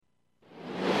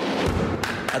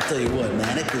I'll tell you what,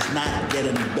 man, it does not get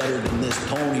any better than this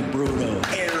Tony Bruno,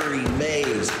 Harry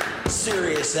Mays,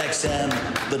 Sirius XM,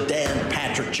 the Dan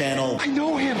Patrick Channel. I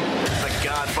know him. The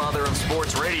godfather of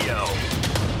sports radio.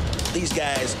 These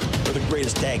guys are the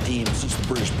greatest tag team since the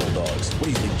British Bulldogs. What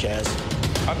do you think, Chaz?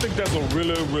 I think that's a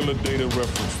really dated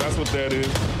reference. That's what that is.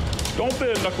 Don't be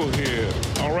a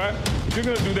knucklehead, all right? If you're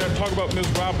going to do that, talk about Miss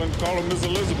Robin, call her Miss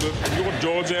Elizabeth, and you're a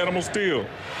Georgia animal still.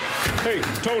 Hey,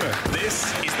 Tony. This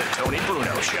is the Tony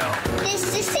Bruno Show.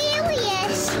 This is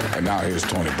serious. And now here's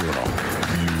Tony Bruno.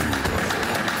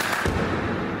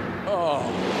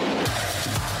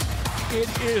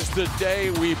 It is the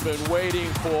day we've been waiting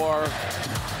for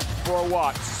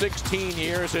what, 16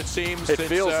 years it seems, it since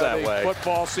feels that the way.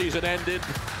 Football season ended.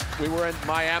 We were in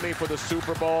Miami for the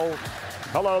Super Bowl.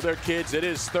 Hello there, kids. It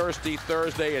is Thirsty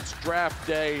Thursday. It's draft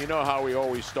day. You know how we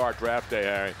always start draft day,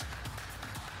 Harry.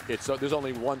 There's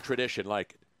only one tradition,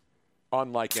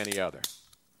 unlike any other.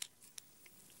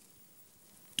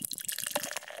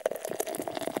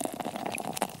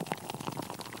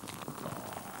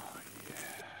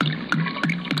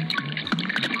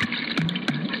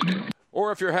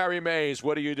 Or if you're Harry Mays,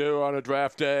 what do you do on a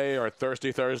draft day or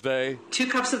Thirsty Thursday? 2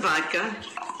 cups of vodka,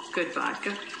 good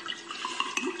vodka,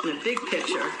 and a big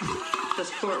pitcher.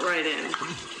 Just pour it right in.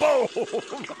 Boom!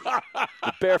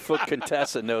 The barefoot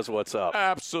contestant knows what's up.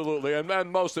 Absolutely. And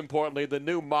then most importantly, the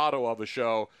new motto of the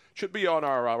show should be on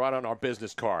our right on our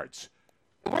business cards.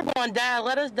 If we're going to die,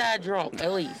 let us die drunk,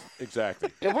 at least. Exactly.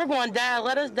 If we're going to die,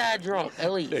 let us die drunk,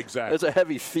 at least. Exactly. There's a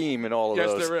heavy theme in all of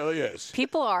those. Yes, there really is.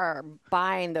 People are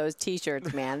buying those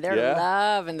T-shirts, man. They're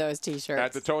loving those T-shirts.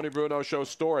 At the Tony Bruno Show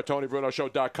store at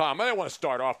TonyBrunoShow.com. I didn't want to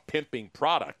start off pimping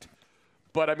product.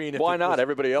 But, I mean, why not?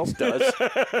 Everybody else does.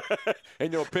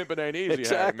 And, pimping ain't easy.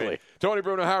 Exactly. Tony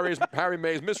Bruno, Harry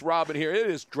Mays, Miss Robin here. It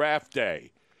is draft day.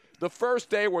 The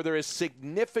first day where there is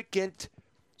significant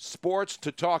sports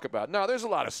to talk about. Now, there's a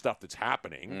lot of stuff that's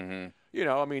happening.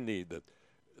 Mm-hmm.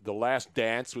 The Last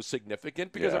Dance was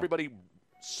significant because everybody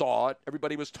saw it.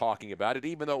 Everybody was talking about it,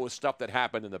 even though it was stuff that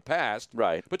happened in the past.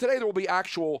 Right. But today there will be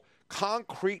actual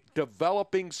concrete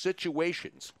developing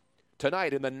situations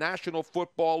tonight in the National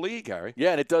Football League, Harry.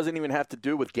 Yeah, and it doesn't even have to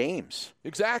do with games.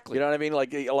 Exactly. You know what I mean?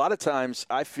 Like, a lot of times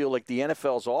I feel like the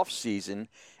NFL's offseason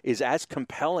is as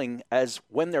compelling as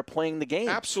when they're playing the game.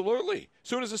 Absolutely. As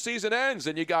soon as the season ends,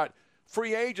 and you got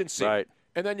free agency. Right.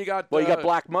 And then you got... Well, you got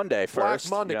Black Monday first.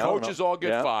 Black Monday. Coaches all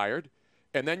get fired.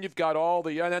 And then you've got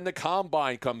and then the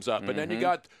combine comes up. And then you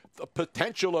got the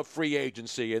potential of free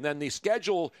agency. And then the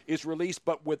schedule is released,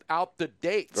 but without the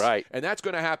dates. Right. And that's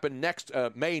going to happen next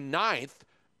May 9th,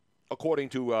 according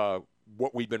to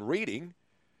what we've been reading.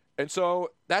 And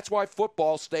so that's why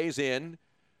football stays in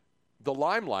the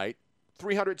limelight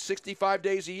 365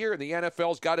 days a year. And the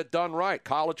NFL's got it done right.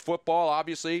 College football,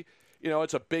 obviously,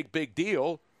 it's a big, big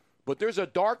deal. But there's a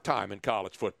dark time in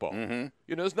college football.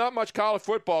 Mm-hmm. There's not much college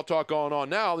football talk going on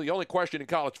now. The only question in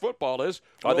college football is,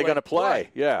 are they going to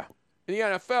play? Yeah. In the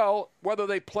NFL, whether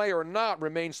they play or not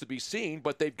remains to be seen,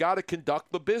 but they've got to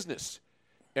conduct the business.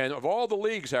 And of all the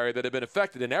leagues, Harry, that have been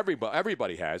affected, and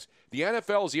everybody has, the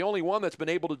NFL is the only one that's been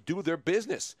able to do their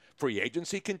business. Free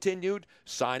agency continued,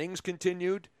 signings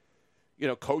continued,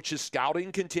 coaches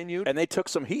scouting continued. And they took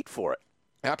some heat for it.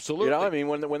 Absolutely. I mean,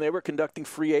 when they were conducting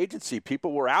free agency,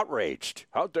 people were outraged.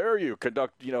 How dare you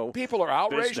conduct, People are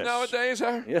outraged business nowadays,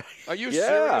 Harry? Yeah. Are you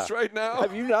serious right now?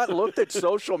 Have you not looked at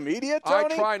social media,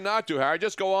 Tony? I try not to, Harry. I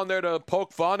just go on there to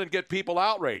poke fun and get people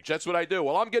outraged. That's what I do.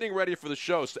 Well, I'm getting ready for the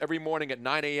show every morning at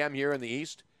 9 a.m. here in the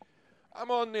East. I'm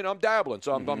I'm dabbling.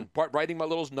 So I'm writing my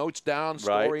little notes down,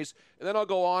 stories, and then I'll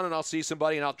go on and I'll see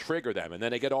somebody and I'll trigger them, and then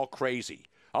they get all crazy.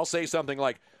 I'll say something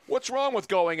like, "What's wrong with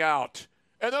going out?"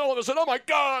 And then all of a sudden, oh, my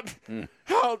God,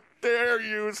 how dare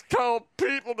you tell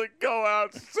people to go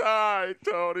outside,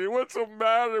 Tony? What's the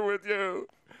matter with you?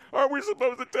 Are we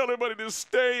supposed to tell everybody to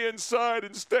stay inside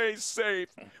and stay safe?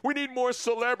 We need more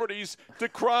celebrities to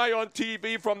cry on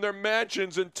TV from their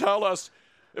mansions and tell us.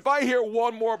 If I hear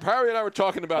one more, Harry and I were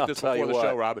talking about this before the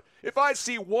show, Robin. If I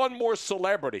see one more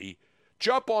celebrity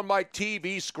jump on my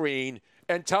TV screen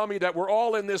and tell me that we're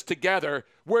all in this together,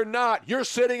 we're not. You're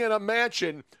sitting in a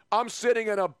mansion. I'm sitting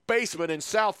in a basement in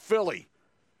South Philly.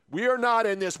 We are not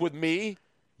in this with me.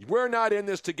 We're not in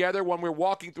this together when we're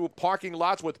walking through parking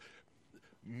lots with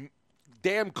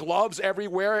damn gloves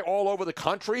everywhere all over the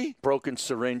country. Broken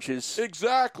syringes.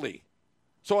 Exactly.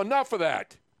 So enough of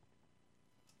that.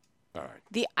 All right.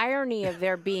 The irony of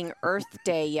there being Earth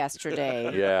Day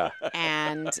yesterday. Yeah.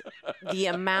 And the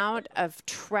amount of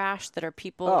trash that are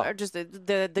people are just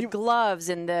the gloves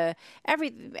and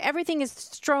everything is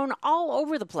strewn all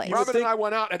over the place. Robin and I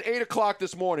went out at 8 o'clock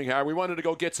this morning, Harry. We wanted to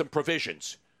go get some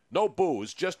provisions. No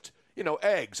booze, just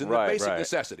eggs and the basic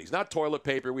necessities. Not toilet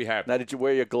paper. We have. Now, did you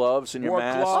wear your gloves and your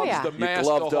mask? Gloves, the mask. You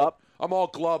gloved up? I'm all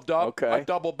gloved up. Okay. I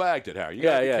double bagged it, Harry. You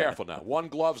got to be careful now. One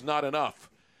glove's not enough.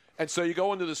 And so you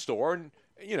go into the store and,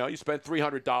 you spend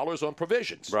 $300 on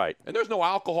provisions. Right. And there's no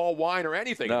alcohol, wine, or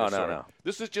anything in this store. No.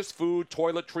 This is just food,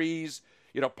 toiletries,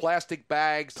 plastic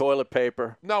bags. Toilet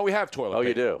paper. No, we have toilet paper. Oh,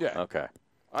 you do? Yeah. Okay.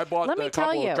 I bought a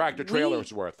couple of tractor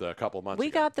trailers worth a couple months ago.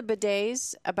 We got the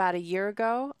bidets about a year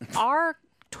ago. Our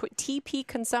TP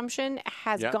consumption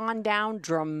has gone down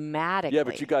dramatically. Yeah,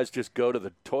 but you guys just go to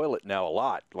the toilet now a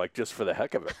lot, like just for the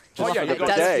heck of it. Just it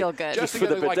does feel good. Just to for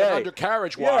get the like bidet. an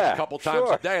undercarriage wash a couple times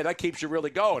sure. a day. That keeps you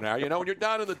really going now. When you're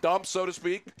down in the dumps, so to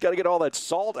speak. Got to get all that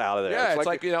salt out of there. Yeah, it's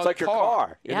like it's like your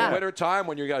car. In the wintertime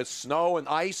when you got snow and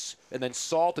ice and then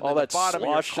salt and all then that the bottom of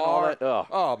your slush and car. all that.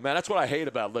 Oh, man, that's what I hate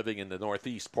about living in the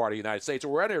northeast part of the United States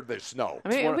or wherever there's snow. I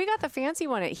mean, we got the fancy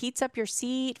one. It heats up your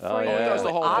seat for you. It does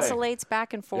the whole It oscillates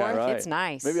back and forth. Right. It's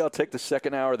nice. Maybe I'll take the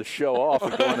second hour of the show off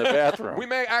and go in the bathroom. We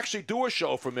may actually do a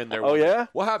show from in there. Oh, yeah?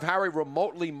 We'll have Harry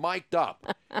remotely mic'd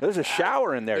up. There's a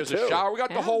shower in there, There's too. a shower. We got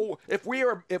the whole. If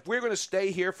we're going to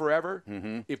stay here forever,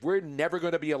 if we're never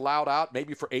going to be allowed out,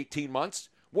 maybe for 18 months,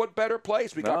 what better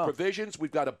place? We got provisions.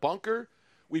 We've got a bunker.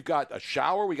 We've got a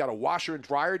shower. We got a washer and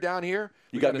dryer down here.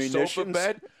 You We got a sofa munitions?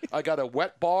 bed. I got a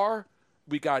wet bar.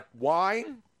 We got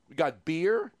wine. We got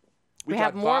beer. we got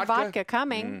have more vodka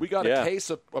coming. We got a case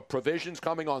of provisions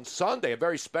coming on Sunday, a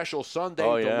very special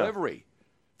Sunday delivery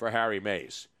for Harry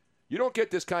Mays. You don't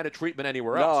get this kind of treatment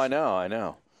anywhere else. No, I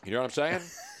know. You know what I'm saying?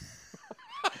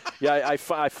 Yeah, I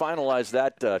finalized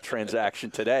that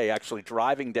transaction today, actually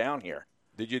driving down here.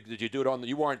 Did you do it on?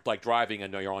 You weren't like driving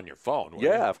and you're on your phone. Were you?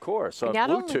 Yeah, of course, on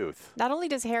Bluetooth. Not only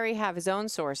does Harry have his own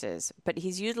sources, but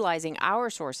he's utilizing our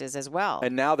sources as well.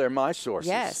 And now they're my sources.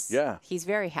 Yes. Yeah. He's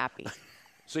very happy.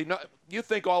 See, you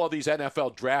think all of these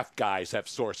NFL draft guys have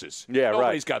sources? Yeah, right.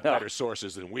 Nobody's got better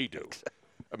sources than we do.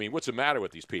 I mean, what's the matter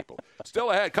with these people? Still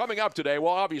ahead, coming up today,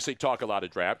 we'll obviously talk a lot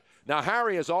of draft. Now,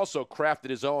 Harry has also crafted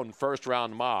his own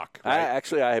first-round mock. Right?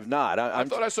 I have not. I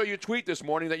thought I saw you tweet this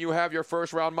morning that you have your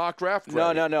first-round mock draft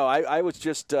No. ready. I was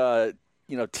just,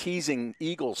 teasing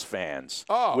Eagles fans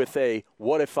with a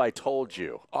 "What if I told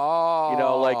you?"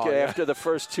 Oh, after the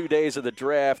first 2 days of the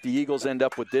draft, the Eagles end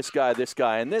up with this guy,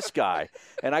 and this guy,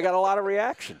 and I got a lot of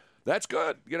reaction. That's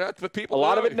good. That's what people. A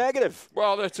lot of it negative.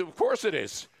 Well, of course it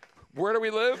is. Where do we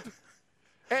live?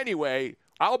 Anyway,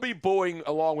 I'll be booing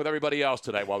along with everybody else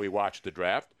tonight while we watch the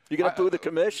draft. You gonna boo the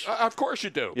commish? Of course you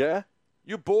do. Yeah.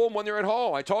 You boo them when they're at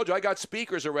home. I told you I got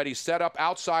speakers already set up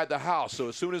outside the house. So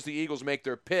as soon as the Eagles make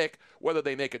their pick, whether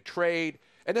they make a trade,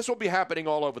 and this will be happening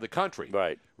all over the country.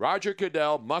 Right. Roger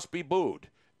Goodell must be booed,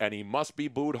 and he must be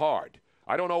booed hard.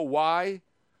 I don't know why.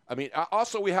 I mean,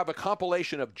 also we have a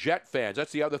compilation of Jet fans.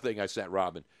 That's the other thing I sent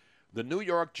Robin. The New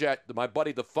York Jet, my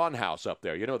buddy, the Fun House up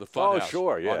there. You know the Fun House? Oh,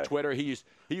 sure, yeah. On Twitter, he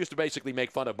used to basically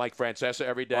make fun of Mike Francesa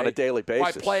every day. On a daily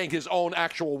basis. By playing his own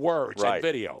actual words and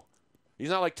video. He's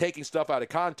not like taking stuff out of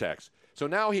context. So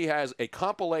now he has a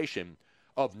compilation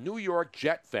of New York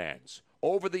Jet fans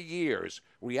over the years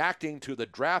reacting to the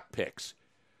draft picks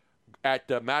at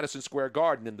Madison Square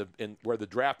Garden in where the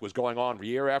draft was going on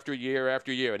year after year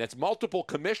after year. And it's multiple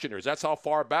commissioners. That's how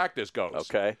far back this goes.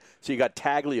 Okay. So you got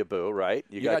Tagliabue, right?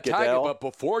 You got Goodell. Tagliabue, but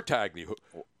before Tagliabue,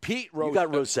 Pete Rozelle. You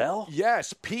got Rozelle?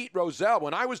 Yes, Pete Rozelle.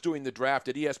 When I was doing the draft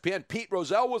at ESPN, Pete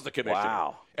Rozelle was the commissioner.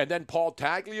 Wow. And then Paul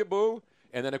Tagliabue,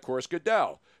 and then, of course,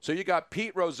 Goodell. So you got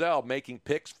Pete Rozelle making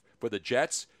picks for the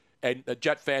Jets, and the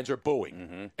Jet fans are booing.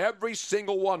 Mm-hmm. Every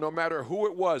single one, no matter who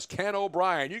it was. Ken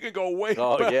O'Brien, you can go way back.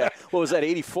 Oh, yeah. What was that,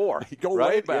 84? You go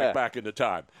way back into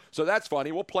time. So that's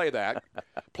funny. We'll play that.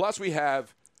 Plus, we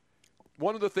have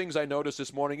one of the things I noticed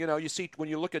this morning, you see when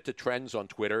you look at the trends on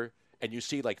Twitter and you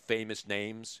see, like, famous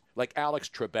names, like Alex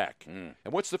Trebek. And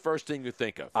what's the first thing you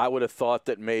think of? I would have thought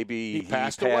that maybe he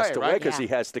passed away because he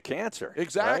has the cancer.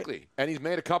 Exactly. Right? And he's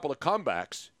made a couple of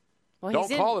comebacks. Well,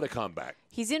 Don't call it a comeback.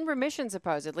 He's in remission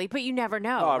supposedly, but you never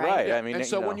know. Oh, right. I mean, and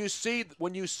so when you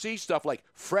see stuff like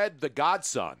Fred the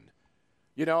Godson,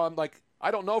 I'm like, I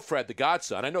don't know Fred the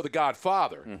Godson. I know the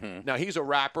Godfather. Mm-hmm. Now he's a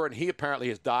rapper, and he apparently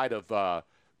has died of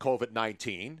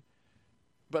COVID-19.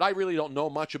 But I really don't know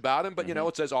much about him. But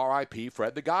it says R.I.P.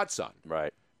 Fred the Godson.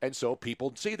 Right. And so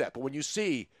people see that. But when you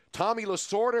see Tommy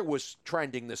Lasorda was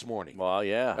trending this morning. Well,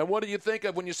 yeah. And what do you think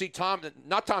of when you see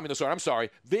not Tommy Lasorda, I'm sorry,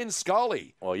 Vin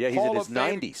Scully. Well, yeah, he's in his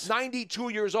 90s. 92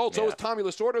 years old. So is Tommy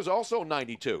Lasorda, is also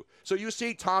 92. So you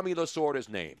see Tommy Lasorda's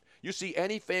name. You see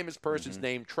any famous person's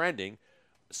name trending.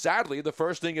 Sadly, the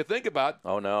first thing you think about,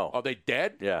 oh, no. Are they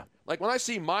dead? Yeah. Like when I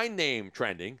see my name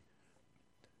trending,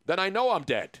 then I know I'm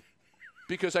dead.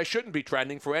 Because I shouldn't be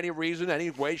trending for any reason, any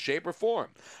way, shape, or form.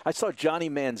 I saw Johnny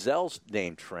Manziel's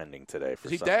name trending today for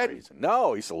is he some dead? reason.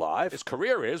 No, he's alive. His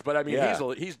career is, but I mean,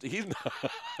 he's not.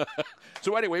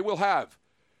 So anyway, we'll have.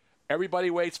 Everybody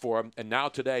waits for him, and now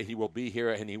today he will be here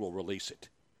and he will release it.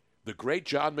 The great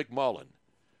John McMullen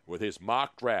with his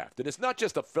mock draft. And it's not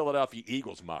just a Philadelphia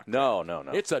Eagles mock draft. No.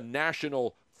 It's a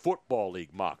National Football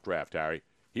League mock draft, Harry.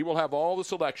 He will have all the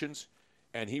selections,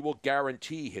 and he will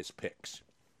guarantee his picks.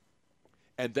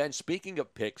 And then, speaking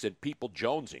of picks and people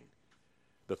jonesing,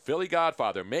 the Philly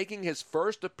Godfather making his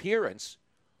first appearance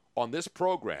on this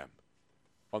program,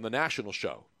 on the national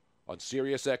show, on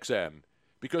Sirius XM,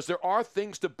 because there are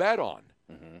things to bet on.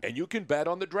 And you can bet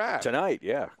on the draft. Tonight,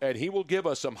 yeah. And he will give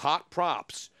us some hot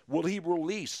props. Will he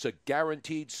release a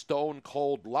guaranteed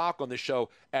stone-cold lock on the show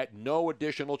at no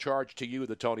additional charge to you,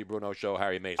 the Tony Bruno Show,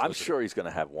 Harry Mason? I'm sure he's going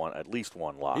to have at least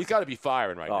one lock. He's got to be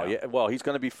firing right now. Yeah. Well, he's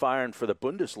going to be firing for the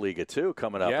Bundesliga, too,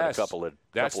 coming up in a couple of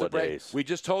days. We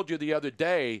just told you the other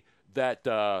day that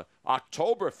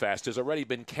Oktoberfest has already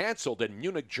been canceled in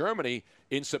Munich, Germany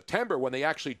in September when they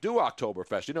actually do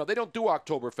Oktoberfest. You know, they don't do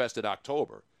Oktoberfest in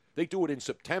October. They do it in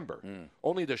September.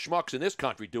 Only the schmucks in this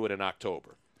country do it in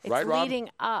October. It's right, Rob? leading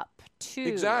up to.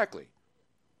 Exactly.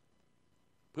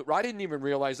 But I didn't even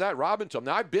realize that. Robin told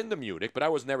me. Now, I've been to Munich, but I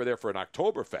was never there for an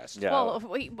Oktoberfest. Yeah. Well,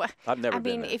 I've never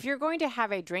been there. If you're going to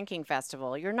have a drinking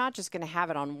festival, you're not just going to have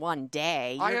it on one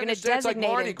day. You're going to designate it's like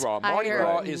Mardi Gras. Mardi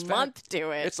Gras is month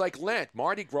to it. It's like Lent.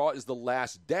 Mardi Gras is the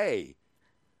last day.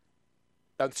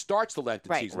 It starts the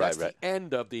Lenten season. That's the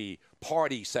end of the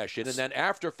party session. And then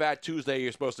after Fat Tuesday,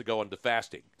 you're supposed to go into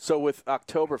fasting. So with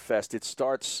Oktoberfest, it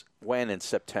starts when in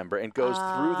September and goes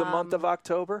through the month of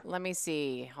October? Let me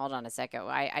see. Hold on a second.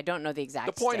 I don't know the exact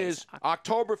The point days. is,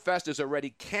 Oktoberfest is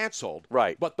already canceled.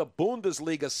 Right. But the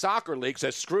Bundesliga Soccer League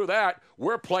says, screw that.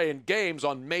 We're playing games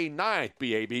on May 9th,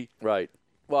 BAB. Right.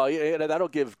 Well, that'll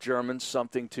give Germans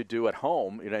something to do at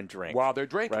home and drink. While they're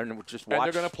drinking. Right, and just watch. And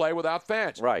they're going to play without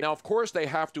fans. Right. Now, of course, they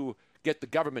have to get the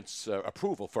government's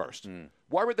approval first.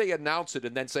 Why would they announce it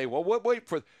and then say, well, wait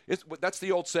for – that's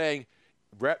the old saying,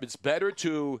 it's better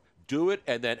to do it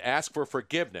and then ask for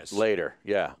forgiveness. Later,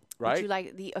 yeah. Right? Would you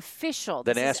like the official?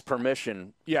 Then ask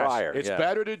permission prior. It's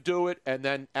better to do it and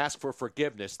then ask for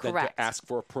forgiveness than Correct. to ask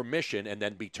for permission and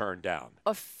then be turned down.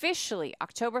 Officially,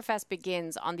 Oktoberfest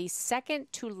begins on the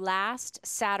second to last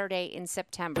Saturday in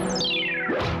September.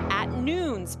 At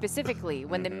noon, specifically,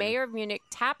 when the mayor of Munich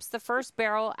taps the first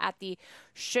barrel at the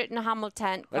Schüttenhammel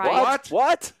tent. What?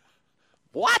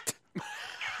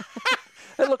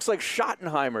 That looks like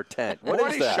Schottenheimer tent.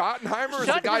 What is that? Schottenheimer is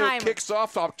the guy who kicks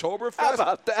off Oktoberfest? How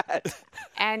about that?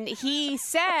 And he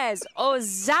says, "Oh,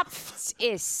 zapft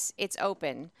is." It's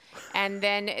open. And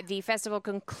then the festival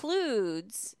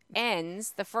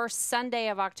ends the first Sunday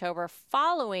of October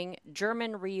following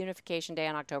German Reunification Day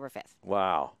on October 5th.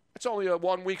 Wow. It's only a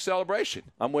 1-week celebration.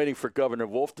 I'm waiting for Governor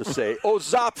Wolf to say, "Oh,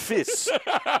 zapfis."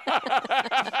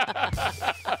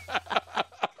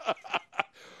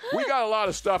 We got a lot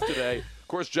of stuff today. Of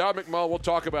course, John McMullen will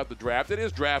talk about the draft. It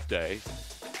is draft day.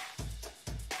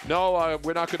 No,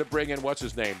 we're not going to bring in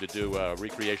what's-his-name to do a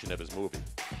recreation of his movie.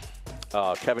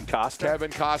 Kevin Costner?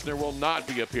 Kevin Costner will not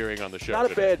be appearing on the show Not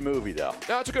today. a bad movie, though.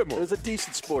 No, it's a good movie. It was a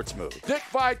decent sports movie. Dick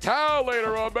Vitale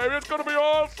later on, baby. It's going to be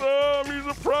awesome. He's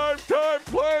a prime-time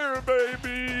player,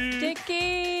 baby.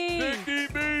 Dickie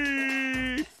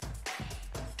B.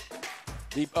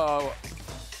 The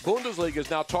Bundesliga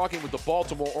is now talking with the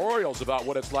Baltimore Orioles about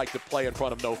what it's like to play in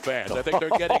front of no fans. I think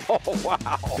they're getting.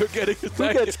 Wow. They're getting.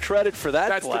 Who gets credit for that?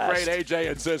 That's blast? the great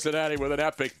AJ in Cincinnati with an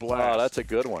epic blast. Oh, that's a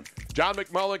good one. John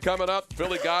McMullen coming up,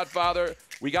 Philly Godfather.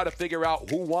 We got to figure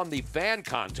out who won the fan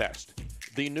contest.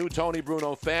 The new Tony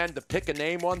Bruno fan to pick a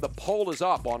name one. The poll is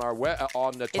up on our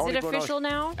on the Tony Is it Bruno official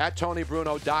now? At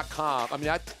TonyBruno.com. I mean,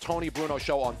 at Tony Bruno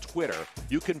Show on Twitter.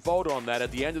 You can vote on that.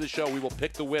 At the end of the show, we will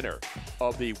pick the winner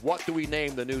of the What Do We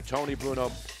Name the New Tony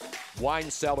Bruno Wine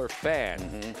Cellar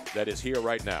fan that is here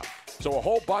right now. So a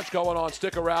whole bunch going on.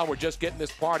 Stick around. We're just getting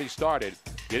this party started.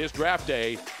 It is draft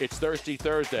day. It's Thirsty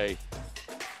Thursday.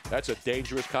 That's a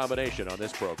dangerous combination on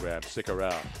this program. Stick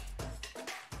around.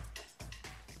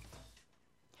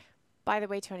 By the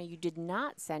way, Tony, you did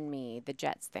not send me the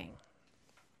Jets thing.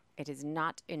 It is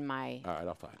not in my... All right,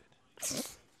 I'll find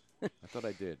it. I thought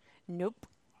I did. Nope.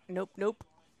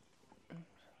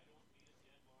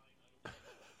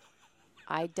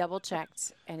 I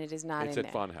double-checked, and it is not It's in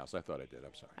at there. Funhouse. I thought I did.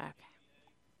 I'm sorry. Okay.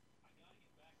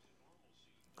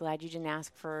 Glad you didn't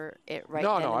ask for it right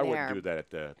No, then no, and I there. wouldn't do that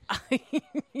at the.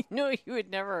 No, you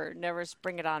would never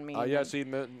spring it on me. Yeah, see,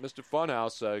 Mr.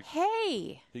 Funhouse.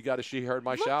 Hey. She heard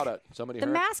my Look, shout out. Somebody the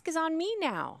heard. mask is on me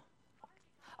now.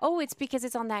 Oh, it's because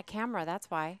it's on that camera.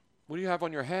 That's why. What do you have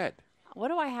on your head? What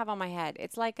do I have on my head?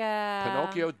 It's like a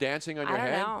Pinocchio dancing on your I don't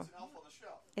head? know.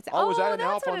 It's Oh, is that an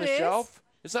that's elf what on it the is. shelf?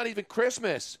 It's not even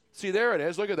Christmas. See, there it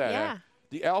is. Look at that. Yeah.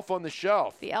 The elf on the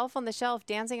shelf. The elf on the shelf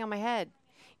dancing on my head.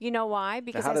 You know why?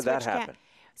 Because how I did that switched happen?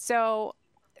 So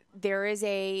there is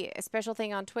a special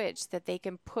thing on Twitch that they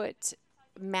can put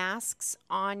masks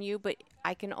on you, but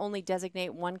I can only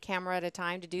designate one camera at a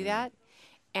time to do that.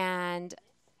 And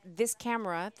this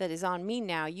camera that is on me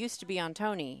now used to be on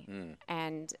Tony,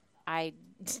 and I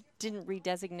didn't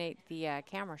redesignate the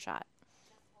camera shot.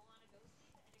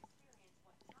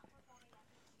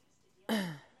 I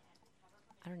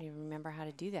don't even remember how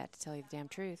to do that, to tell you the damn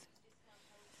truth.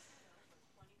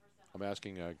 I'm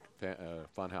asking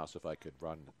Funhouse if I could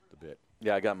run the bit.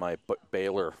 Yeah, I got my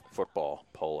Baylor football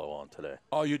polo on today.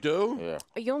 Oh, you do? Yeah.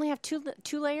 You only have two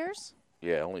layers?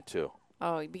 Yeah, only 2.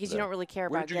 Oh, because you don't really care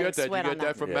Where about did you getting get that? sweat Did you on get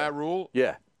that from Yeah. Matt Rule?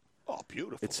 Yeah. Oh,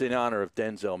 beautiful. It's in honor of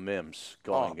Denzel Mims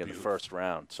going in the beautiful. first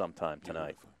round sometime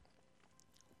tonight.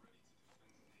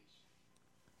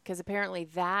 Because apparently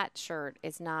that shirt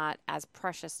is not as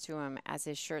precious to him as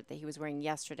his shirt that he was wearing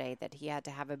yesterday, that he had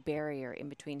to have a barrier in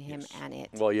between him and it.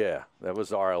 Well, yeah, that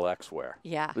was RLX wear.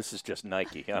 Yeah. This is just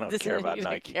Nike. I don't This care isn't about even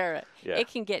a Nike. carrot. Yeah. It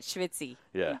can get schwitzy.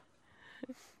 Yeah.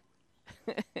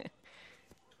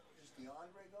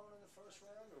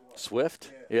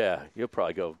 Swift? Yeah, you'll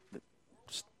probably go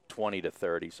 20 to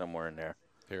 30, somewhere in there.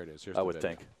 Here it is. Here's I the would video.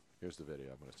 think. Here's the video.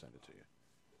 I'm going to send it to you.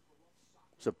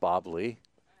 Is it Bob Lee?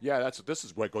 Yeah, this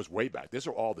is what goes way back. These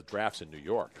are all the drafts in New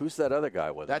York. Who's that other guy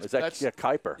with him? Is that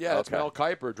Kuiper? Yeah, that's Okay. Mel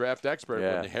Kiper, draft expert,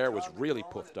 Yeah. when the hair was really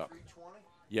puffed up.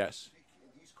 Yes.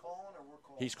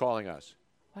 He's calling us.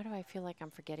 Why do I feel like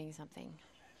I'm forgetting something?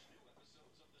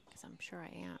 Because I'm sure I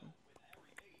am.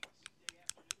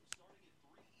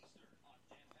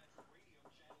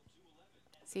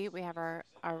 See, we have our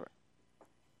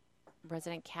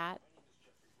resident cat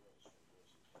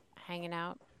hanging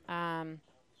out.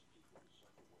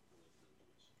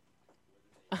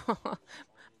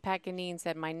 Paganine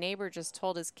said, my neighbor just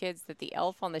told his kids that the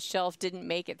elf on the shelf didn't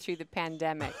make it through the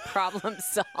pandemic. Problem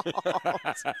solved.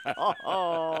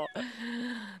 Oh,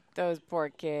 those poor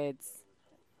kids.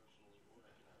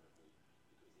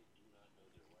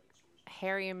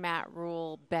 Harry and Matt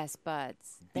Rule, best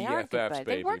buds. They are good BFFs, buds. They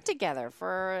baby. worked together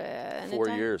for 4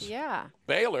 years. Yeah.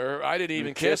 Baylor, I didn't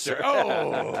even kiss her.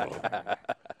 Oh!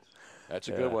 That's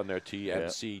a good one there,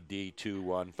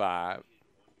 TMCD215.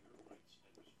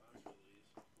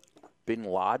 Bin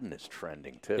Laden is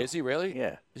trending, too. Is he really?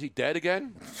 Yeah. Is he dead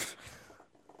again?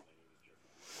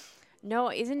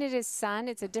 No, isn't it his son?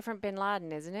 It's a different Bin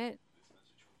Laden, isn't it?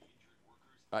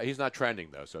 He's not trending,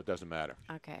 though, so it doesn't matter.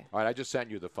 Okay. All right, I just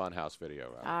sent you the Funhouse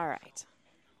video. All right.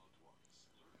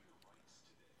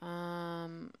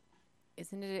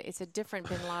 Isn't it? It's a different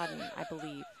Bin Laden, I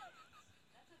believe.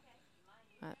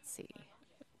 Let's see.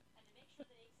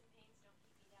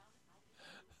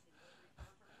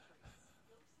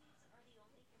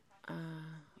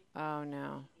 Oh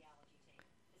no.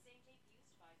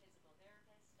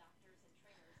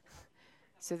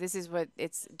 So this is what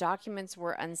its documents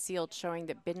were unsealed showing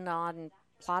that Bin Laden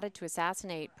plotted to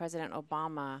assassinate President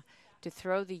Obama to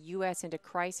throw the U.S. into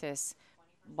crisis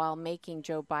while making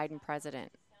Joe Biden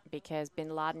president, because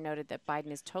Bin Laden noted that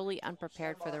Biden is totally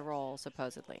unprepared for the role,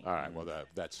 supposedly. All right, well,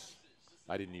 that's –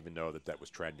 I didn't even know that was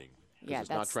trending. Yeah, it's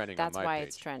not trending that's on my why page.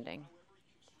 it's trending,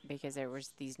 because there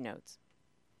was these notes.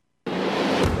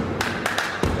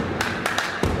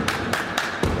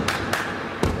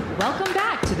 Welcome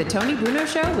back to the Tony Bruno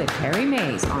Show with Harry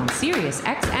Mays on Sirius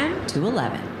XM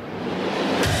 211.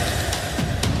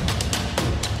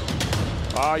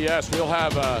 Yes, we'll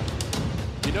have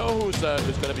you know who's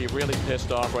going to be really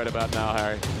pissed off right about now,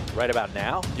 Harry? Right about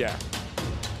now? Yeah.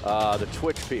 The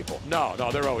Twitch people. No,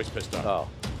 they're always pissed off. Oh.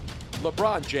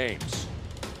 LeBron James.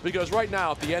 Because right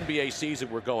now, if the NBA season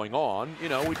were going on,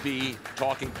 we'd be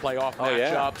talking playoff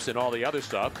matchups and all the other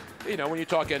stuff. When you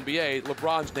talk NBA,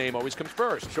 LeBron's name always comes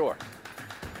first. Sure.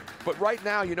 But right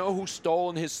now, you know who's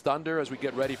stolen his thunder as we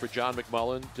get ready for John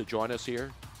McMullen to join us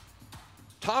here?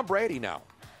 Tom Brady now.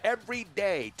 Every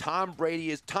day, Tom Brady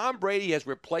has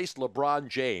replaced LeBron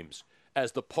James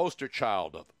as the poster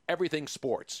child of everything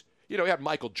sports. You know, we had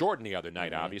Michael Jordan the other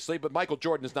night, obviously, but Michael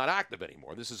Jordan is not active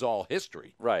anymore. This is all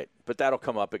history. Right. But that'll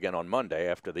come up again on Monday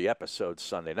after the episode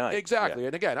Sunday night. Exactly. Yeah.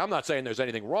 And again, I'm not saying there's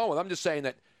anything wrong with it. I'm just saying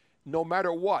that no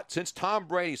matter what, since Tom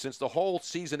Brady, since the whole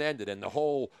season ended and the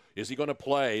whole, is he going to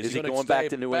play? Is he gonna going stay back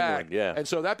to New England? Yeah. And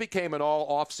so that became an all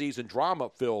off-season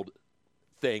drama-filled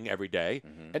thing every day.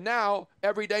 And now,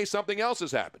 every day, something else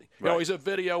is happening. You know, he's a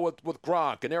video with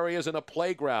Gronk, and there he is in a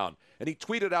playground. And he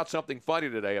tweeted out something funny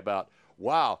today about,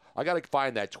 wow, I got to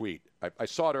find that tweet. I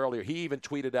saw it earlier. He even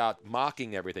tweeted out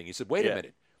mocking everything. He said, wait a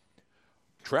minute.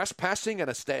 Trespassing in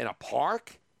a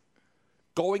park?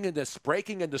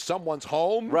 Breaking into someone's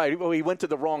home? Right. Well, he went to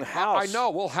the wrong house. I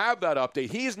know. We'll have that update.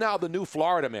 He's now the new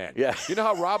Florida man. Yeah. You know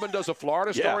how Robin does a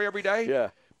Florida story every day? Yeah.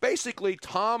 Basically,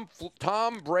 Tom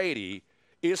Brady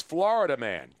is Florida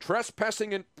man.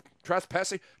 Trespassing in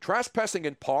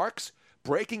parks,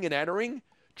 breaking and entering,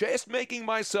 just making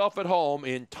myself at home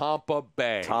in Tampa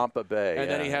Bay.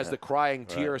 And then he has the crying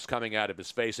tears coming out of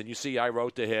his face. And you see, I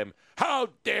wrote to him, how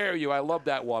dare you? I love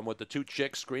that one with the two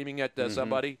chicks screaming at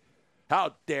somebody.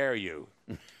 How dare you?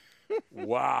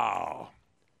 Wow.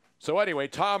 So anyway,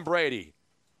 Tom Brady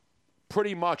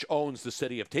pretty much owns the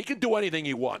city of Tampa. He can do anything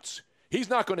he wants. He's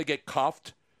not going to get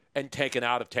cuffed and taken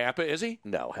out of Tampa, is he?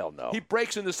 No, hell no. He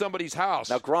breaks into somebody's house.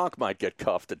 Now, Gronk might get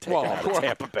cuffed and taken out of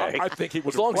Tampa Bay. I think he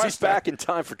would as long as he's request that. back in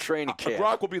time for training camp.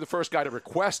 Gronk will be the first guy to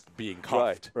request being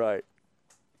cuffed. Right.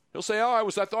 He'll say, I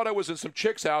thought I was in some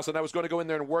chick's house and I was going to go in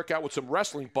there and work out with some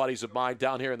wrestling buddies of mine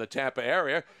down here in the Tampa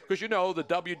area. Because, you know, the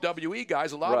WWE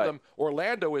guys, a lot of them,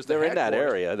 Orlando is the They're in that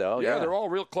headquarters. area, though. Yeah, they're all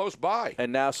real close by.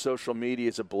 And now social media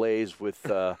is ablaze with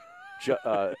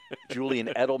Julian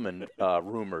Edelman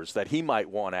rumors that he might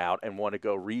want out and want to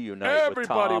go reunite with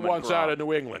Tom Everybody and wants Gronk. out of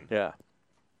New England. Yeah.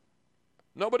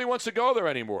 Nobody wants to go there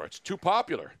anymore. It's too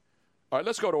popular. All right,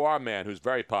 let's go to our man who's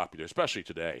very popular, especially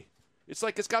today.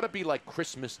 It's got to be like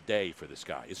Christmas Day for this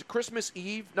guy. Is it Christmas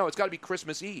Eve? No, it's got to be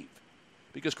Christmas Eve.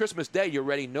 Because Christmas Day, you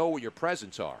already know what your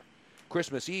presents are.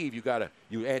 Christmas Eve,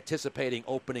 you anticipating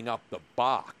opening up the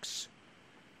box.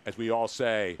 As we all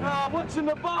say, what's in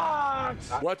the box?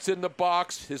 What's in the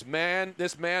box? This man,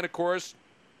 of course,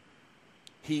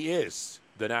 he is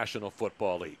the National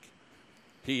Football League.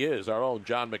 He is our own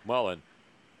John McMullen,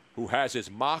 who has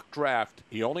his mock draft.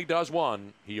 He only does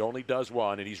one,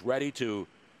 and he's ready to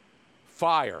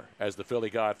fire, as the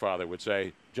Philly Godfather would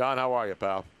say. John, how are you,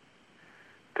 pal?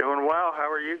 Doing well.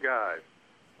 How are you guys?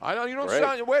 I know you don't Great.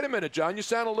 sound. Wait a minute, John. You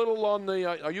sound a little on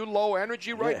the. Are you low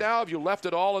energy right now? Have you left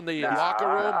it all in the locker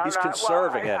room? He's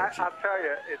conserving energy. I'll tell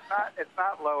you, it's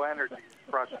not low energy. It's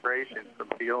frustration from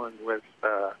dealing with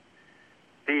the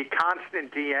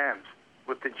constant DMs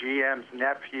with the GM's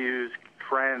nephews,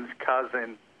 friends,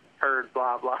 cousin, heard,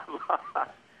 blah blah blah.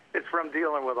 It's from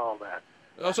dealing with all that.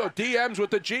 Also, DMs with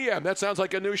the GM. That sounds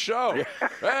like a new show.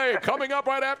 Hey, coming up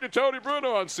right after Tony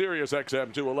Bruno on Sirius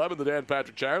XM 211, the Dan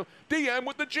Patrick Channel. DM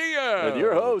with the GM. And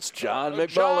your host, John McMullen.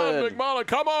 John McMullen.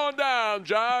 Come on down,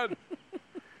 John.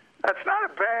 That's not a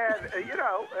bad,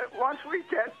 once we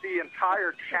get the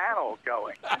entire channel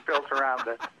going, built around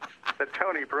the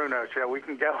Tony Bruno show, we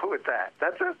can go with that.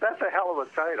 That's a hell of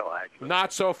a title, actually.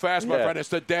 Not so fast, my friend. It's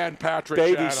the Dan Patrick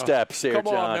Baby Channel. steps here, Come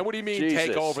on, John. man. What do you mean Jesus.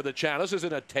 take over the channel? This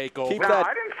isn't a takeover. Keep No, that-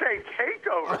 I didn't say take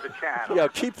over the channel. Yeah,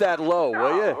 keep that low,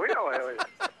 will you? We don't,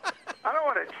 I don't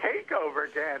want to take over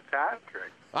Dan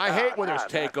Patrick. I hate when there's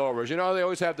takeovers. You know, they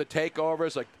always have the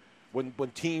takeovers, like when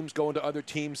teams go into other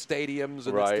teams' stadiums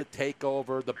and it's the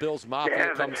takeover. The Bills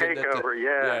Mafia comes in. Takeover,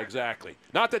 yeah, exactly.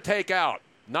 Not the takeout.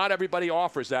 Not everybody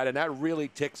offers that, and that really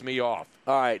ticks me off.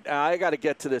 All right, I got to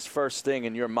get to this first thing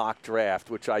in your mock draft,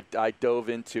 which I dove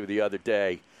into the other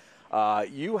day.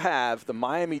 You have the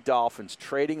Miami Dolphins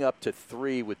trading up to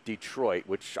 3 with Detroit,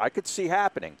 which I could see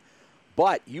happening.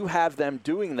 But you have them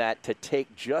doing that to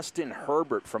take Justin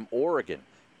Herbert from Oregon,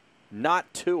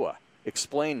 not Tua.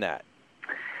 Explain that.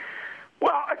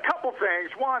 Well, a couple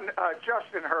things. One,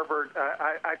 Justin Herbert,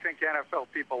 I think NFL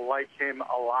people like him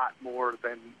a lot more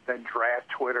than draft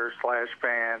Twitter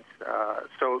 /fans.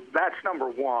 So that's number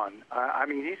one. I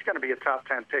mean, he's going to be a top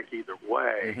 10 pick either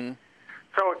way. Mm-hmm.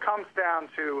 So it comes down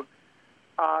to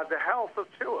the health of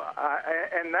Tua.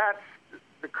 And that's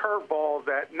the curveball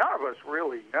that none of us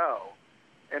really know.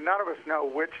 And none of us know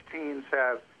which teams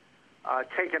have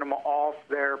taken him off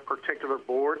their particular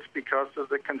boards because of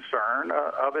the concern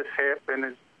of his hip and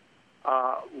his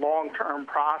long-term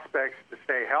prospects to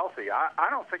stay healthy. I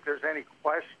don't think there's any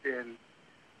question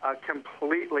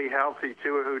completely healthy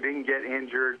Tua who didn't get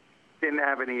injured, didn't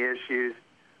have any issues.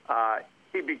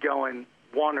 He'd be going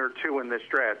 1 or 2 in this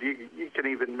draft. You can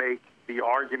even make the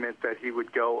argument that he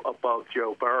would go above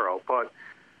Joe Burrow. But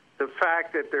the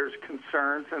fact that there's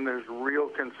concerns and there's real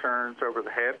concerns over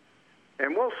the hip,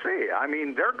 and we'll see. I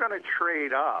mean, they're going to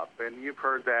trade up, and you've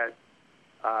heard that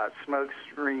smoke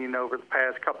screen over the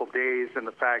past couple days, and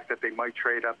the fact that they might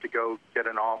trade up to go get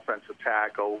an offensive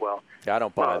tackle. Well, I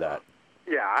don't buy that.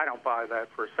 Yeah, I don't buy that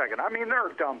for a second. I mean, there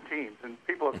are dumb teams, and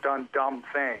people have done dumb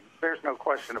things. There's no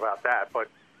question about that. But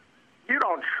you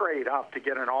don't trade up to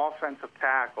get an offensive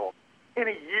tackle in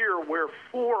a year where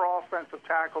 4 offensive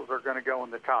tackles are going to go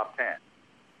in the top 10.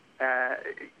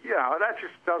 That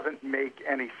just doesn't make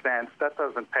any sense. That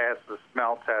doesn't pass the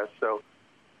smell test. So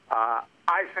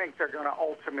I think they're going to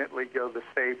ultimately go the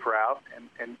safe route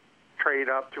and trade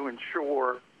up to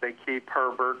ensure they keep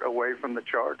Herbert away from the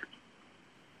Chargers.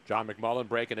 John McMullen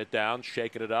breaking it down,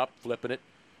 shaking it up, flipping it.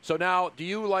 So now, do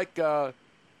you like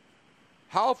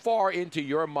how far into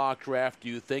your mock draft do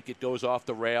you think it goes off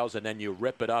the rails and then you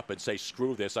rip it up and say,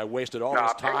 screw this, I wasted all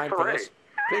this time for this?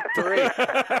 Pick 3.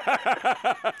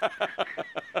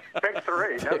 Pick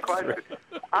 3, no question.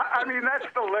 I mean, that's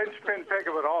the linchpin pick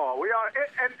of it all. We are,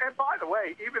 and by the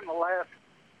way, even the last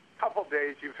couple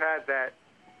days, you've had that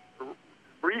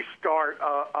restart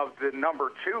of the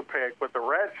number 2 pick with the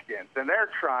Redskins, and they're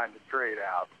trying to trade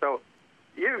out. So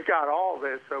you've got all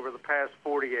this over the past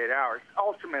 48 hours.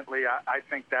 Ultimately, I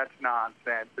think that's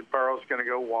nonsense. And Burrow's going to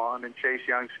go 1, and Chase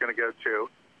Young's going to go 2.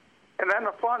 And then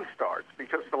the fun starts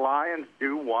because the Lions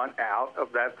do want out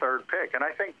of that 3rd pick. And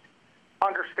I think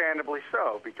understandably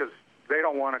so, because they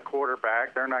don't want a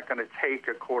quarterback. They're not going to take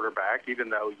a quarterback, even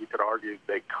though you could argue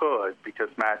they could, because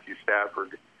Matthew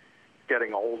Stafford is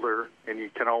getting older, and you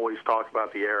can always talk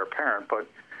about the heir apparent. But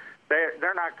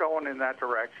they're not going in that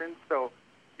direction. So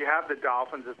you have the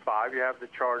Dolphins at 5. You have the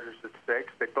Chargers at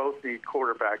 6. They both need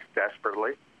quarterbacks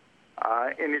desperately.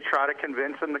 And you try to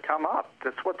convince them to come up.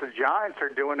 That's what the Giants are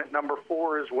doing at number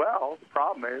 4 as well. The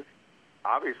problem is,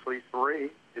 obviously, 3.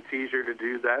 It's easier to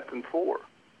do that than 4.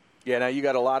 Yeah, now you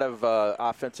got a lot of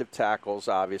offensive tackles,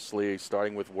 obviously,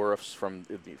 starting with Wirfs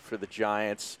for the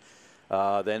Giants.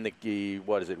 Then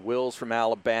Wills from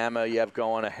Alabama you have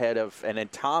going ahead of, and then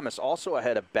Thomas also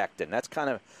ahead of Becton. That's kind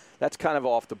of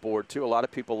off the board too. A lot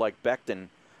of people like Becton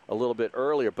a little bit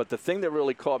earlier, but the thing that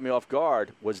really caught me off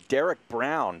guard was Derek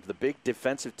Brown, the big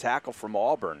defensive tackle from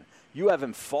Auburn. You have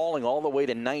him falling all the way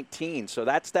to 19, so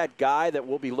that's that guy that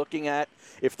we'll be looking at.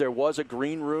 If there was a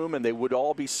green room and they would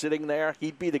all be sitting there,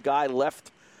 he'd be the guy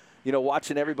left,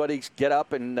 watching everybody get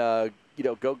up and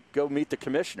go meet the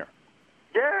commissioner.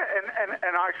 Yeah,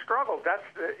 and I struggled.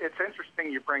 It's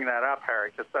interesting you bring that up,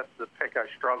 Harry, because that's the pick I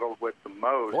struggled with the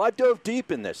most. Well, I dove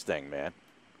deep in this thing, man.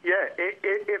 Yeah,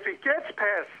 if he gets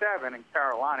past 7 in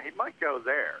Carolina, he might go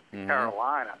there,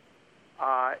 Carolina,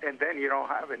 and then you don't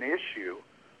have an issue.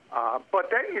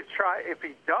 But then you try, if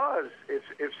he does,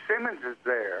 if Simmons is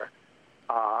there,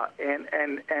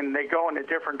 and they go in a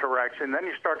different direction, then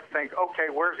you start to think, okay,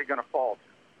 where's he going to fall to?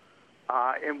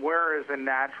 And where is a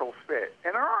natural fit?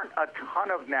 And there aren't a ton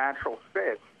of natural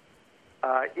fits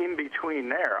in between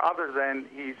there, other than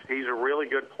he's a really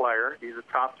good player. He's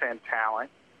a top 10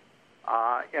 talent,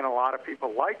 and a lot of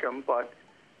people like him, but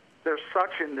there's such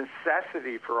a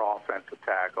necessity for offensive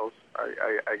tackles.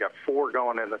 I got 4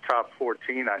 going in the top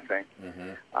 14, I think.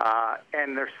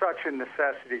 And there's such a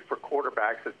necessity for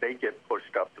quarterbacks that they get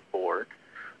pushed up the board.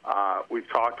 We've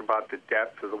talked about the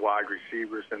depth of the wide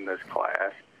receivers in this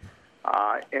class.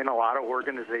 And a lot of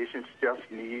organizations just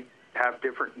have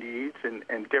different needs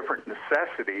and different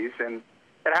necessities, and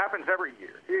it happens every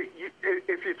year.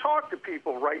 If you talk to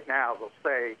people right now, they'll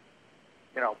say,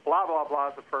 blah, blah, blah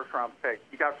is a first-round pick.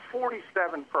 You got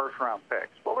 47 first-round picks.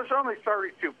 Well, there's only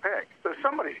 32 picks, so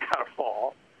somebody's got to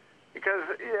fall.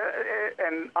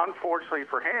 And unfortunately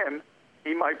for him,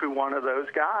 he might be one of those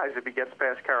guys if he gets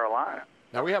past Carolina.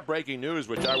 Now, we have breaking news,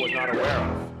 which I was not aware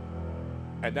of.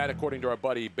 And that, according to our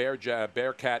buddy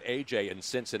Bearcat AJ in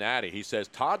Cincinnati, he says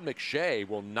Todd McShay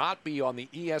will not be on the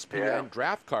ESPN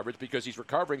draft coverage because he's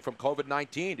recovering from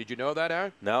COVID-19. Did you know that,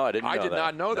 Aaron? No, I didn't know that. I did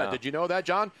not know that. No. Did you know that,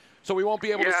 John? So we won't be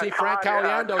able to see Frank Todd,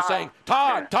 Caliendo saying,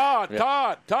 Todd.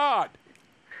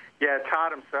 Yeah,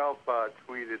 Todd himself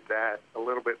tweeted that a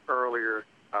little bit earlier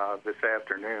this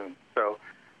afternoon. So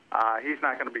he's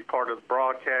not going to be part of the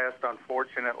broadcast,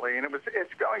 unfortunately. And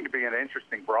it's going to be an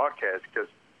interesting broadcast because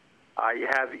you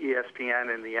have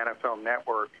ESPN and the NFL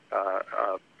Network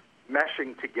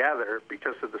meshing together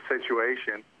because of the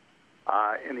situation.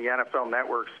 And the NFL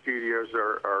Network studios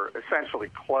are essentially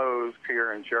closed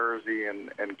here in Jersey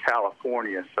and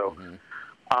California. So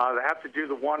they have to do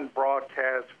the one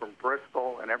broadcast from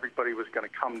Bristol, and everybody was going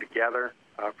to come together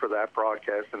for that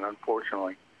broadcast. And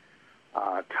unfortunately,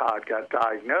 Todd got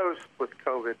diagnosed with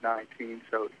COVID-19,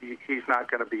 so he's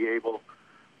not going to be able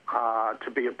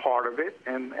to be a part of it,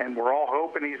 and we're all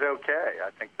hoping he's okay.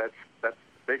 I think that's the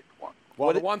big one.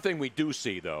 Well, the one thing we do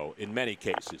see, though, in many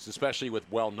cases, especially with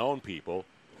well-known people,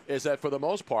 is that for the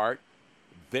most part,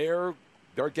 they're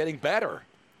getting better.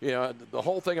 You know, the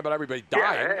whole thing about everybody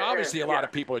dying, obviously a lot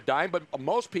of people are dying, but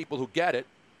most people who get it,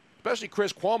 especially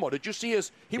Chris Cuomo, did you see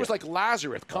he was like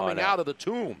Lazarus coming out of the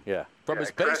tomb from his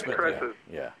basement. Chris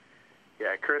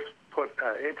Chris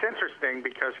it's interesting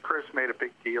because Chris made a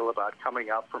big deal about coming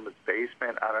up from his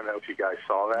basement. I don't know if you guys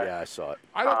saw that. Yeah, I saw it.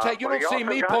 I don't you don't see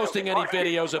me posting any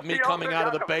videos of me coming out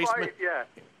of the basement.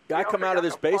 I come out of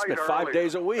this basement 5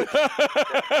 days a week.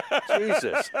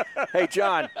 Jesus. Hey,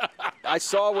 John, I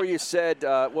saw where you said,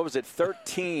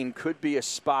 13 could be a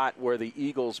spot where the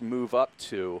Eagles move up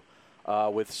to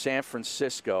with San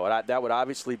Francisco. And that would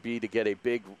obviously be to get a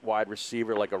big wide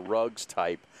receiver like a Ruggs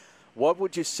type. What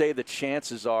would you say the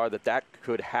chances are that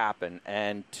could happen?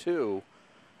 And two,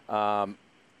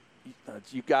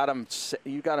 you got him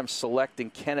selecting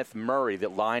Kenneth Murray, the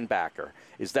linebacker.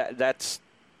 That's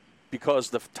because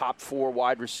the top 4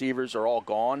 wide receivers are all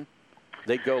gone?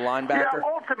 They go linebacker? Yeah,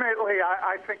 ultimately,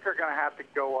 I think they're going to have to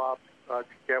go up to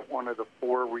get one of the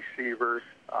 4 receivers.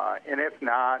 And if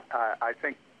not, I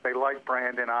think they like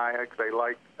Brandon Ayuk. They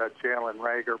like Jalen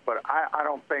Reagor. But I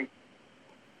don't think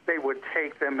they would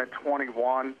take them at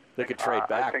 21. They could trade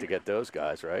back to get those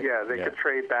guys, right? Yeah, they could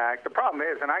trade back. The problem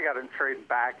is, and I got them trading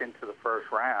back into the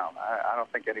first round. I don't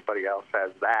think anybody else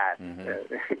has that.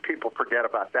 Mm-hmm. People forget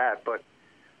about that. But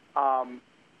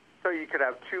so you could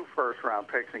have 2 first-round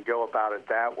picks and go about it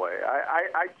that way.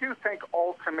 I do think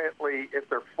ultimately if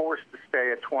they're forced to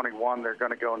stay at 21, they're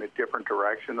going to go in a different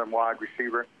direction than wide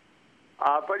receiver.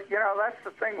 But, that's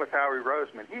the thing with Howie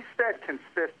Roseman. He said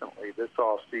consistently this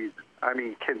offseason,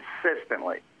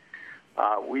 consistently,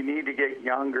 we need to get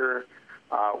younger.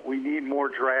 We need more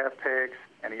draft picks.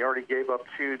 And he already gave up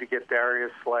 2 to get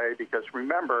Darius Slay because,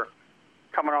 remember,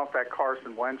 coming off that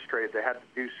Carson Wentz trade, they had to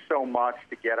do so much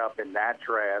to get up in that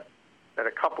draft that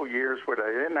a couple years where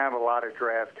they didn't have a lot of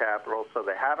draft capital, so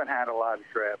they haven't had a lot of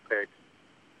draft picks.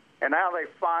 And now they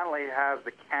finally have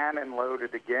the cannon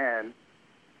loaded again.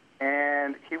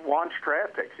 And he wants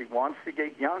draft picks. He wants to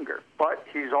get younger. But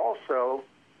he's also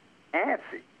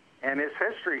antsy. And his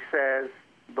history says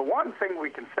the one thing we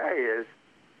can say is,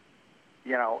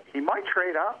 he might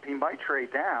trade up, he might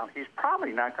trade down. He's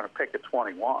probably not going to pick at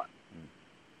 21.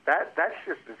 That's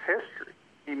just his history.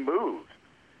 He moves.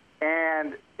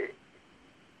 And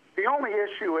the only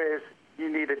issue is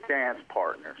you need a dance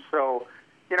partner. So,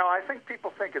 I think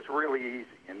people think it's really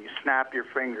easy. And you snap your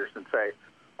fingers and say,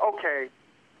 okay,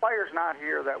 player's not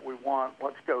here that we want,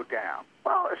 let's go down.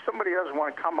 Well, if somebody doesn't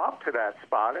want to come up to that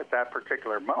spot at that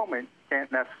particular moment,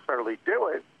 can't necessarily do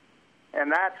it.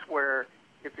 And that's where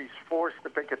if he's forced to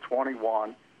pick at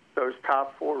 21, those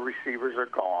top 4 receivers are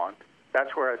gone.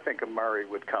 That's where I think a Murray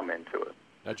would come into it.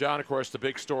 Now, John, of course, the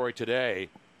big story today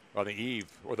on the eve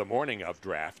or the morning of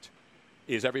draft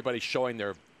is everybody showing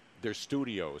their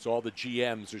studios. All the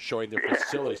GMs are showing their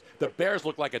facilities. The Bears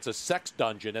look like it's a sex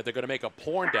dungeon that they're going to make a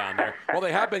porn down there. Well,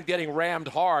 they have been getting rammed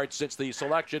hard since the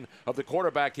selection of the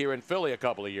quarterback here in Philly a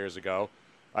couple of years ago.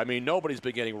 Nobody's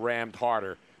been getting rammed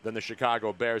harder than the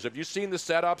Chicago Bears. Have you seen the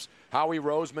setups? Howie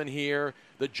Roseman here.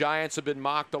 The Giants have been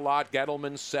mocked a lot.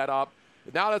 Gettleman's set up.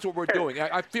 Now that's what we're doing.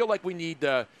 I feel like we need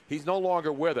he's no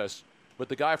longer with us, but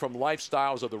the guy from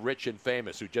Lifestyles of the Rich and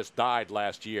Famous who just died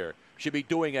last year should be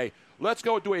doing let's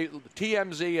go do a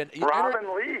TMZ and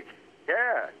Robin Leach.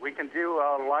 Yeah, we can do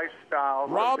Lifestyle.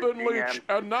 Robin Leach,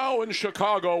 and now in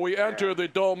Chicago we enter the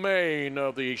domain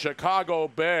of the Chicago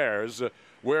Bears,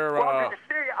 where. Well, did you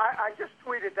see? I just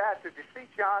tweeted that. Did you see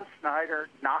John Snyder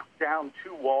knock down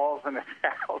 2 walls in his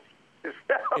house?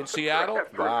 In Seattle?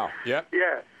 Wow. Yep.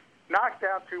 Yeah, knocked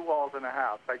down 2 walls in a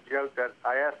house. I joked that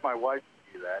I asked my wife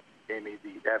to do that. She gave me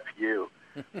the FU.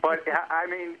 But,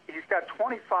 he's got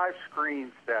 25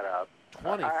 screens set up.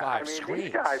 25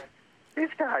 screens? These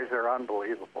guys are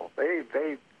unbelievable. They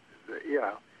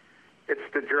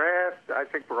it's the draft. I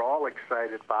think we're all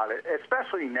excited about it,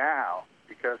 especially now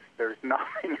because there's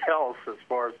nothing else as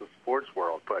far as the sports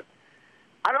world. But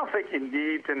I don't think you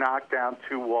need to knock down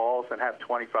 2 walls and have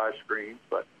 25 screens,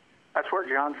 but that's where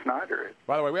John Snyder is.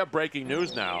 By the way, we have breaking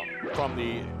news now from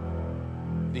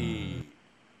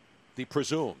the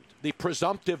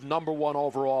presumptive number 1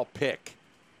 overall pick,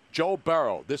 Joe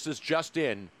Burrow. This is just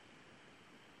in.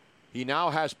 He now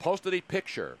has posted a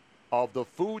picture of the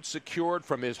food secured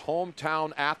from his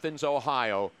hometown, Athens,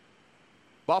 Ohio.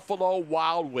 Buffalo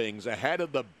Wild Wings ahead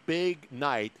of the big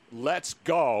night. Let's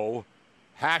go.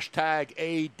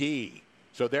 #AD.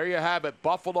 So there you have it.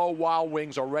 Buffalo Wild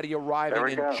Wings already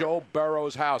arriving in Joe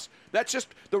Burrow's house. That's just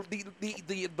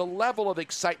the level of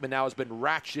excitement now has been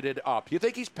ratcheted up. You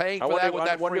think he's paying for that with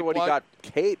that free plug? I wonder what he got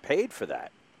paid for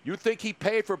that. You think he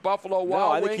paid for Buffalo Wild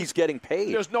Wings? No, I think he's getting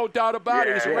paid. There's no doubt about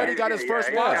it. He's already got his first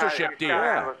sponsorship deal. He's got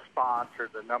to have a sponsor,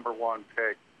 the number one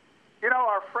pick. You know,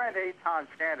 our friend Eitan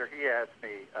Shander, he asked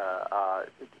me,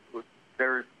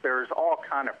 there's all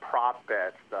kind of prop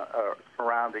bets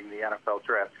surrounding the NFL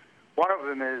draft. One of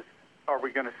them is, are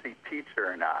we going to see pizza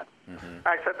or not?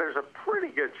 I said there's a pretty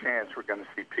good chance we're going to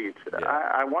see pizza. Yeah.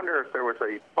 I wonder if there was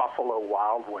a Buffalo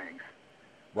Wild Wings.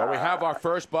 Well, we have our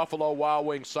first Buffalo Wild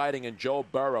Wings sighting in Joe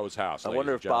Burrow's house. I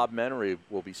wonder if Bob Menery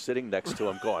will be sitting next to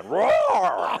him going, roar!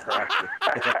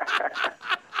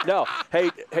 No. Hey,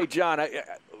 John,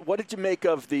 what did you make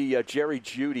of the Jerry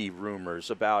Jeudy rumors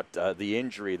about the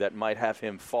injury that might have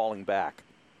him falling back?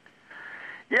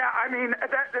 Yeah, I mean,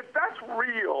 that's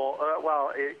real.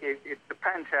 Well, it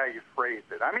depends how you phrase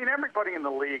it. I mean, everybody in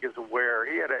the league is aware.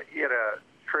 He had a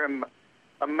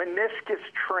meniscus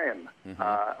trim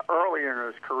earlier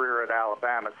in his career at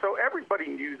Alabama. So everybody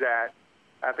knew that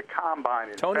at the combine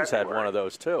in Tony's February. had one of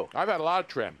those, too. I've had a lot of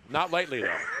trim. Not lately,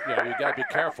 though. You got to be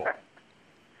careful.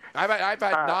 I've had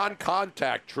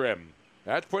non-contact trim.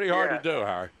 That's pretty hard to do,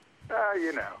 Harry.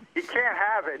 You know, you can't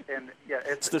have it, and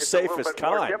it's the safest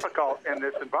kind. a little bit more difficult in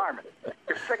this environment.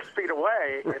 You're 6 feet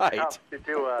away. Right. It's tough to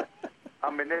do a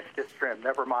meniscus trim.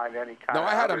 Never mind any kind. No, of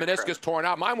I had a other meniscus trim. torn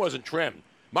out. Mine wasn't trimmed.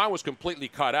 Mine was completely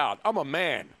cut out. I'm a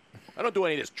man. I don't do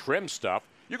any of this trim stuff.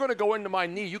 You're going to go into my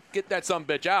knee. You get that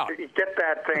sumbitch out. You get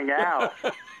that thing out.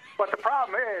 But the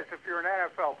problem is, if you're an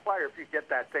NFL player, if you get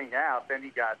that thing out, then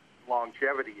you got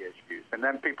longevity issues, and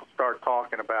then people start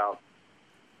talking about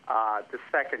the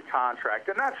second contract,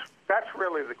 and that's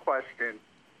really the question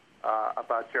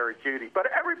about Jerry Jeudy. But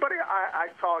everybody I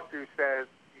talk to says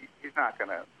he's not going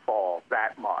to fall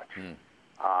that much.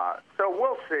 So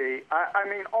we'll see. I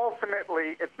mean,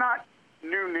 ultimately, it's not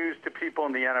new news to people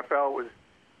in the NFL. It was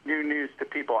new news to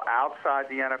people outside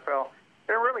the NFL.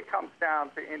 It really comes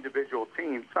down to individual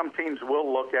teams. Some teams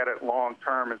will look at it long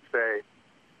term and say,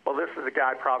 well, this is a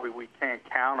guy probably we can't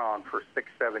count on for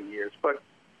 6-7 years. But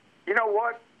you know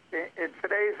what? In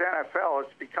today's NFL,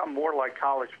 it's become more like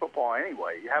college football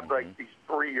anyway. You have like these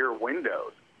 3-year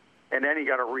windows, and then you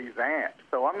got to revamp.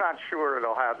 So I'm not sure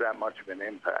it'll have that much of an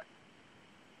impact.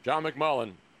 John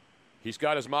McMullen, he's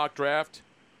got his mock draft,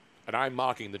 and I'm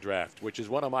mocking the draft, which is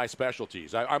one of my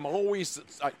specialties.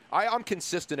 I'm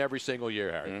consistent every single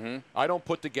year, Harry. I don't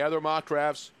put together mock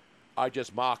drafts. I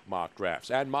just mock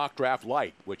drafts and mock draft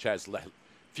light, which has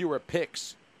fewer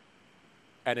picks,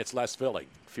 and it's less filling.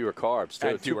 Fewer carbs,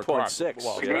 too. 2.6.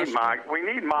 Well, we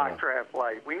need mock draft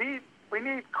light. We need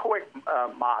quick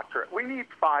mock draft. We need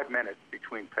 5 minutes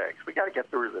between picks. We got to get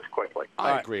through this quickly.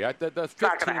 I agree. The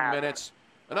 15 minutes,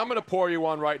 and I'm going to pour you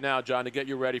one right now, John, to get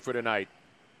you ready for tonight.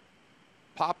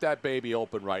 Pop that baby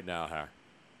open right now, Harry.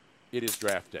 It is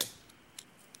draft day.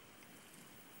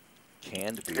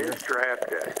 Canned beer. It is draft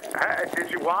day.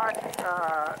 Did you watch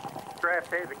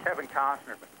draft day, the Kevin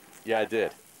Costner? Yeah, I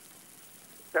did.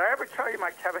 Did I ever tell you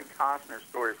my Kevin Costner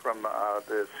story from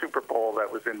the Super Bowl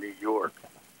that was in New York?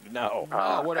 No.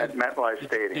 At MetLife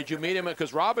Stadium. Did you meet him?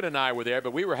 Because Robin and I were there,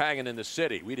 but we were hanging in the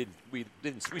city. We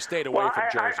stayed away from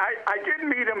Jersey. I did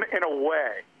meet him in a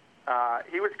way.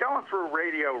 He was going through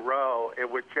Radio Row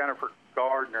with Jennifer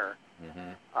Gardner,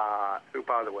 who,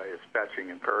 by the way, is fetching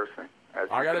in person.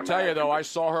 I got to tell you, though, I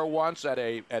saw her once at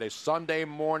a Sunday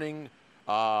morning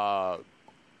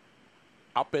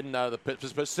up in the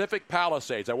Pacific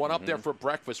Palisades. I went up there for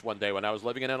breakfast one day when I was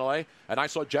living in L.A., and I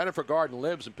saw Jennifer Garden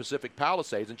lives in Pacific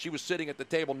Palisades, and she was sitting at the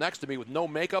table next to me with no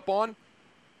makeup on.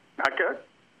 Not good?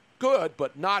 Good,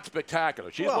 but not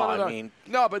spectacular. She's well, one of the, I mean,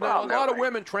 no, but a lot of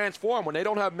women transform when they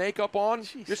don't have makeup on.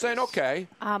 Jesus. You're saying, okay.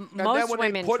 Most then when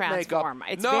women they put transform.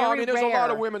 Makeup, it's no, very I mean, there's rare. a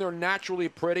lot of women that are naturally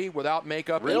pretty without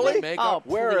makeup. Really? Makeup. Oh,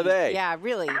 where are they? Yeah,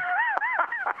 really.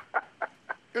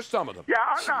 There's some of them. Yeah,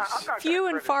 I'm not Few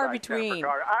and far criticize between. Jennifer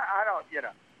Gardner. I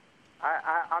don't,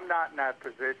 I'm not in that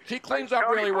position. She cleans up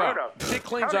really well. She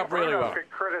cleans up really well.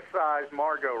 Could criticize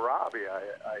Margot Robbie,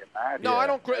 I imagine. No, I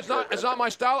don't. It's not my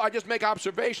style. I just make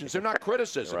observations. They're not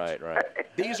criticisms. Right.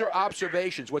 These are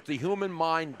observations, what the human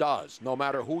mind does, no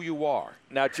matter who you are.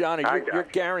 Now, Johnny, you're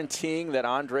guaranteeing that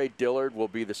Andre Dillard will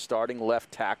be the starting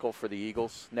left tackle for the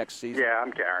Eagles next season? Yeah,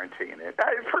 I'm guaranteeing it.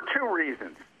 For 2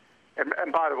 reasons.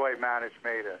 And by the way, Manish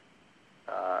made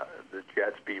the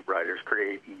Jets beat writers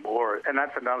creating more, and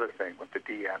that's another thing with the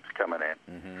DMs coming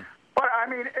in. But I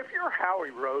mean, if you're Howie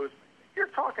Roseman, you're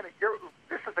talking.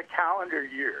 This is a calendar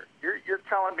year. You're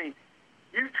telling me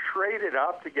you traded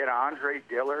up to get Andre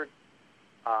Dillard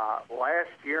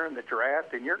last year in the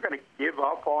draft, and you're going to give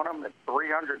up on him at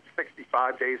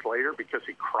 365 days later because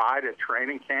he cried at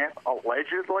training camp,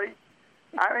 allegedly?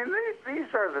 I mean,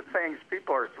 these are the things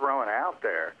people are throwing out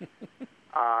there. And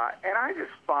I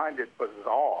just find it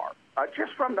bizarre,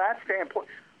 just from that standpoint.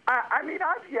 I mean,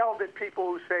 I've yelled at people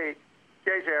who say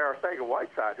J.J.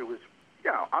 Arcega-Whiteside, who was,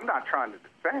 I'm not trying to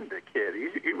defend the kid.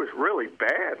 He was really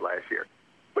bad last year.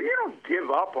 But you don't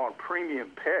give up on premium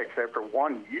picks after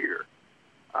 1 year.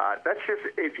 That's just,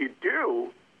 if you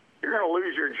do, you're going to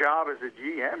lose your job as a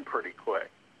GM pretty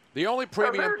quick. The only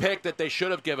premium pick that they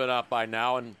should have given up by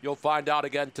now, and you'll find out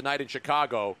again tonight in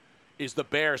Chicago, is the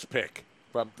Bears pick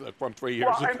from 3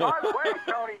 years ago. And by the way,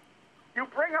 Tony, you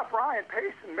bring up Ryan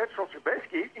Pace and Mitchell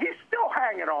Trubisky, he's still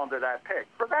hanging on to that pick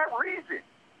for that reason.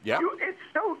 Yep. It's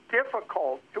so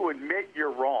difficult to admit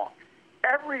you're wrong.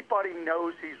 Everybody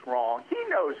knows he's wrong. He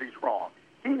knows he's wrong.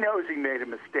 He knows he made a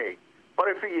mistake. But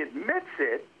if he admits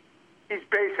it, he's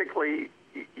basically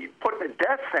putting a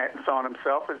death sentence on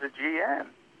himself as a GM.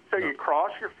 So you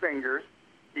cross your fingers,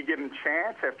 you give him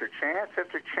chance after chance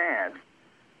after chance.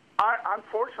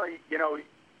 Unfortunately,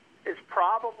 it's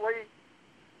probably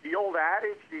the old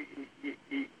adage,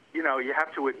 you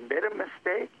have to admit a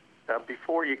mistake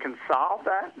before you can solve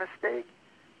that mistake,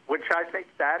 which I think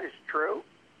that is true.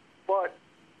 But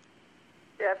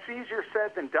that's easier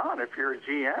said than done if you're a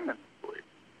GM in the league.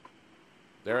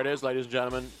 There it is, ladies and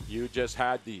gentlemen. You just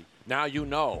had now you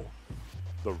know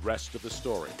the rest of the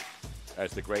story,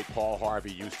 as the great Paul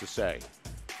Harvey used to say.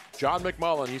 John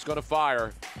McMullen, he's going to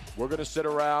fire. We're going to sit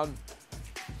around.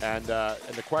 And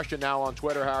the question now on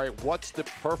Twitter, Harry, what's the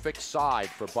perfect side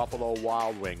for Buffalo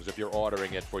Wild Wings if you're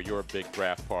ordering it for your big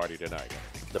draft party tonight?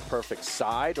 The perfect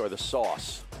side or the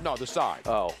sauce? No, the side.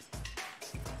 Oh.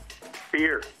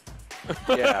 Beer.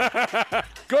 Yeah.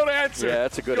 Good answer. Yeah,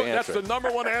 that's a good answer. That's the number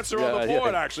one answer on the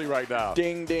board, actually, right now.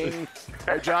 Ding, ding.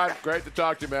 Hey, John, great to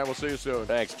talk to you, man. We'll see you soon.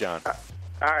 Thanks, John. All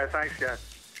right, thanks, guys.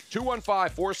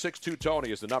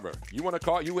 215-462-TONY is the number. You want to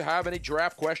call? You have any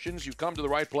draft questions? You've come to the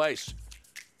right place.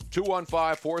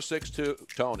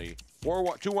 215-462-TONY.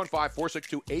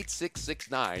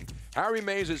 215-462-8669. Harry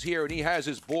Mays is here, and he has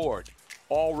his board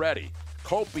already.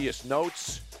 Copious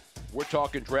notes. We're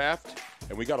talking draft,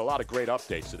 and we got a lot of great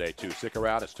updates today, too. Stick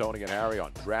around. It's Tony and Harry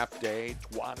on Draft Day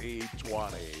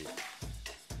 2020.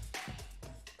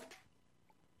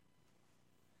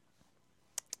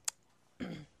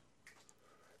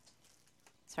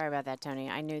 Sorry about that, Tony.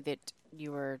 I knew that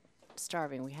you were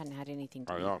starving. We hadn't had anything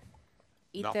to eat. I know.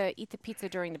 Eat the pizza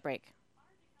during the break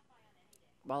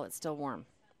while it's still warm.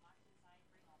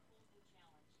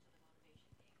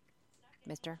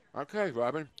 Mister? Okay,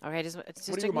 Robin. Okay, just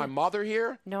what are you, my mother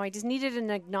here? No, I just needed an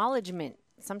acknowledgement.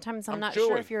 Sometimes I'm not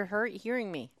sure if you're hearing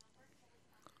me.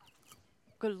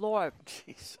 Good Lord.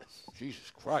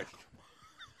 Jesus Christ.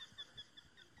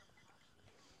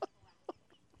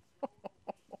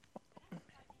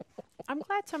 I'm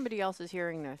glad somebody else is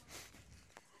hearing this.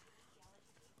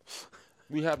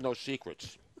 We have no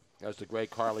secrets, as the great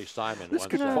Carly Simon This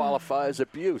once could said. qualify as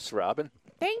abuse, Robin.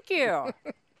 Thank you.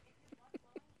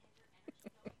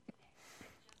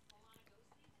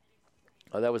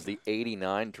 Oh, that was the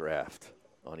 89 draft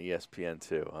on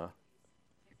ESPN2, huh?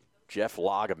 Jeff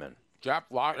Lageman. That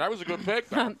was a good pick,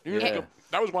 though.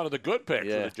 That was one of the good picks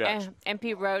for the Jets.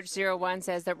 MP Roach 01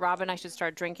 says that Robin, I should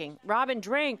start drinking. Robin,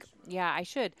 drink. Yeah, I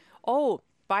should. Oh,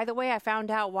 by the way, I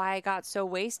found out why I got so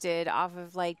wasted off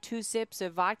of like 2 sips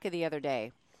of vodka the other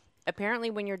day. Apparently,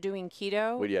 when you're doing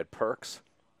keto. What, you had perks?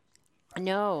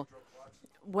 No.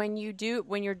 When you're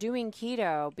doing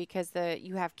keto, because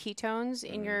you have ketones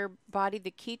in your body,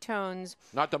 the ketones.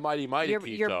 Not the mighty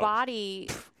ketones. Your body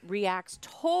reacts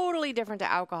totally different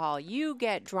to alcohol. You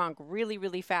get drunk really,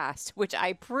 really fast, which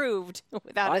I proved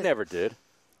without. I never did.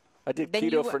 I did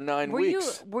keto for 9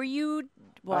 weeks. Were you?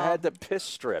 Well, I had the piss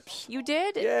strips. You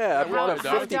did? Yeah, I bought a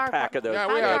 50-pack of those.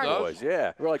 Yeah, we had those. Boys.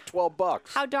 Yeah, they were like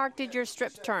 $12. How dark did your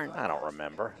strips turn? I don't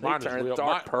remember. They Mine is turned real-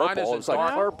 dark mine purple. is It was like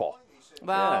dark. purple.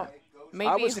 Well, maybe.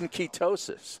 I was in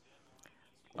ketosis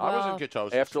I was in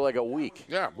ketosis. after like a week.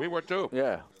 Yeah, we were too.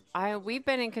 Yeah. We've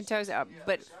been in ketosis,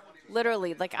 but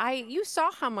literally, you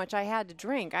saw how much I had to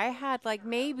drink. I had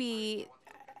maybe.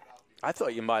 I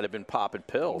thought you might have been popping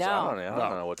pills. No. I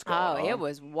don't know what's going on. Oh, it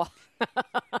was.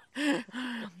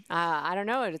 I don't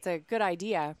know. It's a good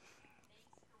idea.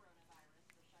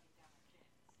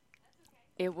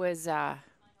 It was. I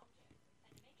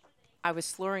was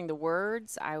slurring the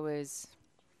words.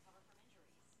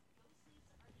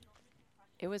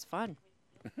 It was fun.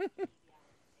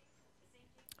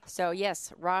 So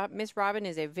yes, Miss Robin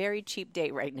is a very cheap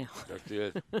date right now. Yes, she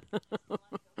is.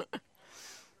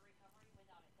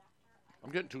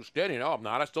 I'm getting too skinny. No, I'm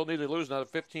not. I still need to lose another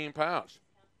 15 pounds.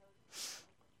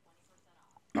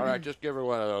 All right, just give her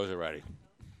one of those already.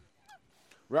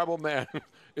 Rebel Man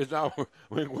is now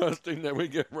requesting that we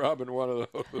give Robin one of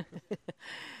those.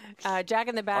 Jack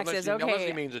in the back says, okay. Unless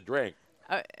he means a drink.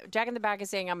 Jack in the back is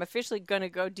saying, I'm officially going to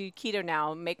go do keto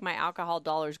now, make my alcohol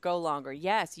dollars go longer.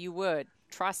 Yes, you would.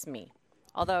 Trust me.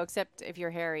 Although, except if you're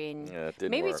hairy and it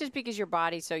didn't maybe work. it's just because your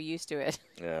body's so used to it.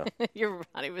 Yeah. Your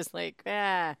body was like,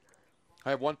 ah. I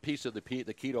have one piece of the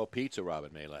keto pizza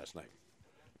Robin made last night.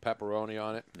 Pepperoni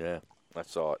on it. Yeah, I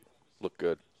saw it. Looked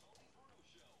good.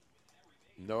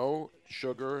 No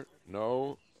sugar,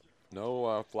 no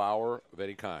flour of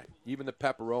any kind. Even the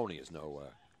pepperoni is no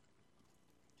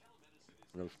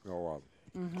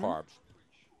carbs.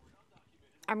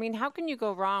 I mean, how can you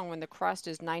go wrong when the crust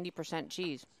is 90%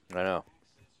 cheese? I know.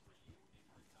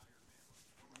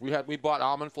 We bought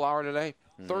almond flour today.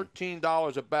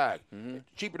 $13 a bag.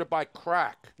 Cheaper to buy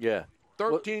crack. Yeah.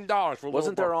 $13 for a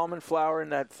Wasn't there almond flour in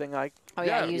that thing? Oh,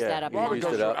 yeah, I used that up. Robin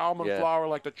goes for almond flour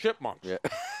like the chipmunks. Yeah.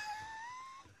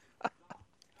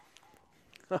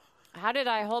 How did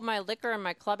I hold my liquor in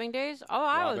my clubbing days? Oh,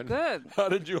 I was good. How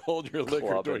did you hold your liquor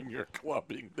Clubbing. during your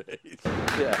clubbing days?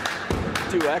 Yeah.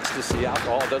 Do ecstasy.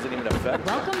 Alcohol doesn't even affect.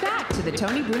 Welcome back to the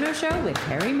Tony Bruno Show with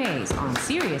Harry Mays on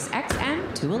Sirius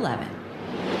XM 211.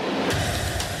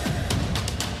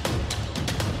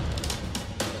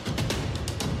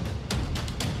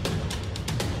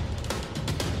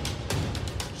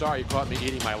 Sorry you caught me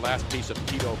eating my last piece of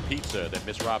keto pizza that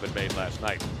Miss Robin made last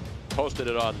night. Posted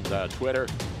it on Twitter.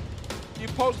 You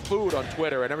post food on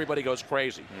Twitter and everybody goes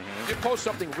crazy. You post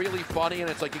something really funny and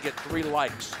it's like you get 3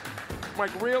 likes. I'm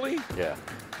like, really? Yeah.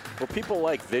 Well, people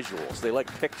like visuals. They like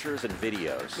pictures and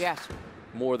videos. Yes.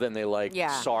 More than they like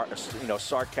Yeah.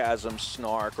 sarcasm,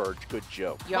 snark, or good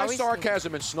joke. My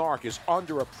sarcasm and snark is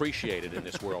underappreciated in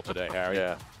this world today, Harry.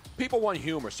 Yeah. People want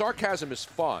humor. Sarcasm is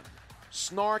fun.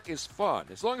 Snark is fun.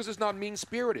 As long as it's not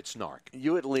mean-spirited snark.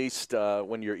 You at least,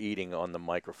 when you're eating on the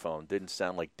microphone, didn't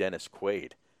sound like Dennis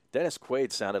Quaid. Dennis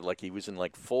Quaid sounded like he was in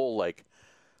like full like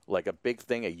a big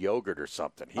thing of yogurt or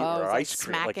something. Or ice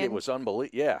cream. Like it was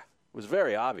unbelievable. Yeah. It was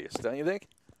very obvious, don't you think?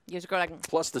 You just go like.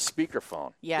 Plus the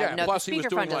speakerphone. Yeah. No, plus the he was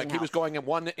doing doesn't he was help. going in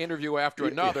one interview after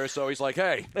another, so he's like,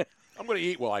 hey, I'm going to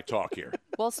eat while I talk here.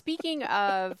 Well, speaking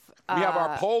of. We have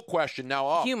our poll question now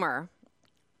up. Humor.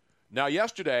 Now,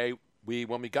 yesterday,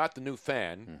 when we got the new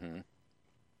fan,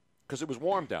 because it was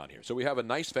warm down here, so we have a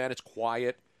nice fan. It's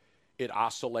quiet. It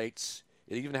oscillates.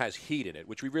 It even has heat in it,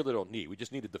 which we really don't need. We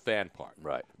just needed the fan part.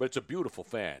 Right. But it's a beautiful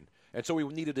fan. And so we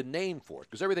needed a name for it,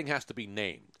 because everything has to be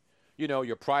named. You know,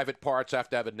 your private parts have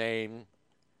to have a name.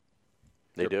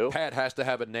 They your do? pet has to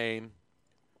have a name.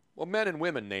 Well, men and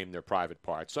women name their private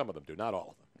parts. Some of them do, not all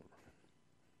of them.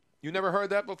 You never heard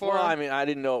that before? Well, I mean, I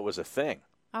didn't know it was a thing.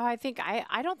 Oh, I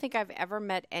don't think I've ever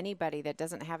met anybody that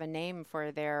doesn't have a name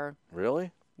for their.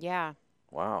 Really? Yeah.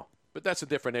 Wow. But that's a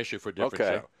different issue for a different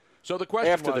Okay. show. So the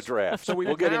question After was, the draft. So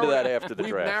We'll get into that after the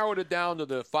we've draft. narrowed it down to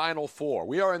the final 4.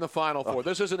 We are in the final 4.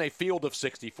 This isn't a field of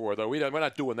 64, though. We're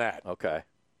not doing that. Okay.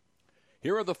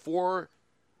 Here are the 4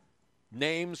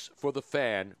 names for the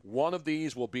fan. One of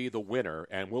these will be the winner,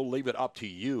 and we'll leave it up to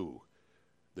you,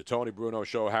 the Tony Bruno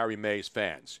Show, Harry Mays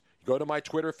fans. Go to my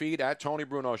Twitter feed, at Tony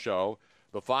Bruno Show.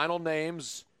 The final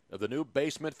names of the new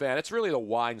basement fan. It's really the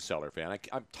wine cellar fan.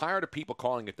 I'm tired of people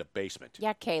calling it the basement.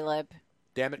 Yeah, Caleb.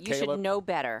 Damn it, You Caleb. should know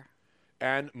better.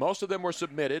 And most of them were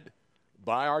submitted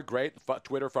by our great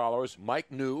Twitter followers, Mike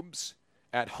Noobs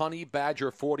at Honey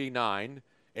Badger 49,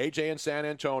 AJ in San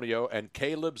Antonio, and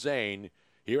Caleb Zane.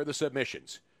 Here are the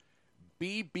submissions.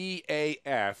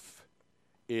 BBAF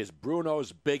is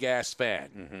Bruno's big-ass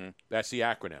fan. That's the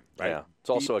acronym, right? Yeah. It's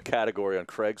also a category on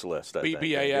Craigslist, I think.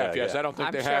 BBAF, Yeah, yes. yeah. I don't think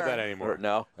I'm they have sure. that anymore.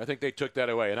 No? I think they took that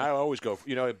away. And I always go,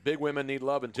 big women need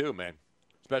loving too, man,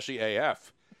 especially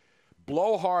AF.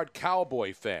 Blowhard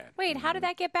Cowboy fan. Wait, how did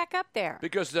that get back up there?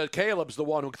 Because Caleb's the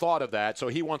one who thought of that, so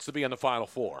he wants to be in the Final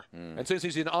 4. And since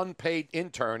he's an unpaid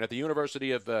intern at the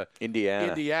University of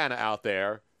Indiana out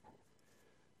there,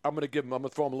 I'm going to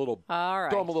throw him a little, All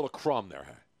right. throw him a little crumb there.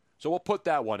 So we'll put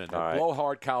that one in there. All right.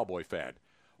 Blowhard Cowboy fan,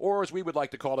 or as we would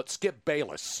like to call it, Skip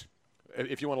Bayless.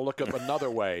 If you want to look up another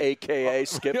way, AKA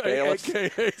Skip Bayless.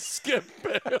 AKA Skip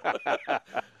Bayless.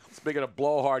 Speaking of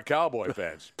blowhard Cowboy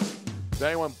fans. Does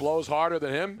anyone blows harder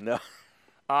than him? No.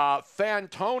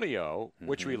 Fantonio,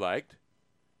 which we liked.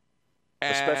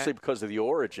 Especially because of the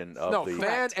origin of the...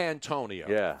 Fan Antonio.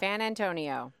 Yeah. Fan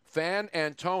Antonio. Fan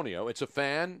Antonio. It's a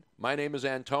fan. My name is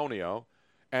Antonio.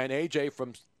 And AJ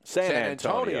from San Antonio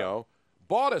Antonio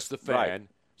bought us the fan. Right.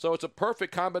 So it's a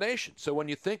perfect combination. So when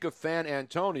you think of Fan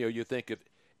Antonio, you think of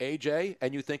AJ,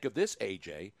 and you think of this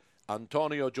AJ,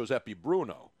 Antonio Giuseppe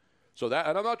Bruno. So that,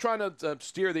 and I'm not trying to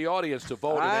steer the audience to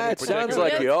vote in any particular. It sounds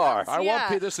like you are. I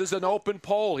want this is an open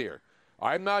poll here.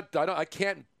 I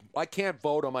can't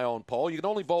vote on my own poll. You can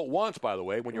only vote once, by the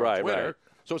way, when you're on Twitter. Right.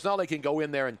 So it's not like you can go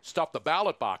in there and stuff the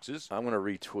ballot boxes. I'm going to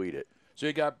retweet it.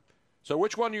 So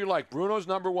which one do you like? Bruno's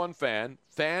number one fan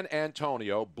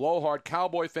Antonio, blowhard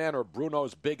Cowboy fan, or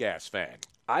Bruno's big ass fan?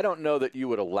 I don't know that you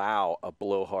would allow a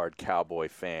blowhard Cowboy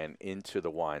fan into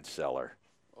the wine cellar.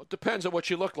 Well, it depends on what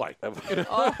you look like. It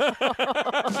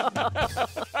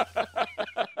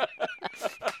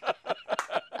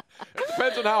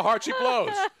depends on how hard she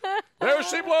blows. There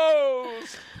she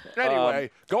blows.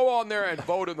 Anyway, go on there and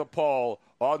vote in the poll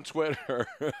on Twitter.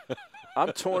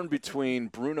 I'm torn between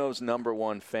Bruno's number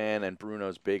one fan and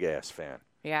Bruno's big ass fan.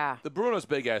 Yeah. The Bruno's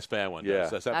big ass fan one does.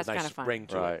 That's a nice ring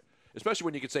to it. Especially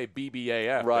when you could say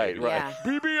BBAF. Right, baby. right.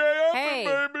 Yeah.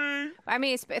 BBAF, baby. I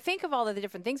mean, think of all of the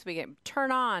different things we get.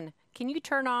 Turn on. Can you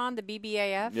turn on the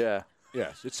BBAF? Yeah.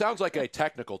 Yes. It sounds like a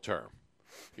technical term.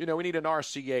 You know, we need an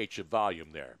RCH of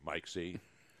volume there, Mike C.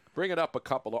 Bring it up a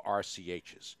couple of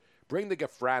RCHs. Bring the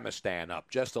Gaframistan up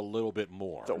just a little bit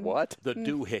more. The what? The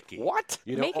doohickey. What?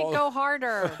 You know, Make it go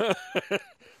harder.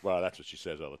 Well, that's what she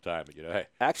says all the time. But, you know, hey.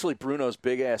 Actually, Bruno's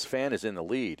big ass fan is in the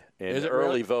lead in Is it early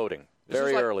really? voting. This is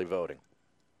Very like- early voting.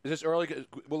 Is this early?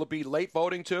 Will it be late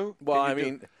voting, too? Well, I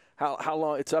mean, how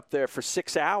long? It's up there for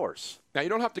 6 hours. Now, you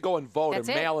don't have to go and vote That's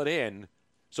and it. mail it in.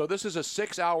 So this is a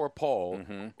 6-hour poll,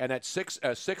 and at 6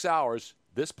 hours,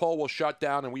 this poll will shut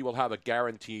down, and we will have a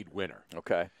guaranteed winner.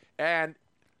 Okay. And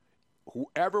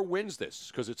whoever wins this,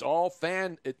 because it's all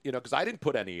because I didn't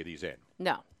put any of these in.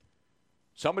 No.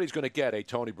 Somebody's going to get a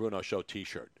Tony Bruno Show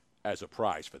T-shirt as a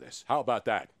prize for this. How about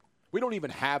that? We don't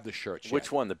even have the shirts yet.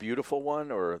 Which one? The beautiful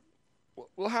one or?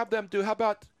 We'll have them do. How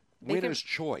about winner's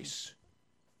choice?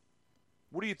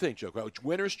 What do you think, Joe?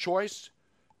 Winner's choice.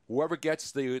 Whoever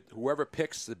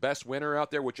picks the best winner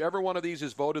out there, whichever one of these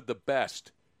is voted the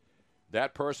best,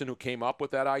 that person who came up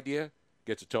with that idea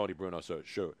gets a Tony Bruno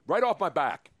shirt right off my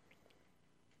back.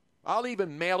 I'll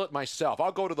even mail it myself.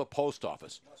 I'll go to the post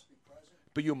office.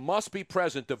 But you must be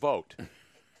present to vote.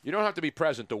 You don't have to be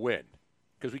present to win,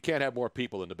 because we can't have more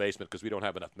people in the basement because we don't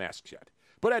have enough masks yet.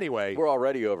 But anyway, we're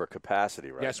already over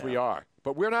capacity right now. Yes, we are.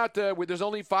 But we're not. There's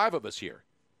only 5 of us here.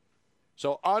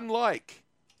 So unlike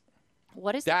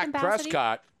what is Dak the capacity?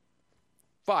 Prescott,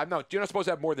 5. No, you're not supposed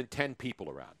to have more than 10 people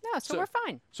around. No, so we're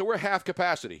fine. So we're half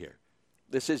capacity here.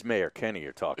 This is Mayor Kenny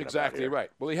you're talking Exactly about. right.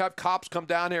 Will he have cops come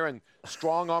down here and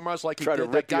strong arm us like he Try did to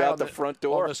that rip guy you out on the front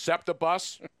door? on the SEPTA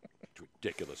bus? It's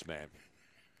ridiculous, man.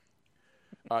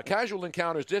 Casual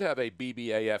Encounters did have a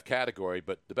BBAF category,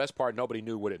 but the best part, nobody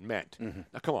knew what it meant.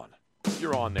 Now, come on.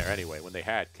 You're on there anyway when they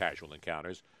had Casual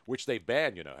Encounters, which they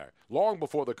banned, long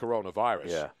before the coronavirus.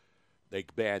 Yeah. They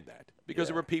banned that because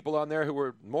there were people on there who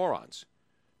were morons.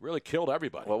 Really killed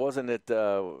everybody. Well, wasn't it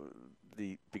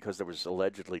because there was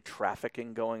allegedly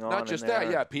trafficking going on? Not just in there?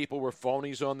 that, yeah. People were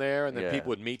phonies on there, and then people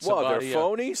would meet Well, somebody. they're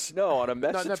phonies? No, on a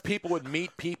message. No, people would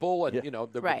meet people, and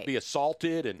they would be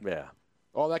assaulted, and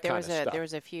all that kind of stuff. There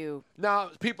was a few. Now,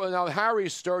 Harry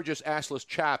Sturgis Assless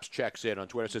Chaps checks in on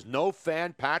Twitter and says, "No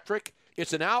fan Patrick.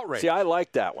 It's an outrage." See, I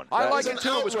like that one. I like it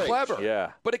too. It was clever.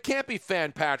 Yeah. But it can't be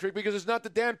fan Patrick because it's not the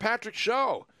Dan Patrick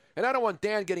Show, and I don't want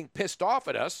Dan getting pissed off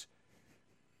at us,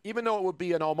 even though it would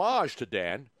be an homage to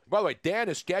Dan. By the way, Dan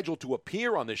is scheduled to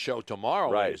appear on this show tomorrow,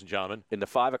 ladies and gentlemen. In the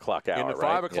 5 o'clock hour, In the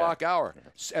 5 o'clock hour.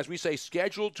 As we say,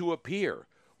 scheduled to appear.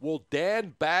 Will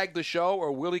Dan bag the show,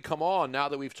 or will he come on now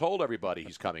that we've told everybody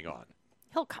he's coming on?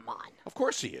 He'll come on. Of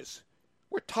course he is.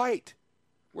 We're tight.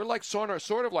 We're like sort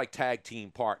of like tag team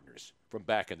partners from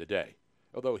back in the day.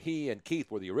 Although he and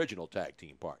Keith were the original tag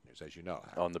team partners, as you know.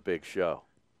 On the big show.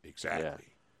 Exactly. Yeah.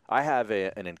 I have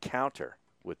an encounter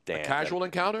with Dan. A casual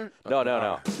encounter?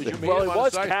 No. Did you meet well, him it on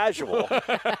was site? casual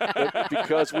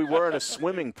because we were in a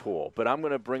swimming pool. But I'm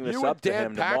going to bring this You up and to Dan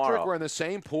him Patrick tomorrow. were in the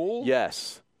same pool?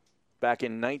 Yes, back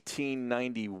in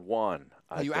 1991.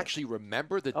 You actually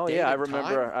remember the Oh date yeah, I and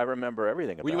remember. time? I remember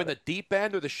everything about Were you in it. the deep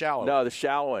end or the shallow? No, the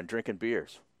shallow end, drinking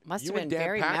beers. Must You have and been Dan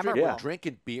very Patrick memorable. were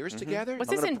drinking beers together? Was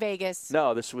this in Vegas?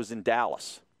 No, this was in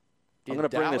Dallas. I'm going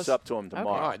to bring this up to him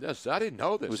tomorrow. Okay. I didn't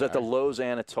know this. It was at the Lowe's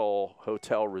Anatole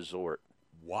Hotel Resort.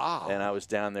 Wow. And I was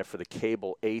down there for the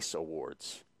Cable Ace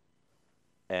Awards.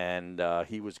 And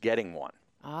he was getting one.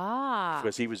 Ah.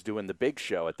 Because he was doing the big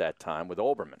show at that time with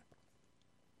Olbermann.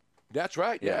 That's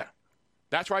right, yeah.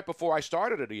 That's right before I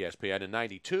started at ESPN in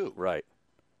 92. Right.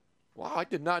 Wow, I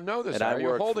did not know this. And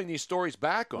You're holding these stories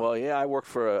back on. Well, yeah, I worked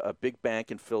for a big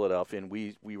bank in Philadelphia, and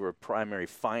we were a primary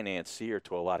financier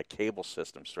to a lot of cable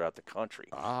systems throughout the country.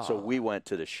 So we went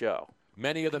to the show.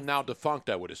 Many of them now defunct,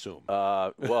 I would assume.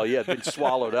 Well, yeah, been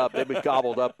swallowed up. They've been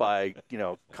gobbled up by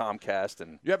Comcast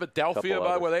and. You have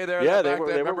Adelphia, were they there? Yeah, back they then? were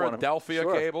Remember one of them. Adelphia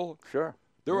Sure. Cable? Sure.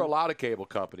 There were a lot of cable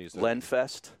companies.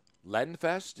 Lenfest.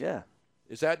 Lenfest? Yeah.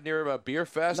 Is that near a beer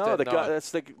fest? No,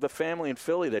 that's the family in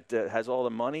Philly that has all the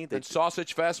money. And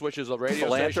Sausage Fest, which is a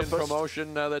radio station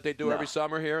promotion that they do every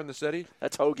summer here in the city.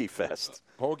 That's Hoagie Fest.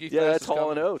 Hoagie Fest. Yeah, that's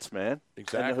Hall and Oates, man.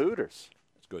 Exactly. And the Hooters.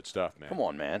 It's good stuff, man. Come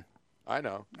on, man. I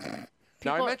know.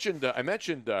 Now I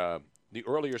mentioned the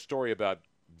earlier story about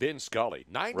Vin Scully,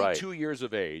 92 years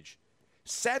of age,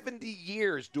 70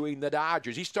 years doing the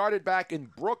Dodgers. He started back in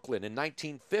Brooklyn in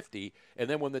 1950, and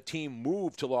then when the team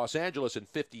moved to Los Angeles in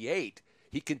 58.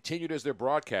 He continued as their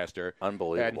broadcaster.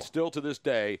 Unbelievable. And still to this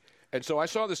day. And so I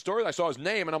saw this story, I saw his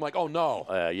name, and I'm like, oh, no.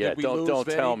 Yeah, don't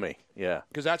tell me. Yeah.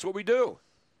 Because that's what we do.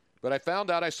 But I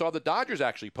found out, I saw the Dodgers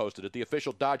actually posted it. The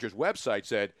official Dodgers website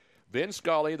said, Vin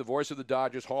Scully, the voice of the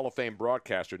Dodgers, Hall of Fame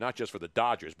broadcaster, not just for the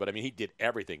Dodgers, but, I mean, he did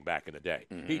everything back in the day.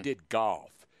 Mm-hmm. He did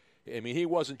golf. I mean, he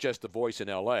wasn't just the voice in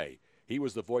L.A. He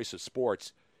was the voice of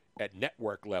sports at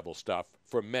network-level stuff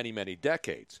for many, many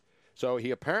decades. So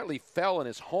he apparently fell in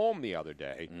his home the other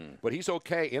day, but he's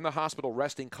okay in the hospital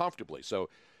resting comfortably. So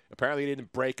apparently he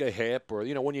didn't break a hip or,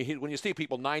 when you see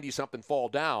people 90-something fall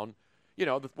down,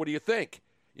 what do you think?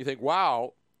 You think,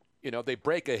 wow, they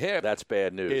break a hip. That's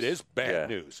bad news. It is bad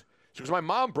news. Because my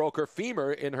mom broke her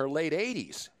femur in her late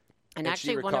 80s. And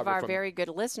actually, one of our very good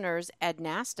listeners, Ed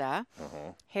Nasta,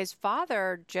 his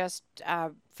father just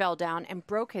fell down and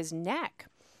broke his neck.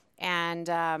 And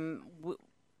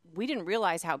we didn't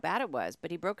realize how bad it was,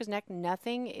 but he broke his neck.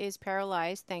 Nothing is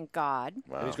paralyzed, thank God.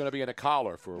 Wow. And he's going to be in a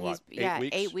collar for, 8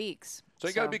 weeks? 8 weeks. So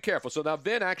you got to be careful. So now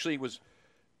Vin actually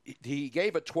he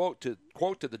gave a quote to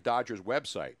the Dodgers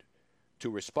website to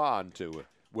respond to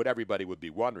what everybody would be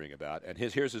wondering about. And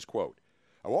here's his quote.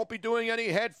 I won't be doing any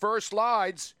head-first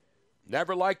slides.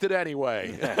 Never liked it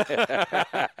anyway.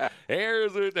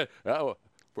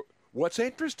 What's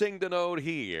interesting to note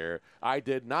here, I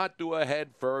did not do a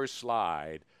head-first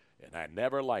slide, and I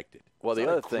never liked it. Well, it's the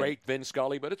not other a great Vin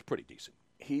Scully, but it's pretty decent.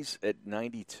 He's at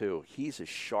 92. He's as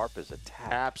sharp as a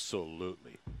tack.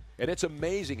 Absolutely. And it's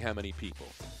amazing how many people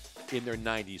in their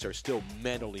 90s are still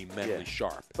mentally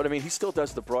sharp. But, I mean, he still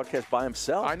does the broadcast by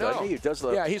himself. I know. He does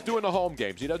he's doing the home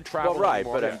games. He doesn't travel anymore.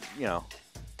 Well, right, but,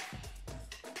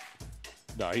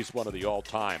 No, he's one of the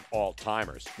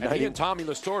all-timers. And he and Tommy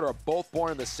Lasorda are both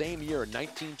born in the same year,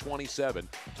 1927.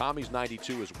 Tommy's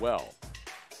 92 as well.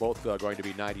 Both going to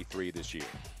be 93 this year.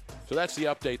 So that's the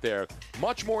update there.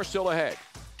 Much more still ahead.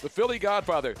 The Philly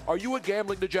Godfather, are you a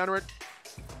gambling degenerate?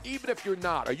 Even if you're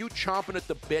not, are you chomping at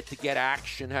the bit to get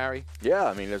action, Harry? Yeah,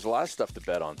 I mean, there's a lot of stuff to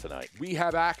bet on tonight. We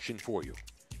have action for you.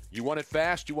 You want it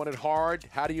fast? You want it hard?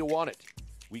 How do you want it?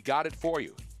 We got it for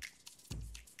you.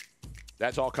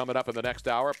 That's all coming up in the next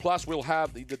hour. Plus, we'll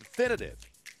have the definitive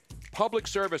public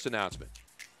service announcement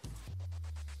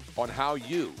on how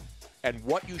you and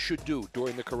what you should do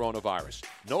during the coronavirus.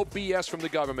 No BS from the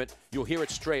government. You'll hear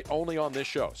it straight only on this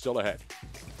show. Still ahead.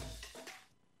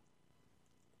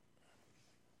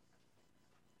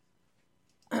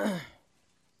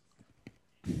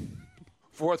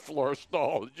 Fourth floor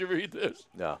stall. Did you read this?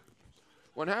 No.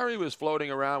 When Harry was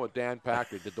floating around with Dan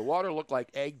Packard, did the water look like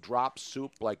egg drop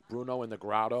soup like Bruno in the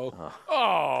Grotto?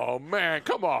 Oh, man.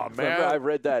 Come on, man. Remember, I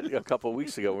read that a couple of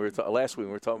weeks ago. Last week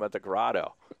we were talking about the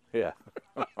Grotto. Yeah.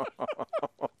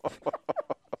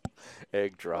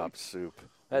 Egg drop soup.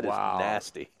 That is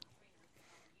nasty.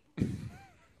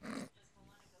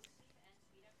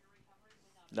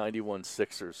 91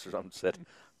 Sixers, or something said,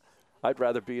 I'd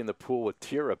rather be in the pool with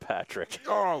Tira Patrick.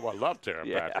 Oh, I love Tira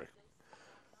Patrick.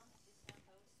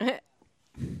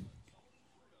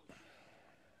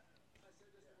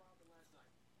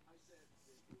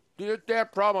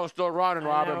 That promo's still running,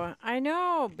 Robin. I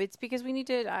know. It's because we need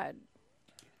to.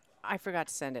 I forgot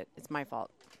to send it. It's my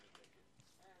fault.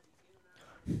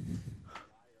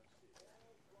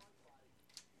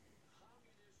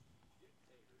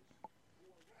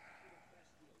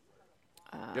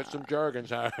 Get some Jergens,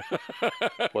 huh?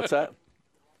 What's that?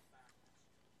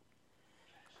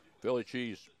 Philly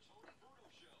cheese.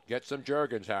 Get some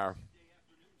Jergens, Howard.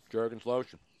 Jergens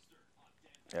lotion.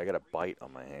 Yeah, I got a bite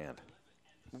on my hand.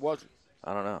 Who was it?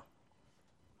 I don't know.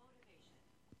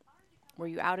 Were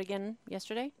you out again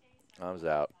yesterday? I was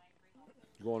out.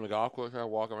 You going to the golf course?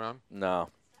 Walk around? No.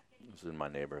 It was in my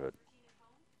neighborhood.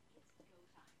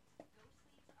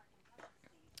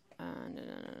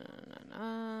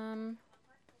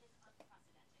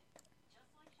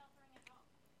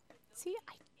 See,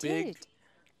 I did.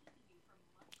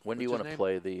 When do you want to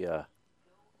play the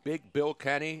Big Bill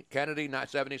Kennedy, not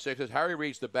 76, says, Harry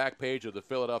reads the back page of the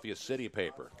Philadelphia City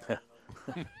paper.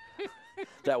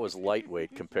 That was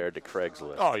lightweight compared to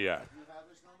Craigslist. Oh, yeah.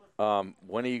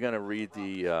 When are you going to read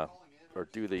the or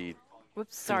do the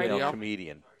female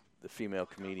comedian? The female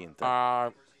comedian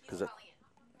thing? Because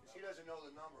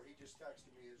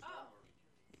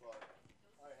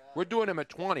we're doing him at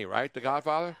 20, right? The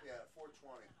Godfather? Yeah,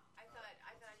 420. I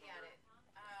thought he had it.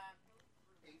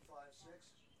 856.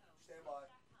 Stand by.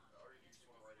 Or you just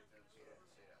want to write it down. Say it out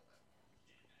loud.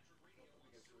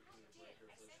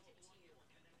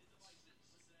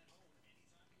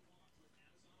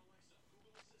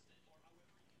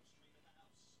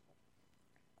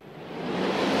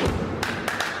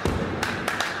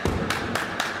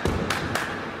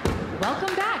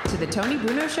 Welcome back to the Tony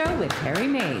Bruno Show with Harry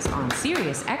Mays on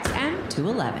Sirius XM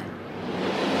 211.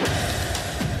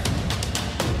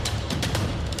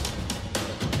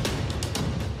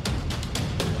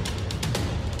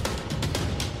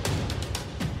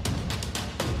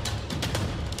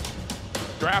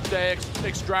 Draft day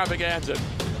extravaganza.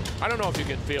 I don't know if you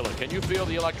can feel it. Can you feel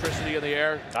the electricity in the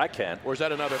air? I can. Or is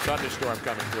that another thunderstorm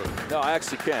coming through? No, I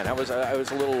actually can. I was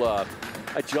a little.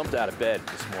 I jumped out of bed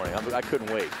this morning. I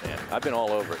couldn't wait, man. I've been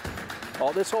all over it.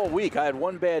 This whole week, I had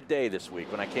one bad day this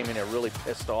week when I came in here really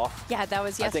pissed off. Yeah, that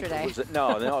was yesterday. I think it was,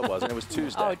 no, it wasn't. It was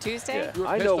Tuesday. Oh, Tuesday? Yeah.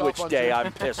 I know which day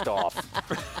I'm pissed off.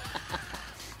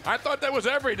 I thought that was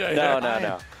every day.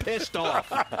 No. Pissed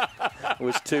off. It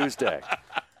was Tuesday.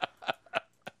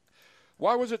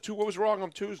 Why was it what was wrong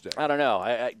on Tuesday? I don't know.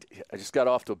 I just got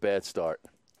off to a bad start.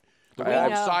 The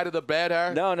wrong side of the bed,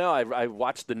 Harry? No. I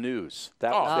watched the news.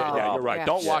 That was the problem. Yeah, you're right. Yeah.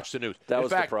 Don't watch the news. That In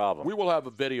was fact, the problem. We will have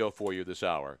a video for you this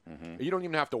hour. Mm-hmm. You don't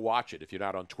even have to watch it if you're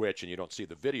not on Twitch and you don't see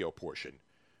the video portion.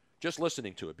 Just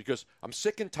listening to it, because I'm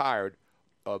sick and tired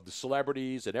of the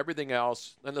celebrities and everything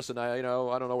else. And listen, I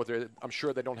don't know what I'm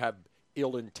sure they don't have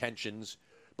ill intentions,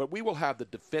 but we will have the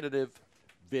definitive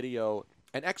video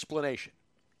and explanation.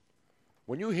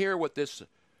 When you hear what this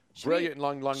brilliant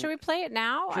long. Should we play it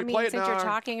now? Should we play it since now? you're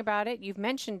talking about it, you've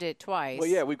mentioned it twice. Well,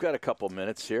 yeah, we've got a couple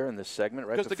minutes here in this segment,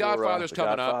 right? Because the before, Godfather's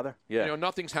coming Godfather. up. Yeah.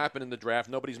 Nothing's happened in the draft.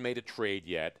 Nobody's made a trade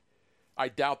yet. I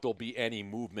doubt there'll be any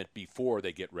movement before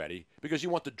they get ready because you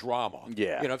want the drama.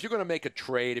 Yeah. If you're going to make a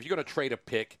trade, if you're going to trade a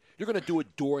pick, you're going to do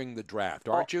it during the draft,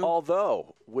 aren't you?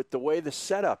 Although, with the way the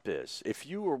setup is, if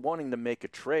you were wanting to make a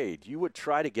trade, you would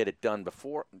try to get it done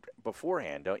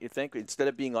beforehand, don't you think? Instead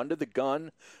of being under the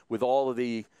gun with all of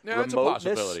the that's a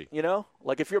remoteness, possibility.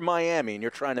 Like if you're Miami and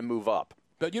you're trying to move up.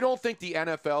 But you don't think the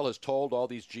NFL has told all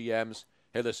these GMs,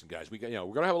 hey, listen, guys, we're going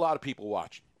to have a lot of people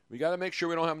watching. We got to make sure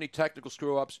we don't have any technical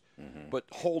screw-ups, but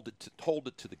hold it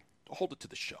to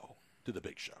the show, to the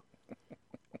big show.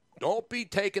 Don't be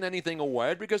taking anything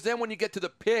away, because then when you get to the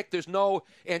pick, there's no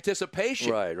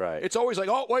anticipation. Right. It's always like,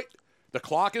 oh, wait, the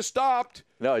clock is stopped.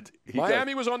 No,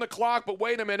 Miami was on the clock, but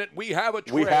wait a minute, we have a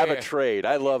trade. We have a trade.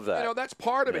 I love that. That's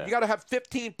part of it. You got to have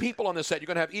 15 people on the set.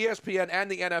 You're going to have ESPN and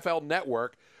the NFL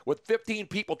Network with 15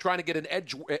 people trying to get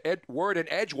an word in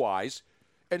edgewise,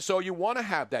 and so you want to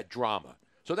have that drama.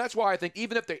 So that's why I think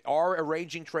even if they are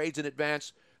arranging trades in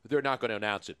advance, they're not going to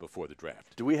announce it before the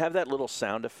draft. Do we have that little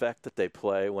sound effect that they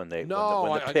play when the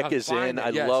pick is in? I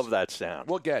love that sound.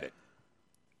 We'll get it.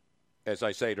 As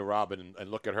I say to Robin, and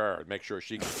look at her and make sure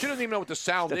she doesn't even know what the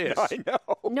sound is. I know.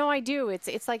 No, I do.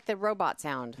 It's like the robot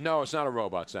sound. No, it's not a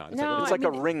robot sound. No, it's like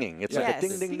a ringing. It's like a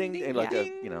ding, ding, ding, ding, like a,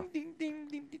 ding, ding,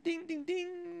 ding, ding, ding,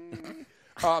 ding.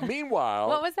 Meanwhile,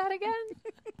 what was that again?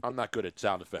 I'm not good at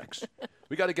sound effects.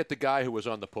 We got to get the guy who was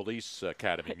on the Police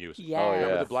Academy music. Yeah. Oh,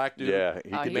 Remember the black dude? Yeah, he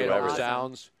can made do all everything. the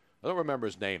sounds. I don't remember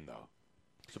his name though.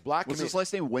 It's a black. Was his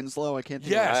last name Winslow? I can't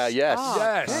think Yes. of it. Yes. Oh,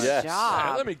 Yes. good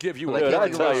job. Let me give you Dude, a I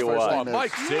tell you what.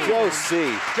 Mike C. Joe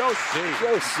C. Joe C.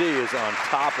 Joe C. is on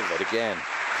top of it again.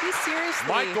 He seriously.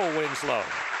 Michael Winslow.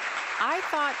 I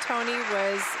thought Tony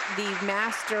was the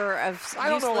master of I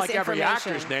don't know useless like every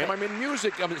information, actor's name. but- I mean,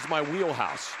 music is my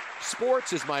wheelhouse.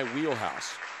 Sports is my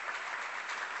wheelhouse.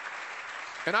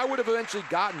 And I would have eventually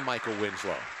gotten Michael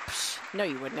Winslow. No,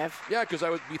 you wouldn't have. Yeah, because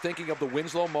I would be thinking of the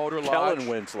Winslow Motor Lodge.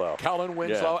 Kellen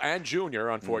Winslow. And Junior,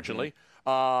 unfortunately.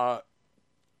 I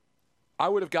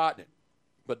would have gotten it.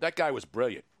 But that guy was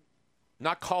brilliant.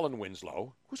 Not Colin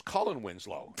Winslow. Who's Colin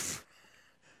Winslow?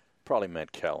 Probably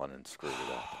meant Kellen and screwed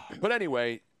it up. But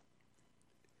anyway,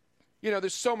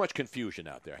 there's so much confusion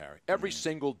out there, Harry. Every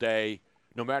single day,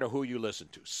 no matter who you listen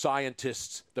to,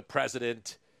 scientists, the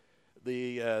president,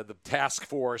 the task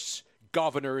force,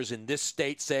 governors in this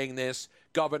state saying this,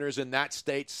 governors in that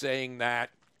state saying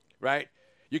that, right?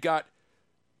 You got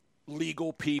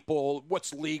legal people.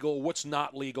 What's legal? What's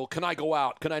not legal? Can I go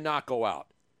out? Can I not go out?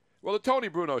 Well, the Tony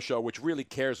Bruno Show, which really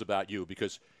cares about you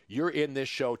because you're in this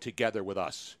show together with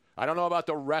us. I don't know about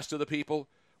the rest of the people.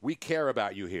 We care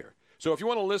about you here. So if you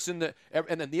want to listen to,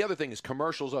 and then the other thing is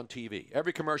commercials on TV.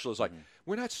 Every commercial is like,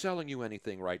 we're not selling you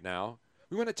anything right now.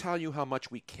 We want to tell you how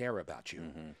much we care about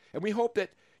you. And we hope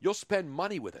that you'll spend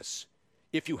money with us,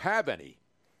 if you have any,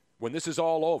 when this is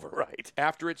all over. Right.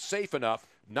 After it's safe enough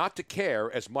not to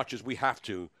care as much as we have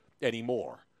to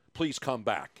anymore. Please come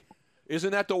back.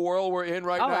 Isn't that the world we're in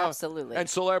right now? Oh, absolutely. And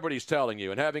celebrities telling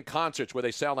you and having concerts where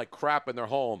they sound like crap in their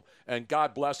home. And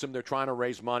God bless them, they're trying to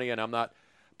raise money, and I'm not.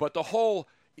 But the whole,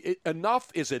 enough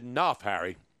is enough,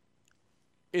 Harry.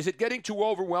 Is it getting too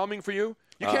overwhelming for you?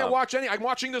 You can't watch any. I'm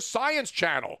watching the Science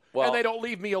Channel, and they don't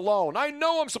leave me alone. I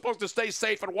know I'm supposed to stay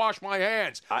safe and wash my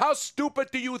hands. How stupid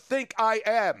do you think I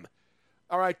am?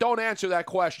 All right, don't answer that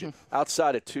question.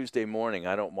 Outside of Tuesday morning,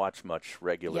 I don't watch much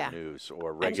regular news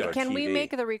or regular Can TV. we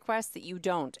make the request that you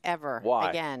don't ever Why?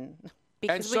 again?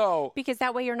 Because because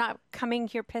that way you're not coming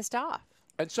here pissed off.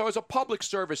 And so as a public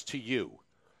service to you,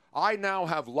 I now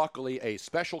have, luckily, a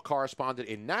special correspondent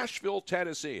in Nashville,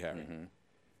 Tennessee, Harry.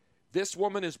 This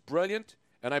woman is brilliant,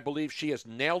 and I believe she has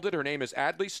nailed it. Her name is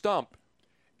Adley Stump,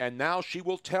 and now she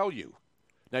will tell you.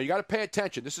 Now, you got to pay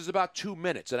attention. This is about 2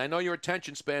 minutes, and I know your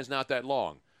attention span's not that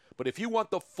long. But if you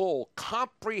want the full,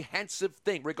 comprehensive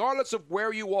thing, regardless of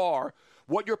where you are,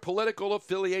 what your political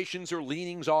affiliations or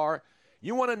leanings are,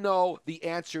 you want to know the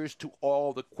answers to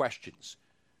all the questions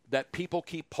that people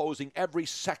keep posing every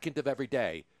second of every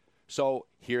day. So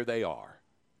here they are.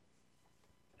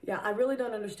 Yeah, I really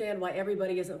don't understand why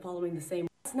everybody isn't following the same.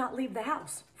 Let's not leave the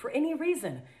house for any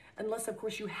reason. Unless, of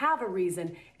course, you have a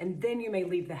reason, and then you may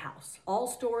leave the house. All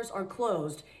stores are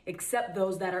closed except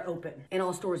those that are open. And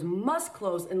all stores must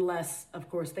close unless, of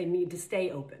course, they need to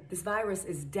stay open. This virus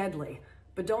is deadly,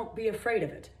 but don't be afraid of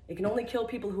it. It can only kill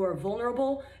people who are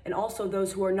vulnerable and also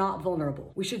those who are not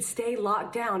vulnerable. We should stay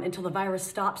locked down until the virus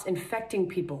stops infecting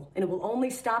people. And it will only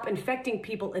stop infecting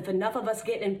people if enough of us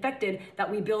get infected that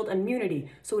we build immunity.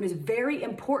 So it is very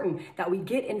important that we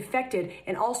get infected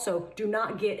and also do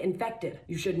not get infected.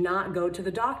 You should not go to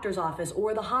the doctor's office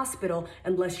or the hospital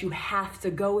unless you have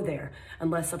to go there.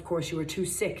 Unless, of course, you are too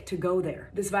sick to go there.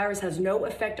 This virus has no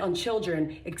effect on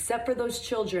children except for those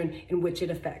children in which it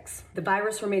affects. The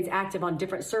virus remains active on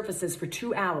different surfaces for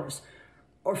 2 hours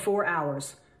or 4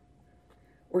 hours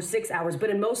or 6 hours,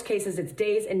 but in most cases it's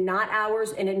days and not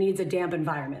hours, and it needs a damp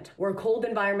environment or a cold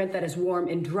environment that is warm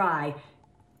and dry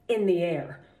in the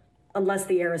air, unless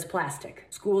the air is plastic.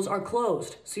 Schools are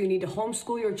closed, so you need to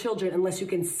homeschool your children unless you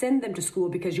can send them to school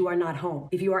because you are not home.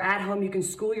 If you are at home, you can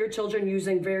school your children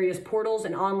using various portals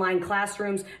and online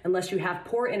classrooms unless you have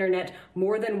poor internet,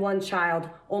 more than one child,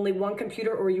 only one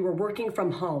computer, or you are working from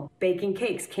home. Baking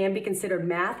cakes can be considered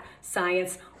math,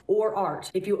 science, or art.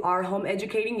 If you are home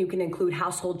educating, you can include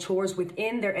household chores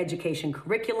within their education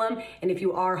curriculum. And if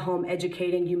you are home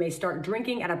educating, you may start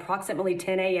drinking at approximately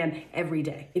 10 a.m. every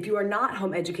day. If you are not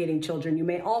home educating children, you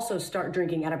may also start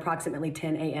drinking at approximately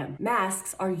 10 a.m.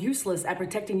 Masks are useless at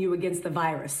protecting you against the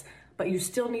virus, but you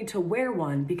still need to wear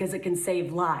one because it can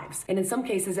save lives. And in some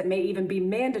cases, it may even be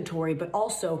mandatory, but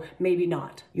also maybe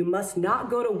not. You must not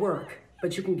go to work,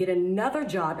 but you can get another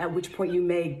job, at which point you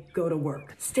may go to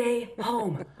work. Stay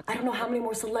home. I don't know how many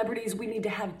more celebrities we need to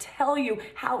have tell you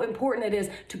how important it is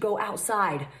to go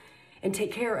outside and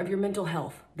take care of your mental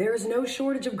health. There is no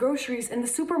shortage of groceries in the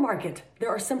supermarket. There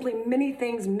are simply many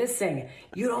things missing.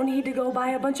 You don't need to go buy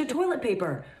a bunch of toilet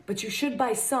paper, but you should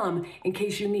buy some in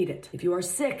case you need it. If you are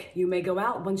sick, you may go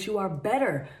out once you are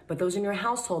better, but those in your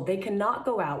household, they cannot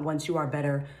go out once you are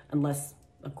better unless,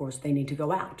 of course, they need to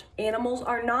go out. Animals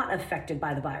are not affected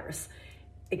by the virus,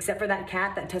 except for that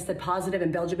cat that tested positive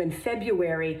in Belgium in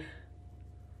February,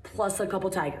 plus a couple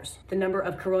tigers. The number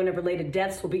of corona-related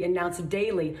deaths will be announced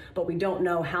daily, but we don't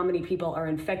know how many people are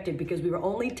infected because we were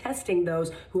only testing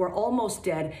those who are almost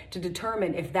dead to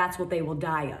determine if that's what they will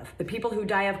die of. The people who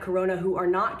die of corona who are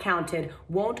not counted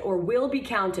won't or will be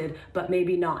counted, but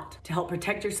maybe not. To help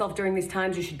protect yourself during these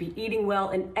times, you should be eating well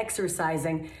and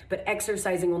exercising, but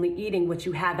exercising only eating what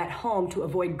you have at home to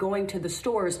avoid going to the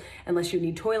stores unless you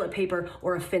need toilet paper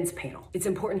or a fence panel. It's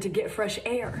important to get fresh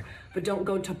air, but don't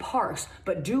go to parks,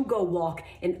 but do go walk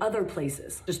in other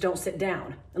places. Just don't sit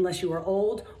down unless you are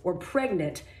old or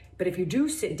pregnant. But if you do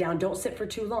sit down, don't sit for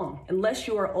too long. Unless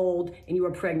you are old and you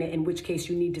are pregnant, in which case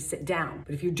you need to sit down.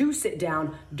 But if you do sit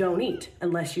down, don't eat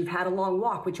unless you've had a long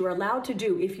walk, which you are allowed to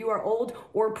do if you are old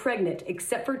or pregnant,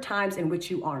 except for times in which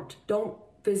you aren't. Don't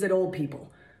visit old people,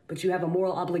 but you have a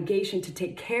moral obligation to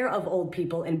take care of old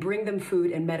people and bring them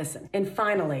food and medicine. And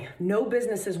finally, no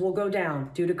businesses will go down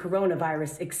due to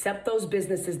coronavirus except those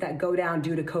businesses that go down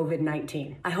due to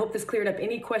COVID-19. I hope this cleared up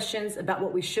any questions about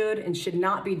what we should and should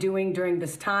not be doing during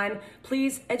this time.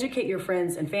 Please educate your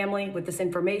friends and family with this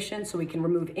information so we can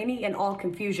remove any and all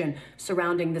confusion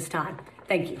surrounding this time.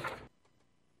 Thank you.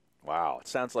 Wow, it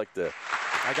sounds like you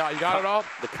got it all?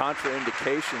 The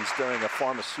contraindications during a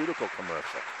pharmaceutical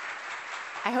commercial.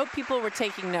 I hope people were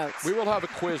taking notes. We will have a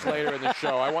quiz later in the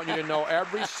show. I want you to know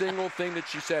every single thing that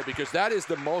she said because that is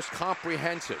the most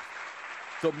comprehensive,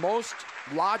 the most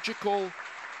logical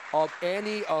of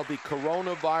any of the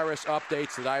coronavirus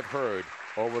updates that I've heard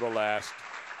over the last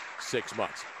 6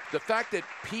 months. The fact that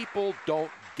people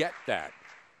don't get that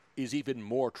is even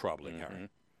more troubling, Harry.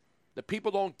 The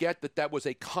people don't get that that was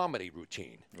a comedy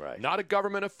routine. Right. Not a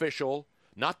government official,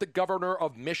 not the governor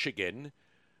of Michigan,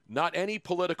 not any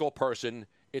political person.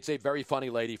 It's a very funny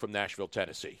lady from Nashville,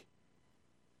 Tennessee.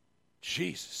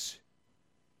 Jesus.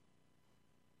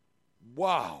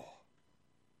 Wow.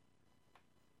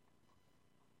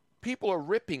 People are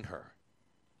ripping her.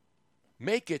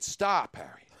 Make it stop,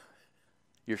 Harry.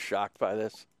 You're shocked by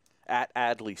this? At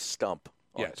Adley Stump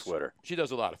on Yes. Twitter. She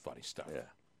does a lot of funny stuff. Yeah.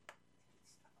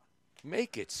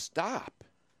 Make it stop.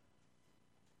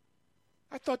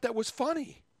 I thought that was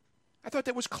funny. I thought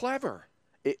that was clever.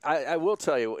 I will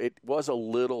tell you, it was a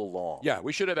little long. Yeah,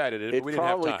 we should have added it. It But we didn't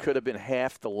have probably time. could have been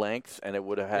half the length, and it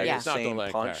would have had the It's not same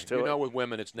length, punch Harry. to You it. know, with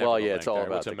women, it's never Well, the yeah, length, it's all Harry.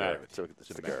 about What's the the matter? girth. It's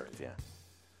the girth, yeah.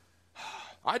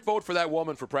 I'd vote for that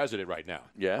woman for president right now.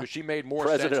 Yeah? Because she made more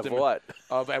President sense of to me- what?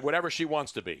 Of whatever she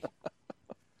wants to be.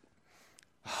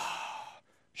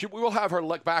 We will have her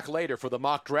look back later for the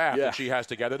mock draft Yeah. that she has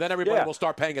together. Then everybody Yeah. will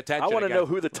start paying attention. I want to again. know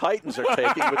who the Titans are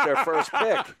taking with their first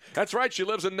pick. That's right. She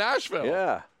lives in Nashville.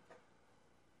 Yeah.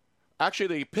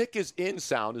 Actually, the pick is in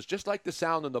sound is just like the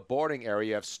sound in the boarding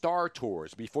area of Star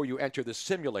Tours before you enter the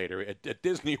simulator at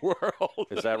Disney World.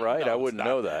 Is that right? No, I it's wouldn't not.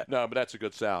 know that. No, but that's a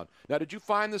good sound. Now, did you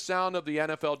find the sound of the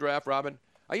NFL draft, Robin?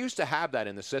 I used to have that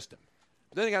in the system.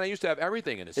 But then again, I used to have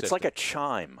everything in the system. It's like a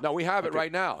chime. No, we have it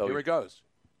right now. Here it goes.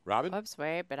 Robin? Oops,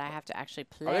 wait, but I have to actually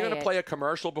play Are they going to it. play a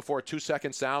commercial before a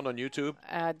 2-second sound on YouTube?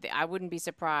 I wouldn't be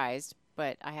surprised,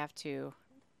 but I have to.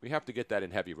 We have to get that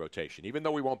in heavy rotation, even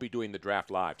though we won't be doing the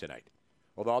draft live tonight.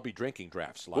 Although I'll be drinking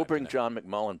drafts live. We'll bring tonight. John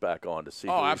McMullen back on to see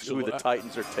who absolutely. the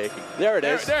Titans are taking. There it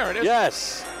is. There it is.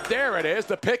 Yes. There it is.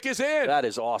 The pick is in. That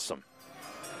is awesome.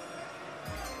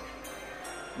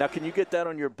 Now, can you get that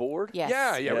on your board? Yes.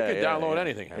 Yeah, we can download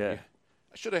anything. Yeah.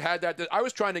 I should have had that. I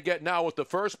was trying to get now with the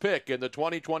first pick in the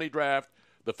 2020 draft,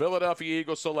 the Philadelphia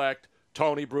Eagles select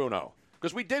Tony Bruno.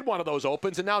 Because we did one of those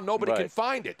opens, and now nobody can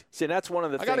find it. See, that's one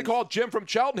of the I things. got to call Jim from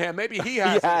Cheltenham. Maybe he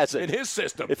has it in his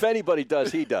system. If anybody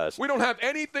does, he does. We don't have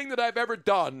anything that I've ever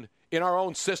done in our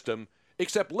own system,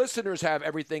 except listeners have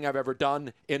everything I've ever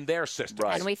done in their system.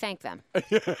 And we thank them.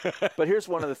 But here's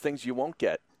one of the things you won't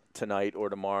get tonight or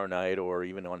tomorrow night or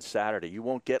even on Saturday. You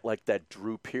won't get like that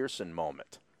Drew Pearson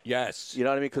moment. Yes. You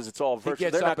know what I mean? Because it's all virtual. He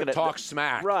gets They're not up and gonna, talks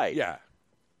smack. Right. Yeah.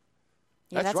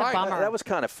 Yeah, that's right. a bummer. That was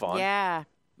kind of fun. Yeah.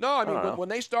 No, I mean, don't know. when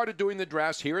they started doing the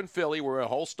drafts here in Philly, where a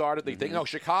whole started the thing. No,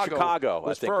 Chicago I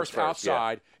was think, first yeah.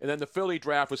 outside, and then the Philly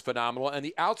draft was phenomenal. And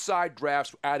the outside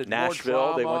drafts added Nashville, more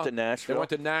drama. they went to Nashville. They went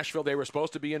to Nashville. They were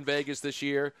supposed to be in Vegas this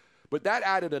year, but that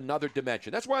added another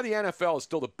dimension. That's why the NFL is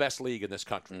still the best league in this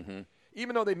country. Mm-hmm.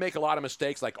 Even though they make a lot of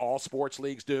mistakes like all sports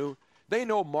leagues do, they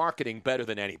know marketing better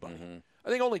than anybody. Mm-hmm. I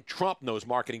think only Trump knows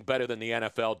marketing better than the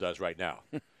NFL does right now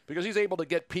because he's able to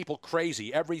get people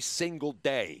crazy every single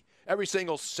day. Every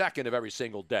single second of every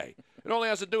single day. And all he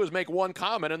has to do is make one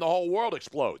comment and the whole world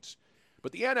explodes.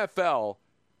 But the NFL,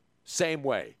 same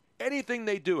way. Anything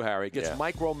they do, Harry, gets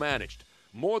micromanaged.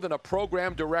 More than a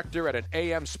program director at an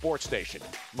AM sports station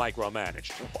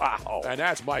micromanaged. Wow. And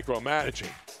that's micromanaging.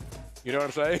 You know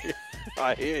what I'm saying?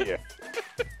 I hear you.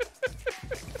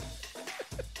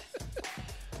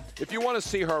 If you want to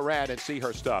see her rant and see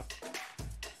her stuff,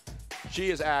 she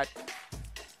is at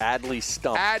Adley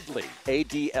Stump. Adley.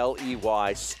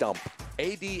 A-D-L-E-Y Stump.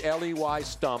 A-D-L-E-Y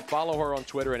Stump. Follow her on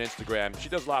Twitter and Instagram. She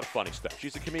does a lot of funny stuff.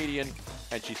 She's a comedian,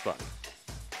 and she's funny.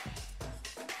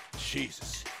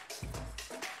 Jesus.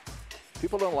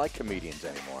 People don't like comedians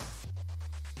anymore.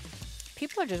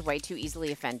 People are just way too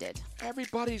easily offended.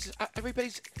 Everybody's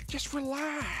just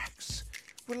relax.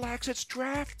 Relax, it's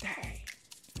draft day.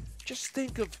 Just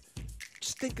think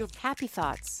of happy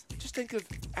thoughts. Just think of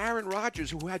Aaron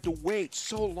Rodgers, who had to wait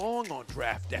so long on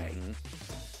draft day.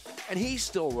 And he's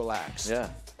still relaxed. Yeah.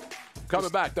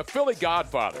 Coming back, the Philly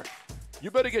Godfather.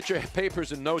 You better get your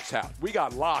papers and notes out. We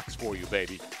got locks for you,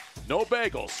 baby. No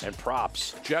bagels. And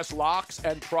props. Just locks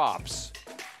and props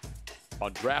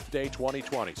on Draft Day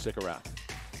 2020. Stick around.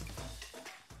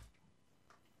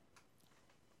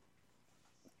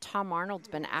 Tom Arnold's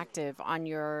been active on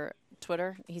your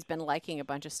Twitter. He's been liking a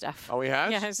bunch of stuff. Oh, he has?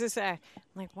 Yeah, I was just I'm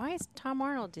like, why is Tom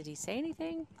Arnold? Did he say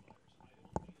anything?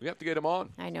 We have to get him on.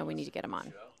 I know we need to get him on.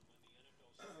 Robin,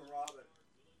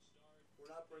 we're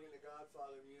not bringing the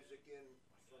Godfather music in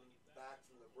back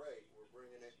from the break. We're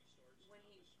bringing it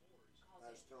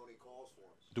as Tony calls for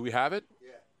it. Do we have it? Yeah.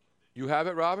 You have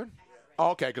it, Robin? Yeah. Oh,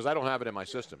 okay, because I don't have it in my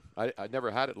system. I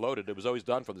never had it loaded. It was always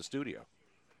done from the studio.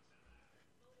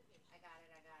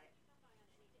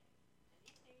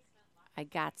 I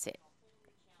got it.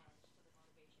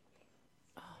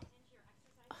 Oh.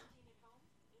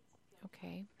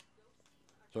 Okay.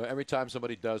 So every time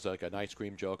somebody does like an ice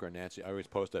cream joke or Nancy, I always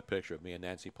post that picture of me and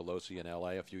Nancy Pelosi in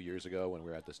L.A. a few years ago when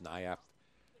we were at this NIAF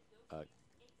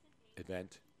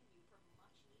event.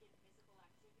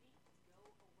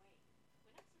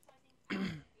 What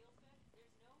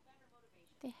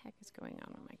the heck is going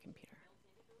on my computer?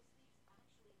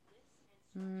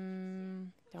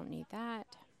 Don't need that.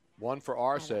 One for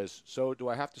R says, so do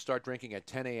I have to start drinking at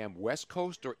 10 a.m. West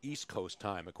Coast or East Coast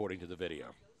time, according to the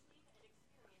video?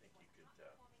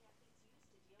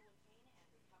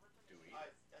 I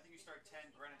think you start 10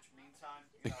 Greenwich Mean Time.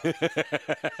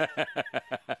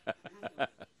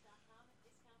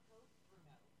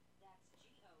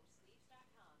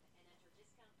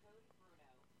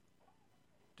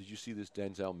 Did you see this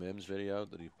Denzel Mims video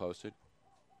that he posted?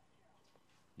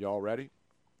 You all ready?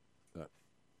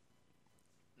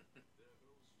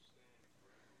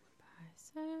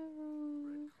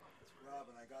 Robin,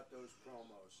 I got those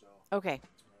promos, so. Okay,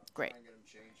 great.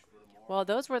 Well,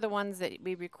 those were the ones that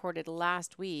we recorded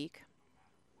last week.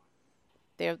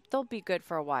 They'll be good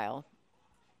for a while.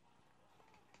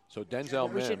 So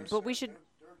Denzel Mims. We should.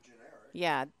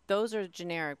 Yeah, those are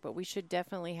generic, but we should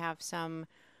definitely have some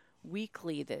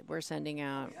weekly that we're sending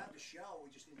out.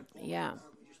 Yeah.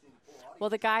 Well,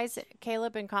 the guys,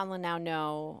 Caleb and Conlon now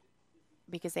know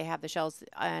because they have the shells,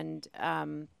 and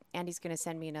Andy's going to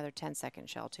send me another 10-second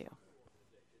shell too.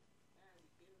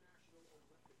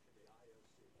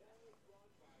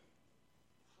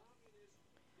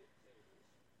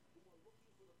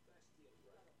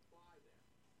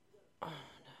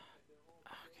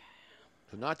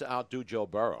 So not to outdo Joe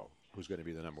Burrow, who's going to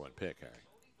be the number one pick, Harry.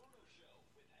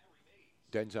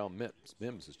 Denzel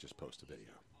Mims has just posted a video.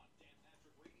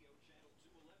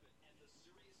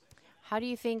 How do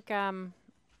you think, what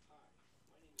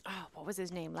was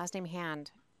his name? Last name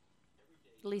Hand.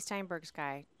 Lee Steinberg's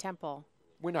guy, Temple.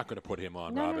 We're not going to put him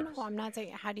on, No, Robin. no, I'm not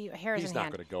saying, how do you, Harrison He's not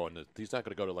Hand. going to go in he's not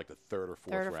going to go to like the third or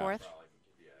fourth round. Fourth?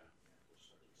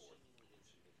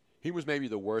 He was maybe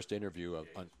the worst interview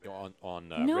on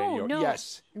No, radio. no.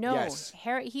 Yes. No. Yes.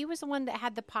 Harry, he was the one that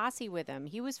had the posse with him.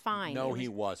 He was fine. No, he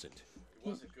wasn't. He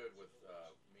wasn't good with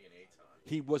me and Eitan.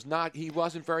 He was not. He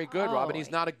wasn't very good, Robin. He's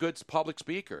not a good public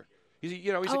speaker. He's a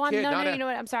kid. No, you know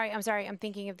what? I'm sorry. I'm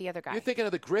thinking of the other guy. You're thinking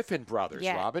of the Griffin brothers,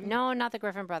 yeah. Robin. No, not the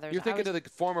Griffin brothers. You're thinking of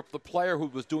the player who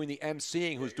was doing the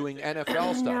emceeing, who's doing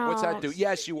NFL stuff. No. What's that do?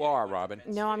 Yes, you are, Robin.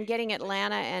 No, I'm getting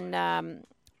Atlanta and.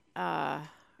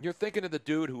 You're thinking of the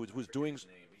dude who was doing.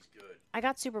 I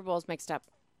got Super Bowls mixed up.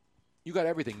 You got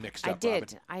everything mixed up. I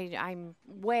did. Robin. I'm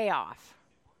way off.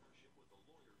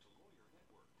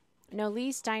 No,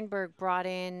 Lee Steinberg brought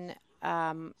in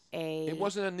It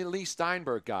wasn't a Lee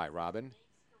Steinberg guy, Robin.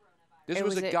 This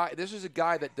was a guy. This is a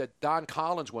guy that Don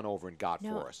Collins went over and got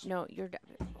for us. No,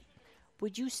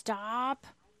 would you stop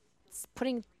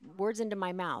putting words into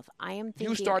my mouth? I am thinking.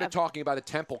 You started talking about a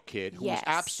Temple kid who was Yes.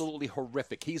 absolutely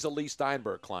horrific. He's a Lee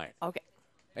Steinberg client. Okay.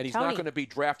 And he's Tony. not going to be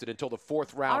drafted until the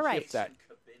fourth round. All right. If that.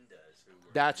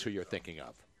 That's who you're thinking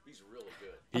of. He's really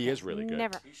good. He is really good.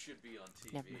 Never. He should be on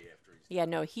TV Never. after he's. Yeah,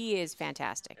 no, he is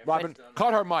fantastic. Robin,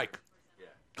 cut her mic. Yeah.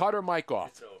 Cut her mic off.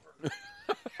 It's over.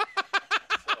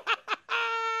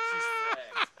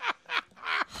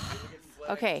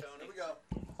 Okay.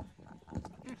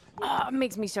 It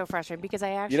makes me so frustrated because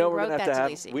I actually You know, we're wrote going that to to have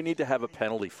Lacey. we need to have a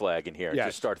penalty flag in here. Yes.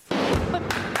 Just start.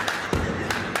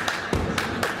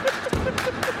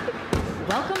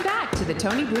 Welcome back to the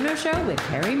Tony Bruno Show with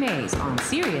Harry Mays on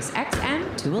Sirius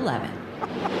XM 211.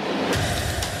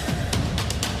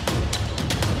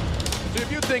 So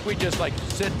if you think we just like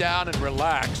sit down and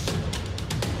relax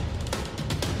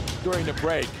during the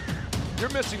break, you're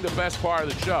missing the best part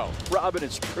of the show. Robin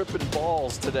is tripping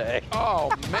balls today. Oh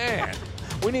man.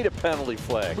 We need a penalty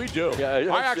flag. We do. Yeah,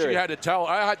 I actually serious.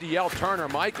 I had to yell turn her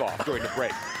mic off during the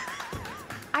break.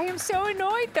 I am so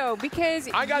annoyed though because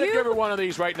I got to give her one of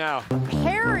these right now.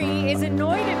 Harry is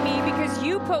annoyed at me because because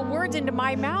you put words into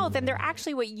my mouth, and they're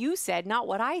actually what you said, not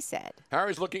what I said.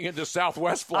 Harry's looking into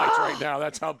Southwest flights right now.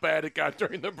 That's how bad it got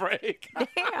during the break.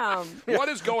 Damn. What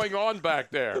is going on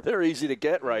back there? They're easy to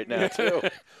get right now, too.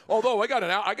 Although I got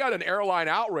an airline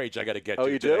outrage I got to get to. Oh,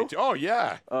 you today, do? too. Oh,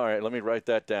 yeah. All right, let me write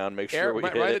that down. Make sure we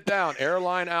hit write it down.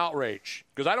 Airline outrage.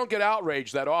 Because I don't get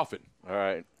outraged that often. All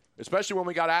right. Especially when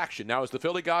we got action. Now, is the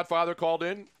Philly Godfather called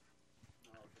in?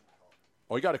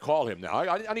 Oh, you got to call him now.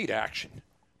 I need action.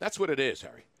 That's what it is,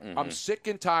 Harry. Mm-hmm. I'm sick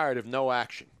and tired of no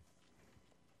action.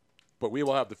 But we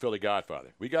will have the Philly Godfather.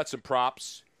 We got some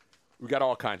props. We got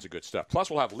all kinds of good stuff.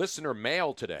 Plus, we'll have listener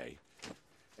mail today.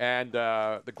 And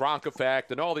the Gronk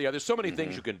effect and all the others. So many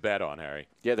things you can bet on, Harry.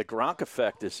 Yeah, the Gronk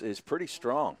effect is pretty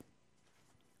strong.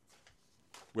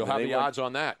 We'll have the odds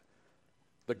on that.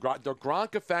 The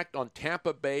Gronk effect on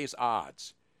Tampa Bay's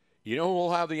odds. You know who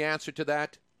will have the answer to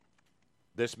that?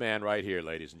 This man right here,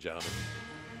 ladies and gentlemen.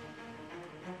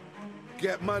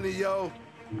 Get money, yo.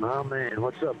 My man,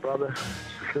 what's up, brother?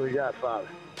 Philly Godfather.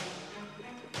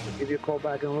 I'll give you a call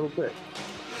back in a little bit.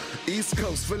 East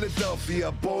Coast,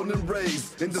 Philadelphia, born and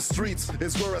raised. In the streets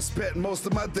is where I spent most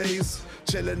of my days.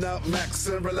 Chilling out,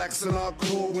 maxing, relaxing, all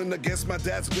cool. Went against my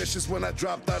dad's wishes when I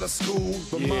dropped out of school.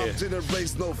 But mom didn't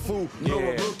raise no fool, no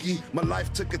rookie. My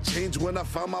life took a change when I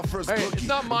found my first bookie. It's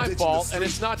not my fault, and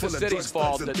it's not the city's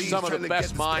fault that some of the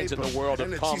best minds in the world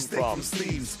have come from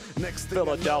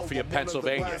Philadelphia,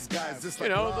 Pennsylvania. You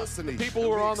know, the people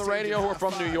who are on the radio who are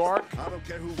from New York,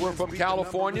 who are from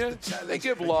California, they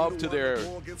give love to their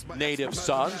native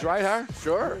sons, right, Har?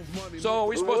 Sure. So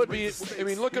we're supposed to be, I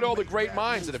mean, look at all the great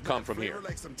minds that have come from here.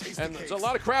 And there's a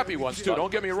lot of crappy ones, too,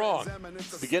 don't get me wrong.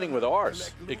 Beginning with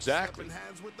ours. Exactly.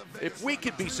 If we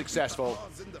could be successful,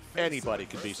 anybody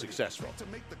could be successful.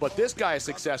 But this guy is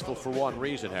successful for one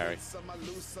reason, Harry,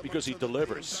 because he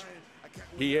delivers.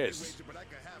 He is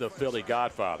the Philly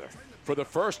Godfather. For the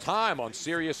first time on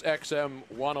Sirius XM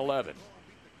 111,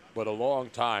 but a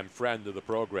long-time friend of the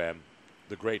program,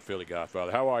 the great Philly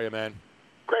Godfather. How are you, man?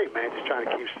 Great, man. Just trying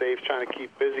to keep safe, trying to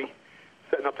keep busy,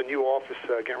 setting up the new office,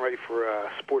 getting ready for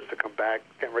sports to come back,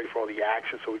 getting ready for all the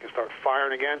action so we can start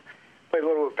firing again. Played a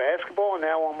little bit of basketball, and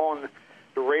now I'm on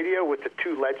the radio with the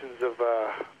two legends of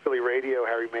Philly radio,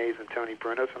 Harry Mays and Tony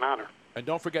Bruno. It's an honor. And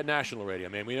don't forget national radio,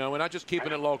 man. We're not just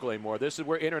keeping it local anymore.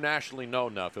 We're internationally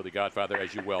known now, Philly Godfather,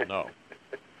 as you well know.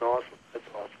 That's awesome. That's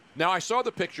awesome. Now, I saw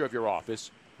the picture of your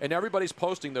office. And everybody's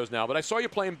posting those now. But I saw you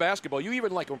playing basketball. You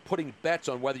even were putting bets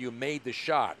on whether you made the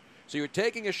shot. So you're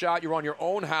taking a shot. You're on your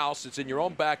own house. It's in your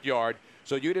own backyard.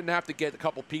 So you didn't have to get a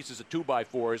couple pieces of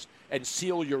 2x4s and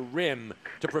seal your rim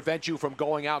to prevent you from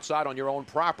going outside on your own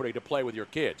property to play with your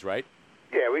kids, right?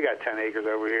 Yeah, we got 10 acres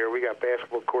over here. We got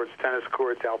basketball courts, tennis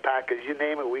courts, alpacas. You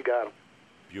name it, we got them.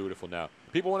 Beautiful. Now,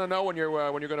 people want to know when you're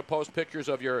going to post pictures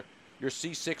of your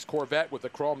C6 Corvette with the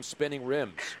chrome spinning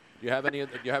rims. Do you have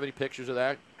any pictures of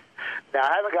that? Now,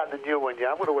 I haven't gotten the new one yet.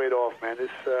 I'm going to wait off, man. This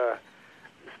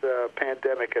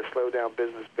pandemic has slowed down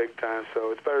business big time,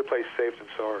 so it's better to play safe than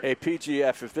sorry. Hey,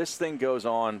 PGF, if this thing goes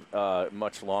on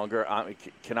much longer,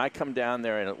 can I come down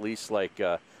there and at least,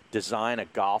 design a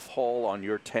golf hole on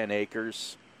your 10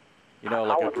 acres? You know,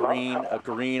 like a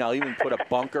green. I'll even put a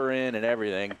bunker in and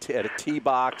everything, at a tee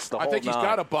box, the whole I think he's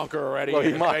got a bunker already in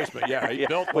his basement. Yeah, he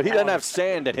built one. But he doesn't have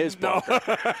sand in his bunker.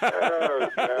 Anytime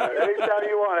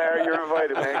you want, Harry, you're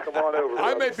invited, man. Come on over.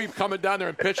 I may be coming down there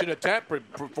and pitching a tent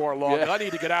before long. Yeah. I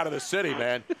need to get out of the city,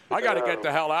 man. I got to get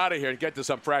the hell out of here and get to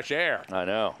some fresh air. I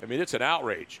know. I mean, it's an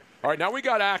outrage. All right, now we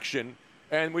got action.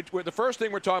 And the first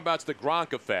thing we're talking about is the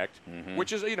Gronk effect,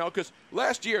 which is, because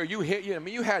last year you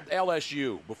had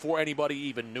LSU before anybody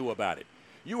even knew about it.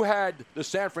 You had the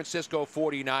San Francisco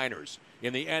 49ers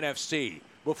in the NFC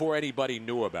before anybody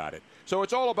knew about it. So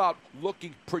it's all about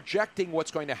projecting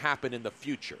what's going to happen in the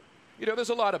future. There's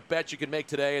a lot of bets you can make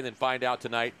today and then find out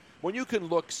tonight. When you can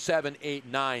look 7, 8,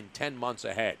 9, 10 months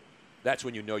ahead, that's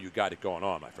when you know you got it going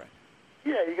on, my friend.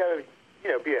 Yeah, you got to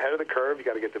be ahead of the curve. You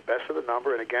got to get the best of the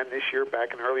number. And again, this year,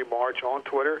 back in early March on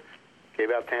Twitter, gave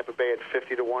out Tampa Bay at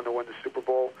 50-1 to win the Super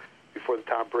Bowl before the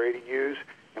Tom Brady news,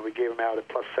 and we gave them out at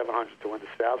plus 700 to win the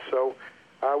South. So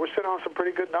we're sitting on some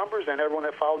pretty good numbers, and everyone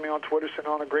that followed me on Twitter is sitting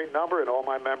on a great number, and all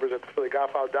my members at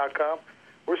thephillygodfather.com,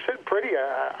 we're sitting pretty.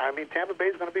 I mean, Tampa Bay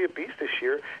is going to be a beast this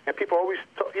year, and people always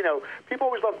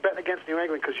love betting against New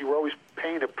England because you were always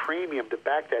paying a premium to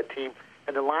back that team,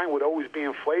 and the line would always be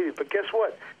inflated. But guess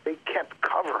what? They kept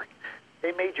covering.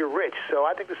 They made you rich. So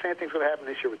I think the same thing's going to happen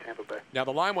this year with Tampa Bay. Now,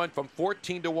 the line went from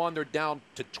 14-1. They're down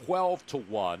to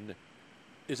 12-1.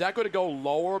 Is that going to go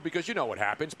lower? Because you know what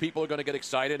happens. People are going to get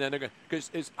excited. And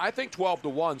I think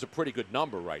 12-1 is a pretty good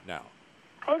number right now.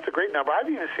 Oh, it's a great number. I've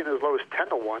even seen it as low as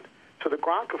 10-1. So the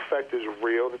Gronk effect is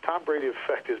real. The Tom Brady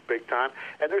effect is big time.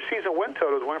 And their season win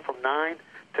totals went from 9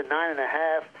 to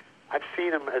 9.5. I've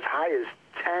seen them as high as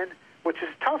 10, which is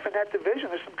tough in that division.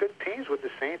 There's some good teams with the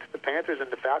Saints, the Panthers,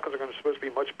 and the Falcons are going to supposed to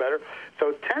be much better.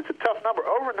 So 10's a tough number.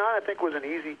 Over 9, I think, was an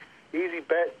easy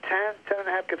bet.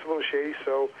 10.5 gets a little shady.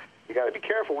 So you got to be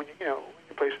careful when you're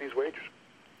placing these wagers.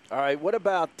 All right. What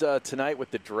about tonight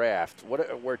with the draft?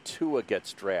 Where Tua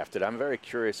gets drafted? I'm very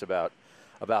curious about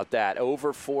that.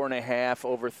 Over 4.5,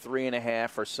 over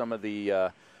 3.5 are some of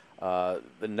the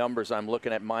numbers I'm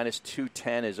looking at. Minus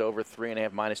 210 is over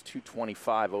 3.5. Minus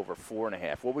 225 over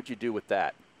 4.5. What would you do with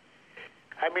that?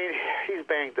 I mean, he's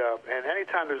banged up, and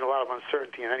anytime there's a lot of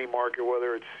uncertainty in any market,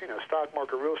 whether it's stock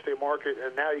market, real estate market,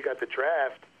 and now you got the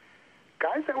draft,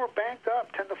 guys that were banged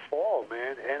up tend to fall,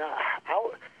 man. And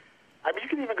I mean, you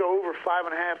can even go over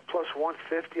 5.5 plus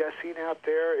 150. I've seen out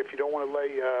there if you don't want to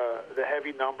lay the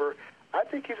heavy number. I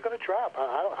think he's going to drop.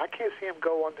 I can't see him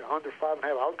go under 5.5.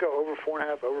 I'll go over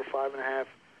 4.5, over 5.5.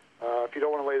 If you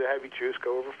don't want to lay the heavy juice,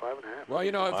 go over 5.5.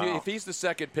 Well, if he's the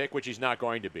second pick, which he's not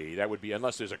going to be, that would be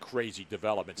unless there's a crazy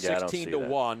development.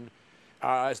 16-1.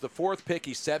 As the fourth pick,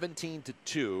 he's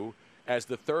 17-2. As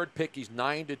the third pick, he's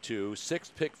 9-2.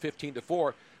 Sixth pick,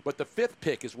 15-4. But the fifth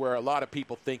pick is where a lot of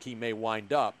people think he may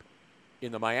wind up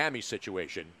in the Miami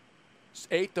situation. It's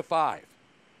 8-5.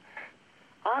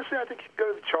 Honestly, I think you can go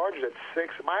to the Chargers at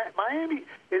 6. Miami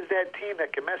is that team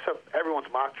that can mess up everyone's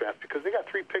mock draft because they got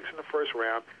 3 picks in the first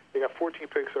round. They got 14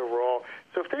 picks overall.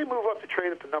 So if they move up to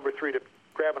trade up to number 3 to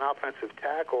grab an offensive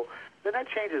tackle, then that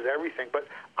changes everything. But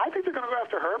I think they're going to go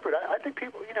after Herbert. I think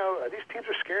people, these teams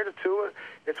are scared of Tua.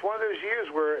 It's one of those years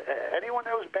where anyone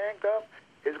that was banged up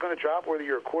is going to drop, whether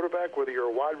you're a quarterback, whether you're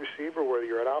a wide receiver, whether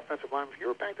you're an offensive lineman. If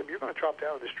you're banged up, you're going to drop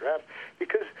down in this draft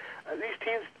because these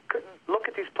teams couldn't look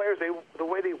at these players the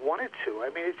way they wanted to.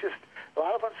 I mean, it's just a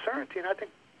lot of uncertainty, and I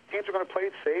think teams are going to play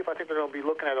it safe. I think they're going to be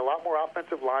looking at a lot more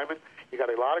offensive linemen. You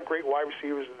got a lot of great wide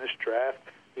receivers in this draft.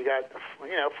 You got, 4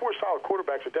 solid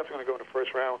quarterbacks are definitely going to go in the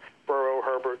first round. Burrow,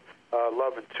 Herbert,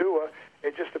 Love, and Tua.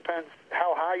 It just depends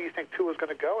how high you think Tua is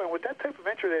going to go. And with that type of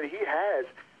injury that he has,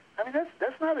 I mean,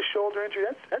 that's not a shoulder injury.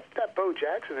 That's that Bo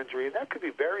Jackson injury, and that could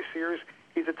be very serious.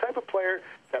 He's the type of player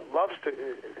that loves to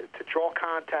draw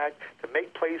contact, to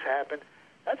make plays happen.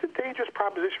 That's a dangerous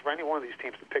proposition for any one of these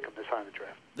teams to pick him this high in the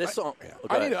draft.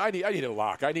 I need a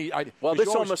lock. This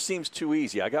almost seems too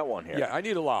easy. I got one here. Yeah, I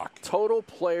need a lock. Total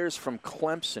players from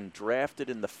Clemson drafted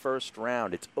in the first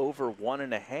round. It's over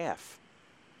 1.5.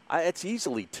 It's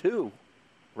easily 2.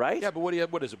 Right? Yeah, but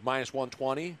what is it, minus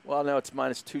 120? Well, no, it's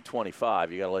minus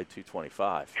 225. You got to lay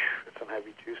 225. That's some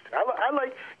heavy juice. I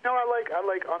like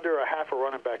under a half a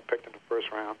running back picked in the first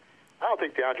round. I don't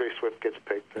think DeAndre Swift gets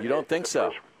picked. You don't think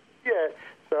so? Yeah.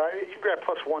 So you can grab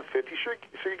plus 150. Sure,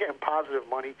 so you're getting positive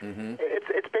money. Mm-hmm.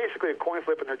 It's basically a coin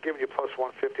flip, and they're giving you plus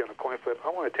 150 on a coin flip. I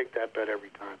want to take that bet every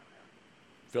time.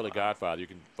 Philly Godfather. You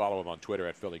can follow him on Twitter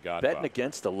at Philly Godfather. Betting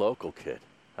against a local kid.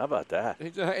 How about that?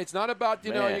 It's not about,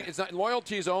 it's not,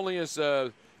 loyalty is only as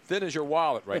thin as your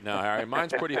wallet right now, Harry.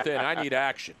 Mine's pretty thin. I need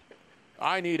action.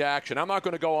 I'm not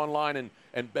going to go online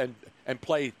and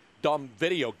play dumb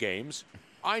video games.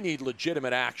 I need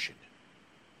legitimate action.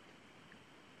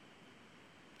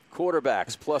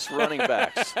 Quarterbacks plus running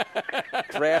backs.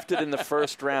 Drafted in the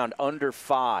first round, under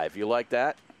 5. You like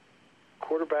that?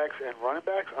 Quarterbacks and running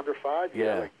backs, under 5?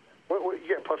 Yeah. What you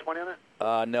getting plus money on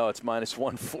that? No, it's minus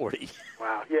 140.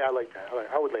 Wow. Yeah, I like that.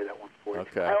 I would lay that 140.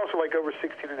 Okay. I also like over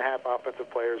 16.5 offensive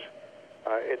players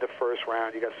in the first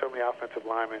round. You got so many offensive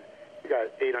linemen. You got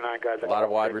 8 or 9 guys. A lot of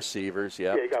wide receivers,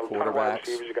 yeah. Yeah, you got a ton of wide Quarterbacks.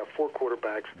 receivers. You got 4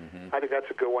 quarterbacks. Mm-hmm. I think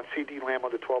that's a good one. CD Lamb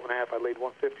under 12.5. I laid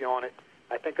 150 on it.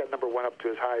 I think that number went up to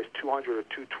as high as 200 or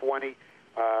 220.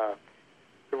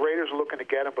 The Raiders are looking to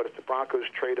get him, but if the Broncos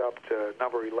trade up to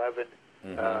number 11,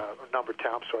 number 10,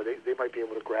 I'm sorry, they might be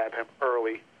able to grab him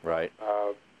early. Right.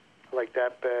 I like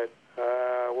that bet.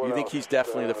 You think he's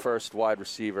definitely the first wide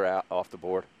receiver out off the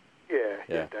board? Yeah,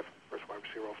 definitely first wide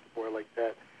receiver off the board. I like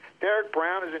that. Derek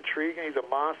Brown is intriguing. He's a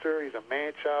monster. He's a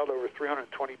man-child, over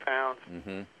 320 pounds.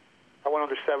 Mm-hmm. I went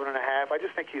under 7.5. I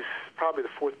just think he's probably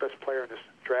the 4th best player in this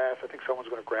draft. I think someone's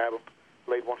going to grab him.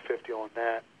 Laid 150 on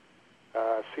that.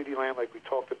 CD Lamb, like we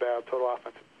talked about, total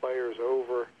offensive players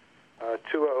over.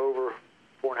 Tua over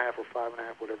 4.5 or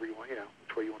 5.5, whatever you want,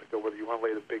 which way you want to go, whether you want to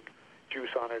lay the big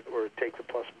juice on it or take the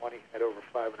plus money at over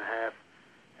 5.5.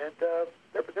 And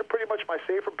they're pretty much my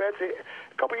safer bets. A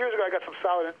couple years ago, I got some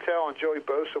solid intel on Joey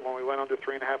Bosa when we went under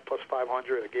 3.5 plus 500.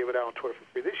 I gave it out on Twitter for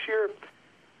free. This year,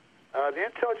 the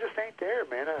intel just ain't there,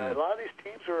 man. A lot of these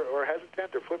teams are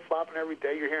hesitant. They're flip-flopping every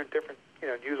day. You're hearing different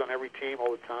news on every team all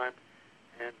the time.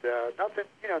 And nothing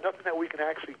that we can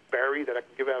actually bury that I can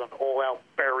give out an all-out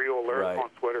burial alert Right. on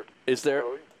Twitter. Is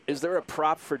there a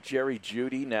prop for Jerry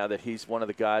Jeudy now that he's one of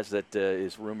the guys that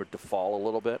is rumored to fall a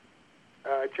little bit?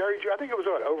 Jerry, I think it was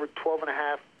over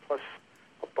 12.5 plus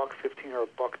 $1.15 or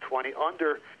 $1.20.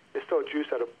 Under is still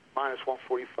juiced at a minus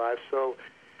 145. So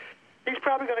he's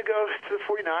probably going to go to the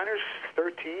 49ers,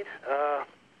 13.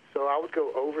 So I would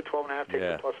go over 12.5, take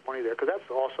the plus money there, because that's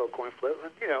also a coin flip.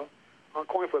 And, on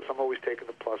coin flips, I'm always taking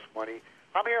the plus money.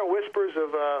 I'm hearing whispers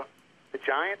of the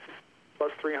Giants,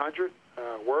 plus 300,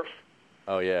 Wirfs.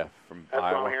 Oh, yeah, from That's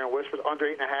Iowa. what I'm hearing whispers. Under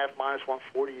 8.5, minus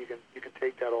 140, you can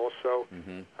take that also.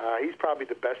 Mm-hmm. He's probably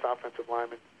the best offensive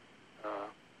lineman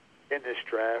in this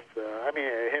draft.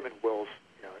 Him and Wills,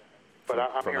 But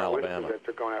I'm from hearing Alabama. whispers that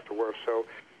they're going after Wirfs. So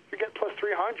if you get plus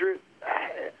 300,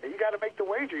 you got to make the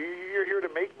wager. You're here to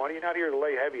make money. You're not here to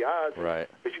lay heavy odds. Right.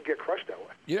 But you get crushed that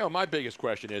way. My biggest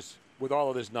question is, with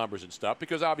all of these numbers and stuff,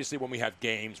 because obviously when we have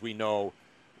games, we know,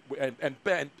 and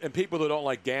people who don't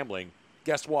like gambling,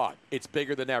 guess what? It's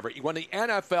bigger than ever. When the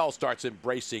NFL starts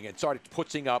embracing and started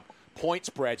putting up point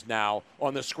spreads now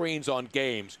on the screens on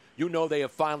games, they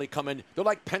have finally come in. They're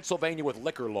like Pennsylvania with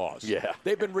liquor laws. Yeah.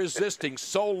 They've been resisting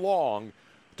so long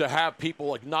to have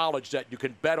people acknowledge that you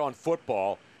can bet on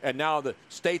football, and now the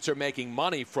states are making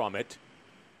money from it.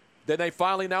 Then they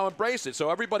finally now embrace it.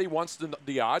 So everybody wants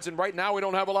the odds, and right now we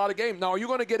don't have a lot of games. Now, are you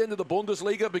going to get into the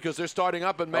Bundesliga because they're starting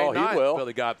up in May 9th, he will.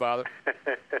 Billy Godfather?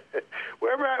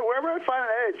 Wherever I find an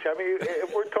edge.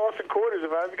 If we're tossing quarters,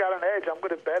 if I've got an edge, I'm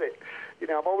going to bet it.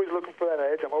 I'm always looking for that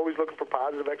edge. I'm always looking for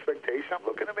positive expectation. I'm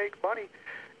looking to make money.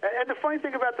 And the funny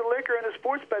thing about the liquor and the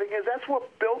sports betting is that's what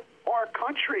built our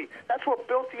country. That's what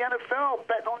built the NFL,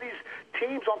 betting on these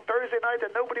teams on Thursday night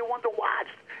that nobody wanted to watch,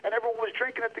 and everyone was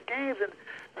drinking at the games. And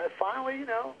finally,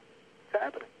 it's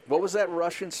happening. What was that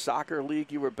Russian soccer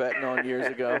league you were betting on years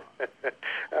ago?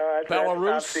 That's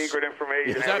Belarus? top secret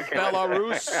information. Is that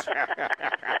Belarus?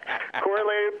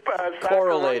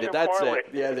 Correlated. That's parlay. it.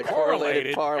 Yeah, the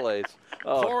correlated parlays.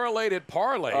 Oh. Correlated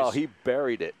parlays. Oh, he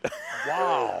buried it.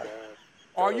 Wow.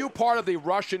 Are you part of the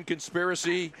Russian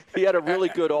conspiracy? He had a really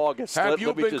good August. Have you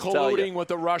let me been just tell you. colluding with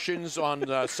the Russians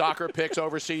on soccer picks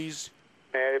overseas?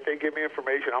 Man, if they give me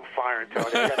information, I'm firing, Tony.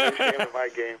 I got no shame in my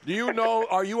game. Do you know,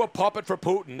 are you a puppet for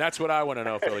Putin? That's what I want to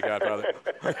know, Philly Godfather.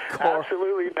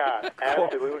 Absolutely not.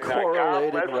 Absolutely not.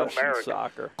 Correlated God bless Russian America.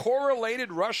 soccer.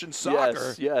 Correlated Russian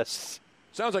soccer? Yes.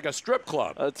 Sounds like a strip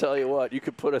club. I'll tell you what, you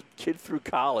could put a kid through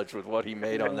college with what he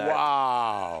made on that.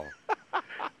 Wow.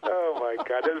 Oh, my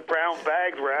God. Those brown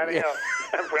bags were out of here.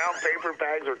 Brown paper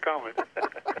bags are coming.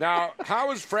 Now,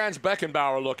 how is Franz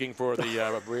Beckenbauer looking for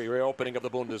the reopening of the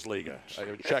Bundesliga? I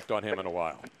haven't checked on him in a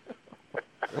while.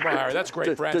 Come on, Harry. That's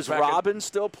great. Does Robin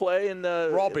still play in the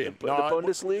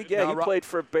Bundesliga? Yeah, he played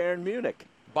for Bayern Munich.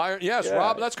 Bayern, yes, Yeah.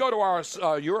 Rob. Let's go to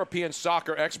our European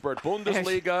soccer expert,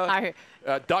 Bundesliga,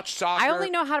 Dutch soccer. I only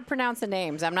know how to pronounce the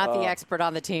names. I'm not the expert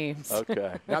on the teams.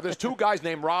 Okay. Now, there's two guys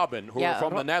named Robin who are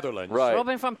from the Netherlands. Right.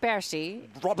 Robin van Persie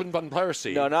Robin van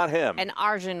Persie. No, not him. and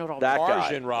Arjen Robben. That guy.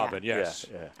 Arjen Robin, yes.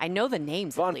 Yeah. I know the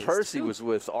names Van at least. Persie was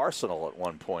with Arsenal at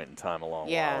one point in time a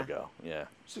long while ago. Yeah.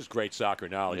 This is great soccer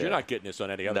knowledge. Yeah. You're not getting this on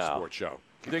any other No. sports show.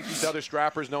 You think these other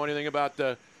strappers know anything about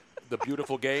the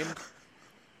beautiful game?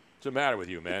 What's the matter with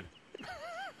you, man?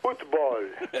 Football.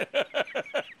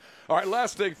 All right,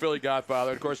 last thing, Philly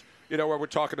Godfather. Of course, where we're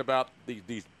talking about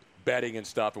these betting and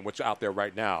stuff and what's out there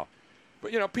right now.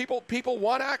 But, people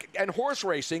want and horse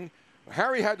racing.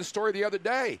 Harry had the story the other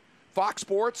day. Fox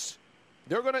Sports,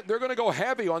 they're gonna go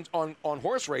heavy on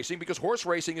horse racing because horse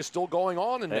racing is still going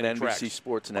on in many And tracks. NBC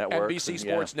Sports Network. NBC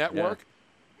Sports Network.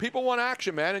 People want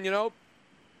action, man, and you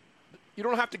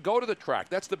don't have to go to the track.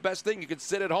 That's the best thing. You can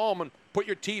sit at home and put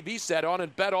your TV set on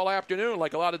and bet all afternoon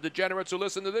like a lot of degenerates who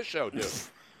listen to this show do.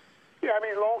 Yeah,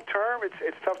 long term,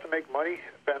 it's tough to make money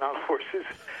betting on horses.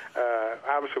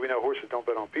 Obviously, we know horses don't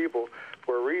bet on people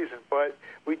for a reason, but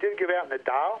we did give out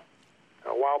Nadal a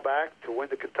while back to win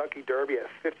the Kentucky Derby at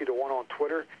 50 to 1 on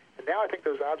Twitter, and now I think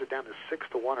those odds are down to 6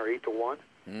 to 1 or 8 to 1.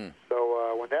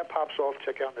 So when that pops off,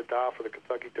 check out Nadal for the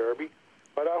Kentucky Derby.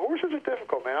 But horses are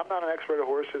difficult, man. I'm not an expert at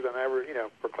horses. I never,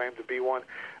 proclaimed to be one.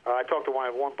 I talked to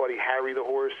one buddy, Harry the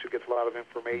horse, who gets a lot of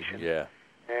information. Yeah.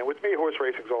 And with me, horse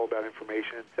racing is all about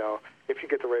information. So if you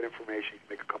get the right information, you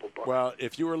can make a couple bucks. Well,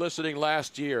 if you were listening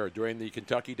last year during the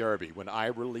Kentucky Derby when I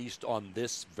released on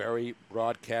this very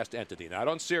broadcast entity, not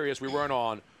on Sirius, we weren't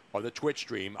on the Twitch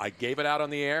stream, I gave it out on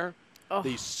the air,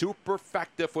 the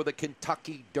superfecta for the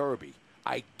Kentucky Derby.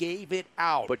 I gave it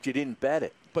out. But you didn't bet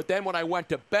it. But then when I went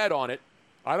to bet on it,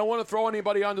 I don't want to throw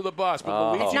anybody under the bus,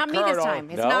 but Luigi It's not me Curto, this time.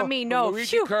 It's not me. No.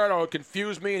 Luigi Curto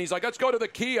confused me, and he's like, let's go to the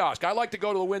kiosk. I like to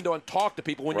go to the window and talk to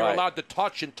people when you're allowed to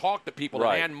touch and talk to people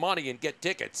and hand money and get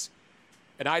tickets.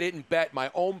 And I didn't bet my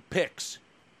own picks,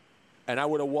 and I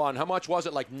would have won. How much was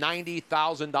it? Like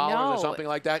 $90,000 or something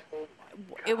like that?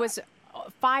 It was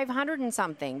 500 and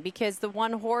something because the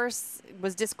one horse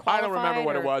was disqualified. I don't remember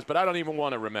what it was, but I don't even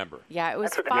want to remember. Yeah, it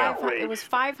was It was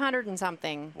 500 and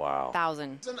something. Wow.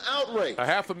 Thousand. It's an outrage.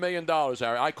 $500,000,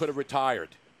 Harry. I could have retired.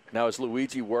 Now, is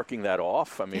Luigi working that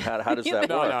off? I mean, how does that work?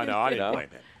 No, I didn't blame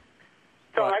him.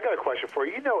 So I got a question for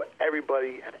you. You know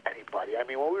everybody and anybody. I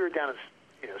mean, when we were down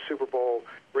in Super Bowl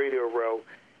Radio Row,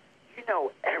 you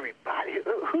know everybody.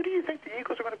 Who do you think the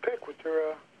Eagles are going to pick with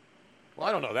their? Well,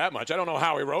 I don't know that much. I don't know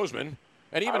Howie Roseman.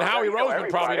 And even Howie Roseman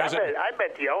probably doesn't. I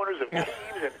met the owners of teams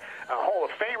and Hall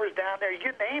of Famers down there.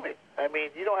 You name it. I mean,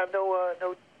 you don't have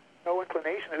no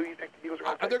inclination of who you think the Eagles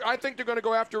are going to take. I think they're going to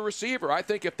go after a receiver. I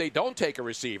think if they don't take a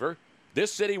receiver,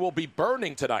 this city will be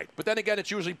burning tonight. But then again,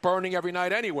 it's usually burning every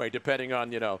night anyway, depending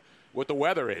on, what the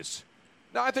weather is.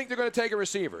 No, I think they're going to take a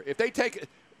receiver. If they take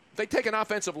an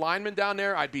offensive lineman down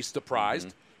there, I'd be surprised.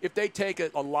 Mm-hmm. If they take a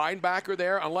linebacker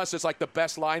there, unless it's like the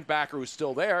best linebacker who's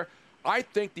still there, I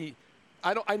think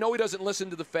I know he doesn't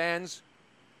listen to the fans,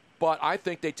 but I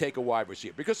think they take a wide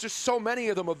receiver because there's so many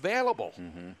of them available.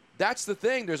 Mm-hmm. That's the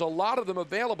thing. There's a lot of them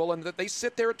available, and that they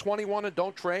sit there at 21 and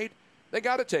don't trade. They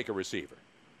got to take a receiver.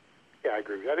 Yeah, I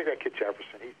agree with you. I think that kid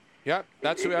Jefferson.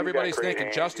 That's who everybody's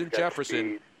thinking. Justin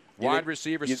Jefferson, wide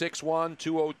receiver, 6'1",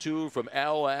 202 from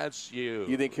LSU.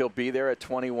 You think he'll be there at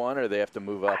 21, or they have to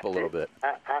move up a little bit?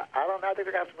 I don't know. I think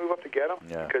they're going to have to move up to get him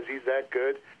because he's that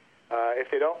good.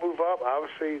 If they don't move up,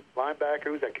 obviously linebacker,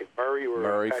 who's that kid?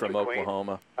 Murray from Queen.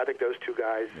 Oklahoma. I think those two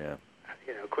guys. Yeah.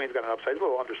 Queen's got an upside. He's a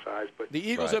little undersized, but the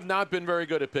Eagles have not been very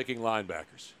good at picking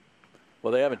linebackers.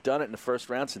 Well, they haven't done it in the first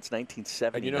round since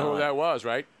 1979. And you know who that was,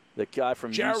 right? The guy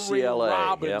from Jerry UCLA.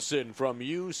 Robinson from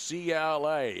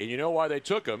UCLA. And you know why they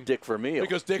took him? Dick Vermeil.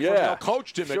 Because Dick Vermeil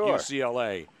coached him at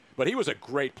UCLA. But he was a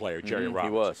great player, Jerry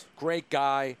Robinson. He was. Great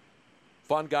guy,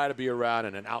 fun guy to be around,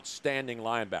 and an outstanding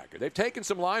linebacker. They've taken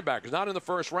some linebackers, not in the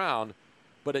first round,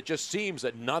 but it just seems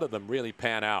that none of them really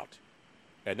pan out.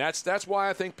 And that's why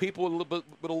I think people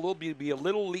will be a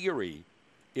little leery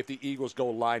if the Eagles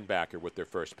go linebacker with their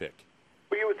first pick.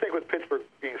 Well, you would think with Pittsburgh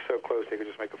being so close, they could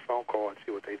just make a phone call and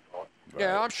see what they thought. Right.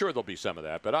 Yeah, I'm sure there'll be some of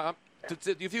that. But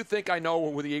if you think I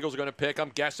know who the Eagles are going to pick, I'm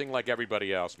guessing like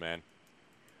everybody else, man.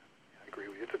 I agree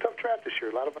with you. It's a tough draft this year.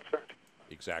 A lot of uncertainty.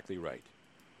 Exactly right.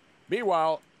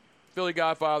 Meanwhile, Philly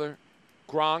Godfather,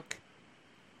 Gronk,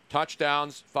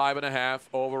 touchdowns, 5.5,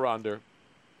 over/under.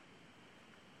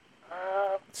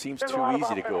 Seems too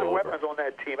easy to go over. Weapons on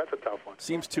that team. That's a tough one.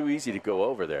 Seems too easy to go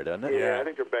over there, doesn't it? Yeah, I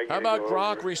think they're begging. How about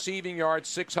Gronk receiving yards,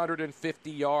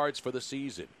 650 yards for the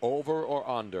season? Over or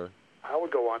under? I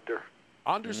would go under.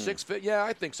 Under 650? Yeah,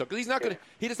 I think so. Because he's not going to.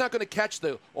 He's not going to catch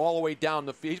all the way down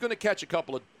the field. He's going to catch a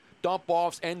couple of dump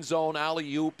offs, end zone,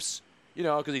 alley oops.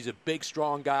 Because he's a big,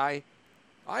 strong guy.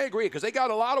 I agree. Because they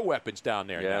got a lot of weapons down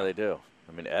there. Yeah, now. they do.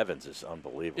 I mean, Evans is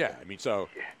unbelievable. Yeah,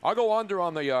 I'll go under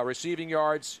on the receiving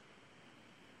yards.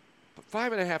 But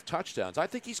 5.5 touchdowns. I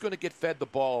think he's going to get fed the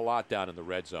ball a lot down in the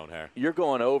red zone here. You're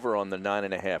going over on the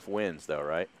 9.5 wins, though,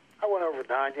 right? I went over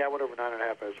 9. Yeah, I went over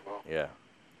 9.5 as well. Yeah.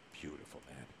 Beautiful,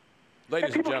 man. Ladies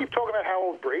and people gentlemen. keep talking about how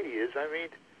old Brady is. I mean,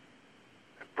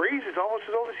 Breeze is almost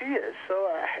as old as he is. So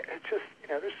it's just,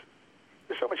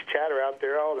 there's so much chatter out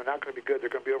there. Oh, they're not going to be good. They're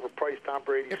going to be overpriced. Tom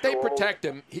Brady. If they protect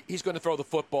him, he's going to throw the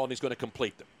football and he's going to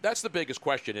complete them. That's the biggest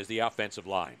question is the offensive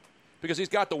line because he's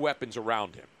got the weapons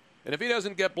around him. And if he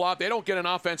doesn't get blocked, they don't get an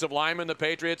offensive lineman, the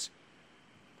Patriots,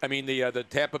 the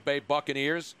Tampa Bay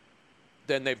Buccaneers,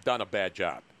 then they've done a bad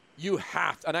job. You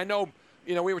have to, and I know,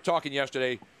 we were talking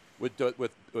yesterday with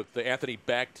Anthony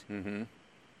Becht. Mm-hmm.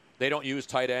 They don't use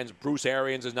tight ends. Bruce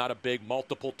Arians is not a big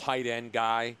multiple tight end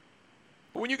guy.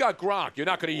 But when you got Gronk, you're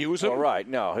not going to use him. All right,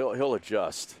 no, he'll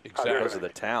adjust because of the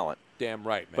talent. Damn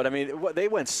right, man. But I mean, they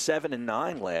went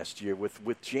 7-9 last year with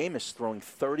Jameis throwing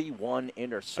 31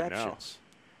 interceptions.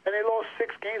 And they lost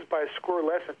 6 games by a score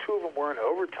less, and 2 of them were in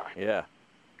overtime. Yeah.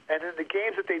 And in the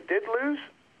games that they did lose,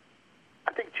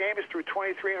 I think Jameis threw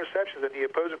 23 interceptions, and the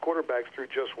opposing quarterbacks threw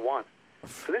just 1.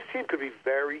 So this team could be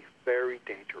very, very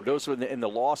dangerous. Those were in the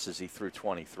losses. He threw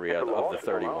 23 out of the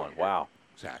 31. Alone, yeah. Wow.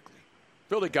 Exactly.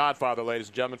 Philly Godfather, ladies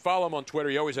and gentlemen. Follow him on Twitter.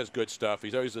 He always has good stuff.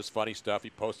 He always does funny stuff. He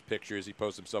posts pictures. He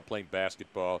posts himself playing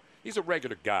basketball. He's a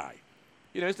regular guy.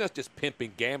 He's not just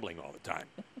pimping gambling all the time.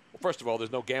 Well, first of all,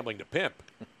 there's no gambling to pimp.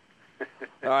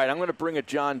 All right, I'm going to bring a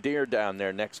John Deere down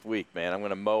there next week, man. I'm going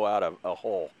to mow out a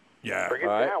hole. Yeah. Bring it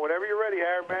All right. down. Whenever you're ready,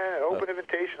 Harry, man. Open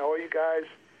invitation, all you guys.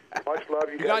 Much love.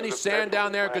 You You guys got are any the sand best down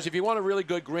on there? the Because if you want a really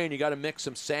good green, you got to mix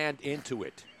some sand into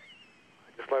it. planet.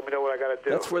 Just let me know what I got to do.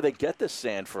 That's where they get the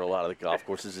sand for a lot of the golf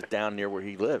courses is down near where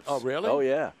he lives. Oh, really? Oh,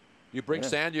 yeah. You bring Yeah.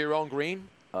 sand to your own green?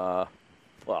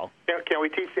 Well. Can we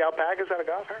teach the alpacas how to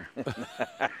golf, Harry?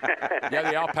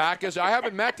 Yeah, the alpacas. I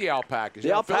haven't met the alpacas. The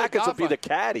You know, Philly alpacas will be the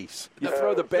Godfather- caddies. You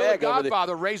throw the bag Philly over the...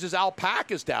 Godfather raises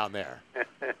alpacas down there.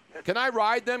 Can I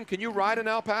ride them? Can you ride an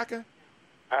alpaca?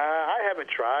 I haven't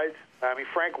tried. I mean,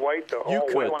 Frank White, the You whole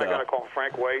could, one I got though. to call him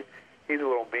Frank White. He's a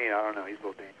little mean. I don't know. He's a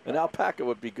little dangerous. An alpaca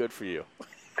would be good for you.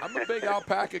 I'm a big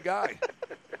alpaca guy.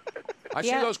 I see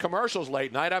Yeah. those commercials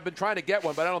late night. I've been trying to get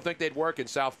one, but I don't think they'd work in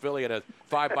South Philly in a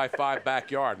 5x5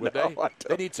 backyard, would No, they? I don't.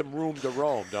 They need some room to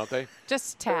roam, don't they?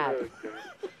 Just tad.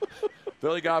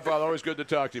 Philly Godfather, always good to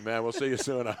talk to you, man. We'll see you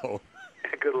soon, I hope.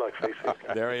 Good luck, Stacey.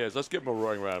 There he is. Let's give him a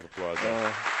roaring round of applause.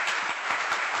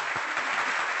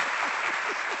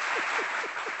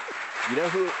 You know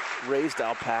who raised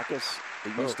alpacas?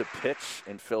 They used to pitch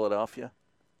in Philadelphia.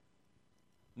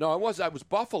 No, I was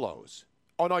buffaloes.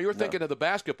 Oh, no, you're thinking of the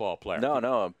basketball player.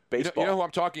 No, baseball. You know who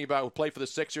I'm talking about, who played for the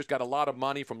Sixers, got a lot of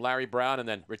money from Larry Brown, and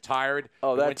then retired?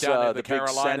 Oh, and that's went down to the big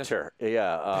Carolinas? center.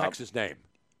 Yeah. Heck's his name?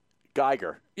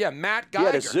 Geiger. Yeah, Matt He Geiger.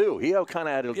 had a zoo. He kind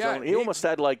of had his Yeah, own. He he- almost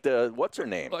had like the, what's her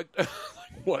name? Like,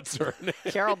 what's her name?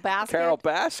 Carol Baskin. Carol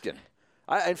Baskin.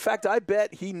 In fact, I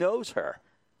bet he knows her.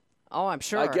 Oh, I'm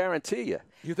sure. I guarantee you.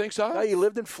 You think so? No, you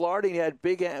lived in Florida and you had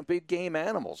big game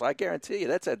animals. I guarantee you.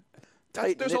 That's a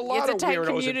tight. There's a lot of It's a tight weirdos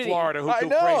community. in Florida who I do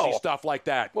know. crazy stuff like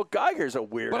that. Well, Geiger's a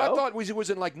weirdo. But I thought he was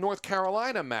in like North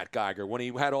Carolina, Matt Geiger, when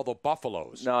he had all the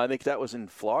buffaloes. No, I think that was in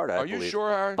Florida. I Are you believe.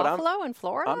 sure, Aaron? But Buffalo in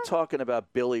Florida? I'm talking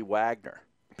about Billy Wagner.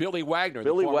 Billy Wagner.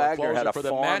 Billy the former Wagner closer had a for the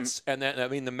farm- Mets, and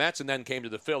then the Mets, and then came to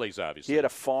the Phillies. Obviously, He had a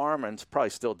farm and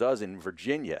probably still does in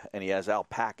Virginia, and he has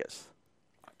alpacas.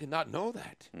 I did not know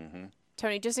that. Mm-hmm.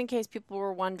 Tony, just in case people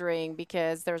were wondering,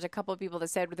 because there's a couple of people that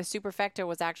said the superfecta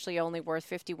was actually only worth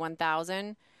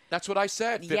 $51,000. That's what I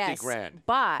said. 50 yes, grand.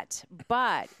 But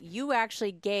you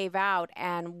actually gave out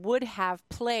and would have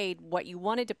played what you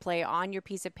wanted to play on your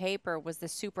piece of paper was the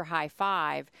super high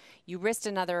five. You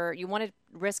wanted to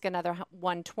risk another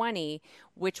 120,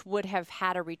 which would have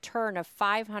had a return of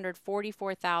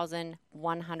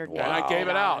 $544,100. And I gave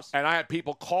it out, and I had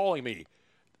people calling me.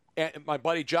 And my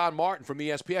buddy John Martin from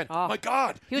ESPN. Oh my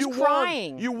God, he was you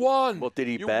crying. Won. You won. Well, did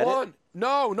he you bet won. it?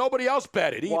 No, nobody else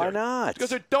bet it either. Why not? Because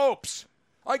they're dopes.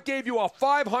 I gave you a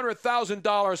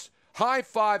 $500,000 high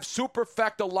five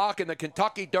superfecta lock in the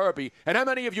Kentucky Derby, and how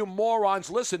many of you morons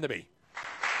listen to me?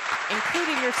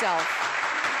 Including yourself.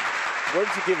 Where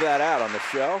did you give that out, on the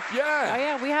show? Yeah. Oh,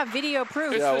 yeah, we have video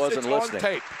proof. Yeah, I wasn't it's listening. on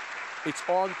tape. It's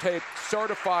on tape,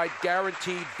 certified,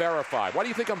 guaranteed, verified. Why do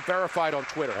you think I'm verified on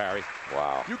Twitter, Harry?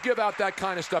 Wow. You give out that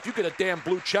kind of stuff, you get a damn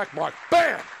blue check mark.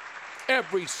 Bam!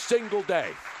 Every single day.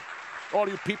 All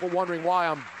you people wondering why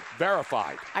I'm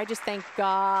verified. I just thank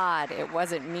God it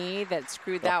wasn't me that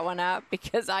screwed that one up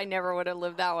because I never would have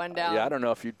lived that one down. Yeah, I don't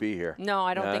know if you'd be here. No,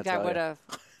 I don't think I would have.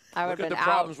 I would Look have at been the out.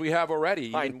 problems we have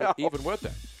already, I know. even with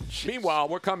that. Meanwhile,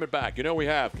 we're coming back. You know we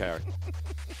have, Karen.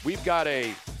 We've got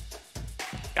a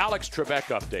Alex Trebek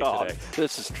update today.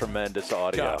 This is tremendous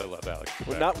audio. God, I love Alex Trebek.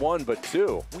 Well, not one, but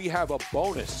two. We have a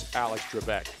bonus Alex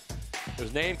Trebek.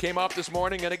 His name came up this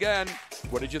morning, and again,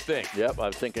 what did you think? Yep,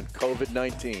 I'm thinking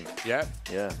COVID-19. Yeah?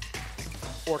 Yeah.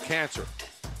 Or cancer,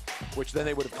 which then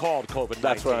they would have called COVID-19.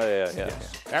 That's right, yeah.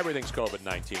 Yes. Everything's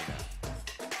COVID-19 now.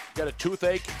 Got a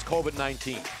toothache, it's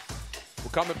COVID-19. We're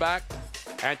coming back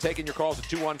and taking your calls at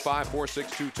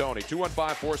 215-462-TONY.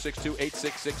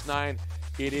 215-462-8669.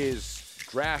 It is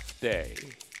draft day.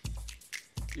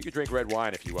 You can drink red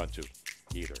wine if you want to.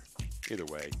 Either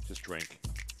way, just drink.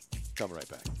 Coming right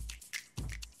back.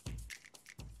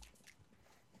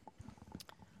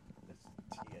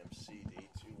 TMCD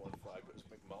 215 was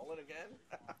McMullen again?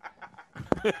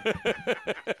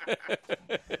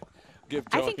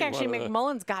 I think actually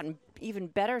McMullen's gotten even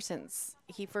better since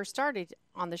he first started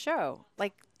on the show.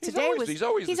 Like today he's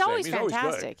always the same. He's always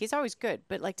fantastic. good. He's always good,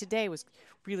 but like today was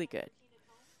really good.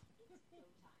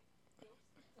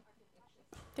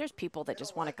 There's people that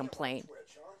just want to complain.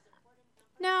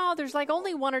 No, there's like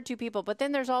only one or two people, but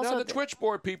then there's also Now, the Twitch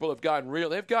board people have gotten real.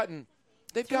 They've gotten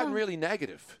really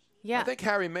negative. Yeah. I think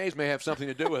Harry Mays may have something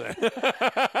to do with it.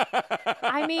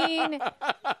 I mean,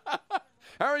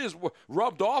 Harry is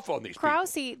rubbed off on these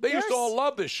Krause, people. They used to all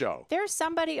love this show. There's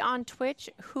somebody on Twitch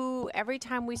who every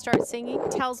time we start singing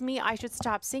tells me I should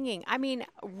stop singing. I mean,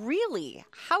 really?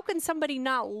 How can somebody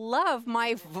not love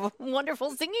my wonderful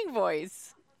singing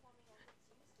voice?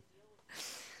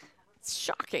 It's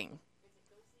shocking.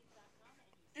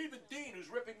 Even Dean, who's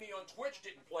ripping me on Twitch,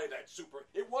 didn't play that super.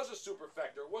 It was a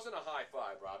superfecta. It wasn't a high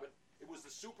five, Robin. It was the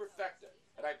superfecta,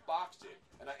 and I boxed it,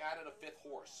 and I added a fifth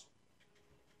horse.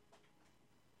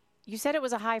 You said it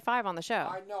was a high five on the show.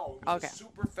 I know. It was Okay. a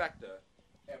superfecta,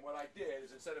 and what I did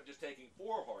is instead of just taking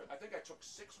 4 horses, I think I took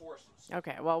 6 horses.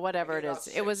 Okay. Well, whatever it is,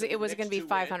 it was going to be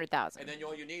 500,000. And then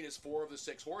all you need is 4 of the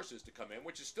 6 horses to come in,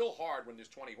 which is still hard when there's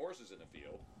 20 horses in the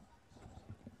field.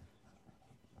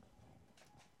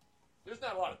 There's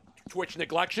not a lot of Twitch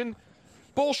neglection.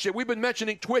 Bullshit. We've been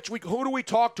mentioning Twitch. Who do we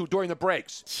talk to during the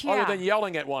breaks? Yeah. Other than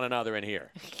yelling at one another in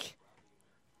here.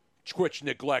 Twitch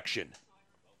neglection.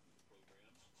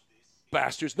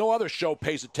 Bastards. No other show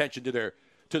pays attention to their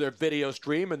video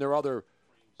stream and their other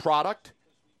product.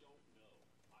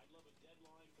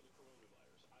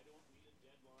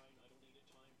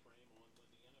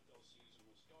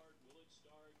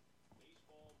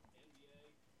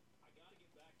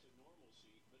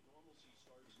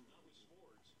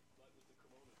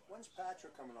 When's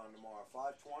Patrick coming on tomorrow?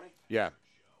 5:20? Yeah.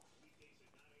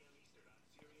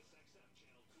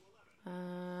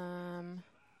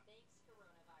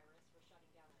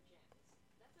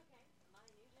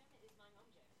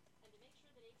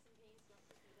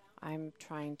 I'm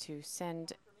trying to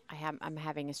send. I'm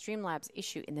having a Streamlabs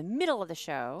issue in the middle of the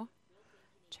show.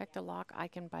 Check the lock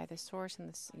icon by the source and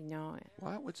this.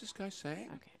 What? What's this guy saying?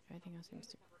 Okay. Everything else seems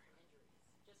to.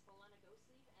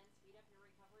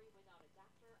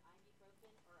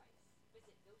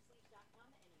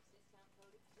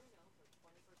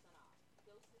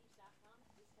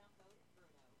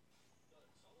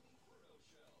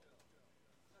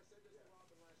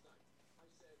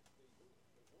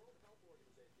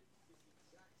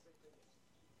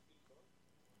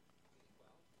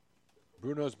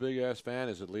 Bruno's big-ass fan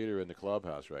is a leader in the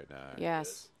clubhouse right now.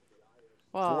 Yes.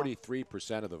 Well,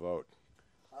 43% of the vote.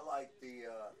 I like the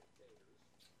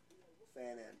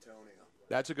Fan Antonio.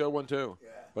 That's a good one too. Yeah.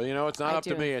 But it's not up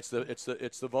to me. It's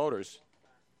the voters.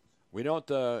 We don't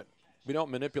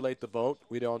manipulate the vote.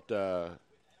 We don't. You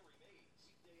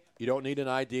don't need an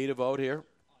ID to vote here.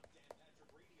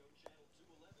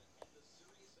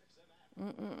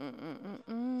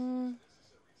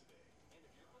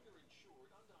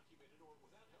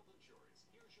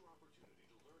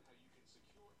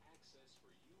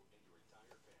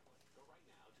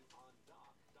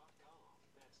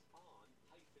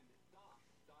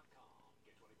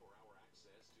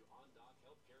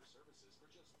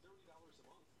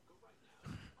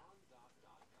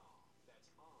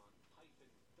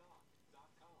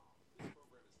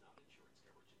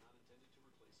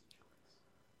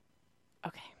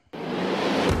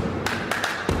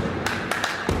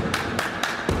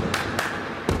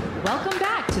 welcome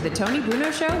back to the Tony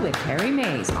Bruno Show with Harry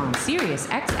Mays on Sirius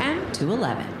XM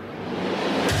 211.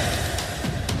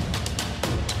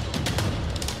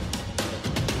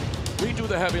 We do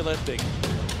the heavy lifting.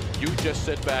 You just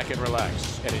sit back and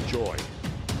relax and enjoy.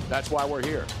 That's why we're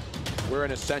here. We're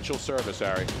an essential service,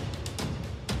 Harry.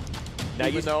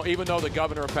 Now, even though the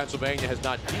governor of Pennsylvania has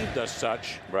not deemed us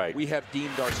such, we have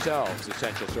deemed ourselves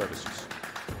essential services.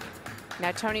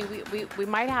 Now, Tony, we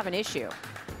might have an issue.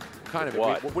 Kind of.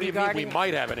 What do you mean we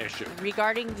might have an issue?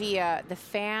 Regarding the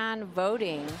fan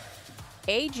voting,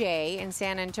 AJ in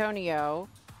San Antonio,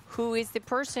 who is the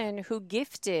person who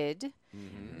gifted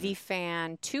the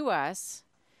fan to us,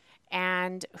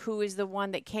 and who is the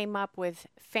one that came up with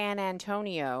Fan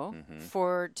Antonio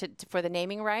for the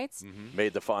naming rights.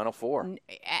 Made the Final Four.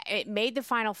 It made the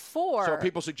Final Four. So are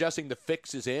people suggesting the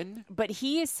fix is in? But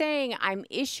he is saying, I'm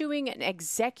issuing an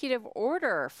executive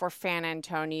order for Fan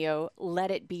Antonio.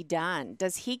 Let it be done.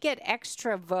 Does he get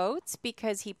extra votes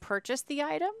because he purchased the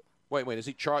item? Wait. Is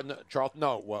he Charles?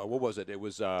 No. What was it? It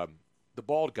was the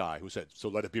bald guy who said, "So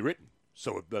let it be written.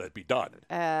 So let it be done."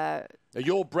 Yul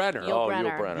Brynner. Yul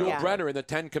Brynner. Yul Brynner in the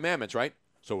 10 Commandments, right?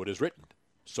 So it is written.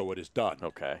 So it is done.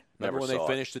 Okay. Remember when they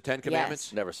finished the 10 Commandments?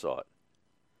 Yes. Never saw it.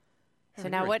 So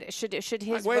now what should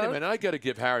his Wait vote? a minute. I got to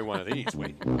give Harry one of these.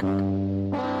 Wait.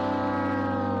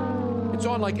 It's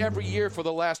on like every year for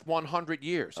the last 100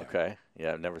 years. Harry. Okay.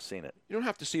 Yeah, I've never seen it. You don't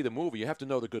have to see the movie. You have to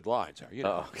know the good lines, Harry. You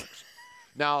know. Okay.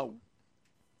 Now,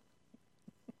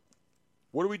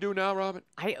 what do we do now, Robin?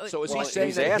 So is he saying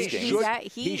he's that asking.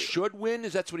 he should win?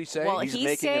 Is that what he's saying? Well, He's he's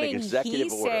making an saying,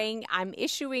 executive order. saying, I'm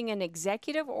issuing an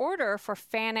executive order for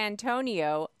Fan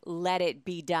Antonio. Let it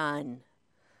be done.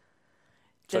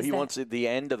 So Does he that- wants at the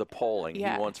end of the polling.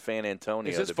 Yeah. He wants Fan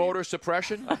Antonio. Is this to voter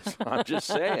suppression? I'm just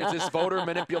saying. Is this voter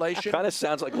manipulation? Kind of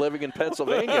sounds like living in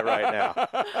Pennsylvania right now.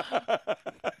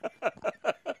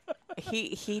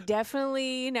 He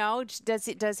definitely,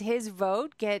 does his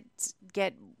vote get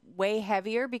way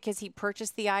heavier because he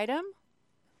purchased the item?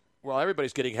 Well,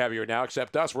 everybody's getting heavier now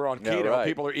except us. We're on keto. right.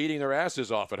 People are eating their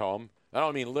asses off at home. I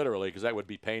don't mean literally because that would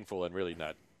be painful and really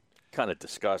not. Kind of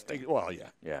disgusting. Well,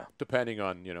 yeah. Yeah. Depending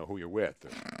on, who you're with.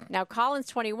 Now,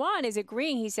 Collins21 is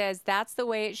agreeing. He says that's the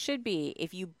way it should be.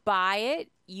 If you buy it,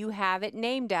 you have it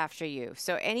named after you.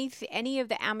 So any of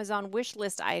the Amazon wish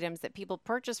list items that people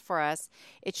purchase for us,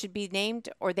 it should be named,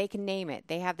 or they can name it.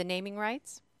 They have the naming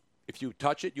rights. If you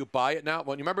touch it, you buy it now.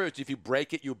 Well, you remember if you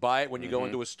break it, you buy it when you go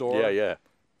into a store? Yeah.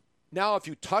 Now, if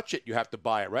you touch it, you have to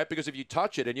buy it, right? Because if you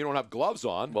touch it and you don't have gloves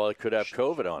on. Well, it could have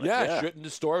COVID on it. Yeah, shouldn't the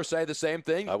store say the same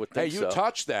thing? I would think so. so. You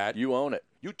touch that. You own it.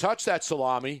 You touch that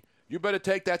salami. You better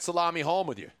take that salami home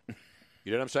with you.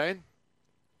 You know what I'm saying?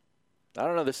 I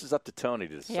don't know. This is up to Tony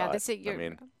to decide. Yeah,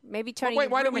 maybe Tony. Wait,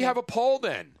 why don't we have a poll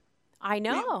then? I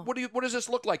know. What does this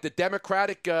look like? The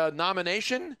Democratic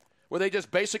nomination? Where they just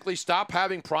basically stop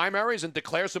having primaries and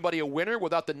declare somebody a winner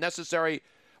without the necessary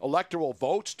electoral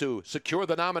votes to secure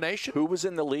the nomination? Who was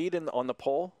in the lead on the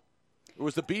poll? It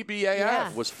was the BBAF.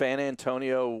 Yeah. Was Fan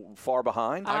Antonio far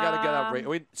behind? I got to get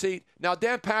out. See, now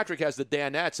Dan Patrick has the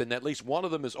Danettes, and at least one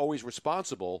of them is always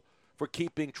responsible for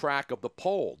keeping track of the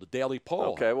poll, the daily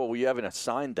poll. Okay, well, we haven't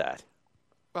assigned that.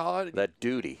 Well, that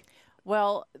duty.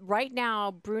 Well, right now,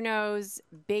 Bruno's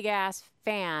big-ass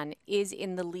fan is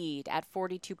in the lead at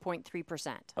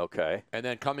 42.3%. Okay. And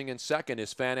then coming in second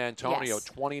is Fan Antonio,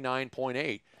 29.8.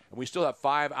 And we still have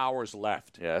 5 hours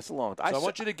left. Yeah, that's a long time. So I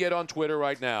want you to get on Twitter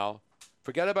right now.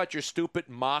 Forget about your stupid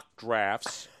mock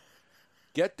drafts.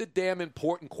 Get the damn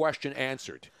important question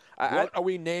answered. What are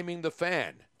we naming the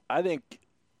fan? I think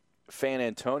Fan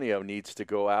Antonio needs to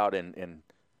go out and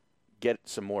get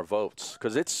some more votes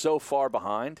because it's so far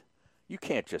behind. You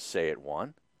can't just say it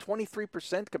won.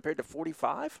 23% compared to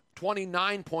 45?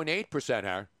 29.8%,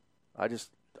 Harry. I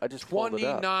just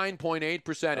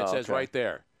 29.8%, it says right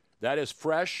there. That is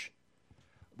fresh.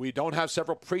 We don't have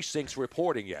several precincts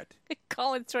reporting yet.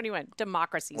 Collins21,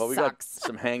 democracy well, we sucks. got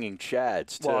some hanging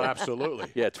chads, too. Well,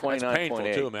 absolutely. Yeah, 29.8. That's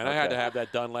painful, too, man. I had to have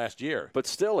that done last year. But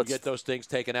still, you get those things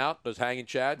taken out, those hanging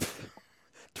chads.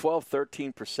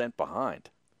 13%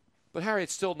 behind. But, Harry,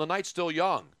 the night's still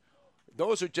young.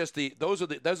 Those are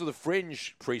the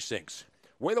fringe precincts.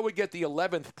 Where do we get the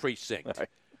 11th precinct? Right.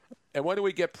 And when do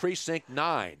we get precinct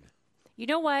 9? You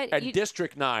know what? And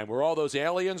District 9, where all those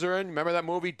aliens are in. Remember that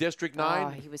movie, District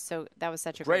 9? Oh, that was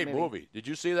such a great movie. Did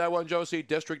you see that one, Josie?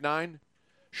 District 9?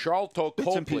 Charlton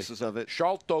Copley. Some pieces of it.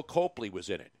 Charlton Copley was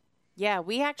in it. Yeah,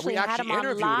 we actually had him on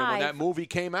interviewed live, him when that movie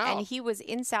came out. and he was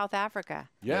in South Africa.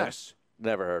 Yes.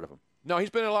 Never heard of him. No, he's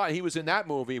been in a lot. He was in that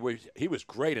movie. He was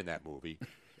great in that movie.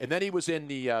 And then he was in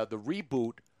the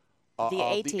reboot of the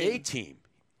A-Team.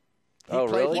 He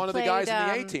played one of the guys in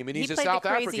the A-Team, and he's a South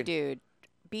African. He played the crazy dude.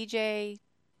 BJ.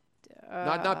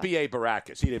 Not B.A.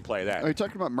 Baracus. He didn't play that. Are you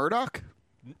talking about Murdoch?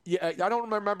 Yeah, I don't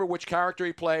remember which character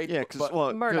he played. Yeah, because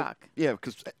Murdoch. Yeah,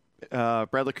 because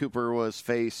Bradley Cooper was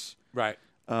Face. Right.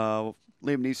 Liam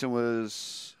Neeson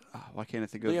was. Why can't I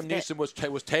think of? Liam Neeson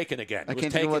was taken again. I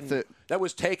can't think of what that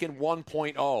was taken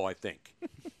 1.0, I think.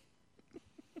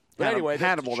 But anyway,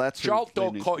 Hannibal. That's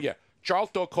Charlton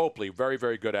Copley, very,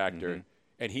 very good actor,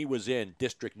 and he was in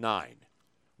District 9,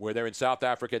 where they're in South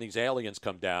Africa and these aliens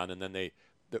come down, and then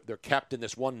they're kept in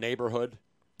this one neighborhood.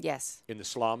 Yes. In the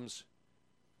slums,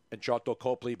 and Charlton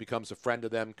Copley becomes a friend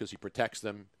of them because he protects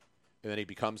them, and then he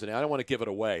becomes I don't want to give it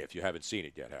away if you haven't seen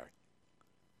it yet, Harry.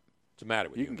 What's the matter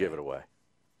with you? You can give it away.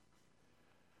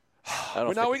 I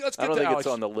don't think it's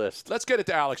on the list. Let's get it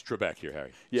to Alex Trebek here,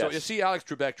 Harry. Yes. So you see Alex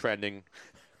Trebek trending.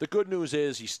 The good news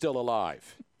is he's still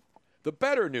alive. The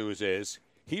better news is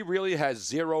he really has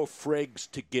zero frigs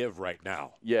to give right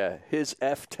now. Yeah, his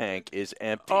F tank is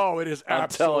empty. Oh, it is I'm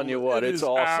telling you what, it's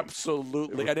awesome.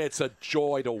 Absolutely, and it's a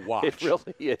joy to watch. It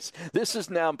really is. This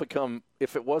has now become,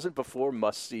 if it wasn't before,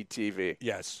 must-see TV.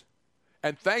 Yes.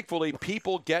 And thankfully,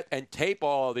 people get and tape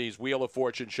all of these Wheel of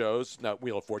Fortune shows, not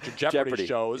Wheel of Fortune, Jeopardy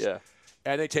shows. Yeah.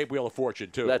 And they tape Wheel of Fortune,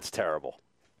 too. That's terrible.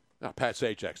 Now, Pat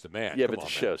Sajak's the man. Yeah, Come but on,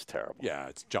 the man. show's terrible. Yeah,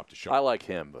 it's jump to show. I like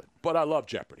him, but I love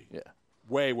Jeopardy. Yeah.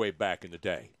 Way, way back in the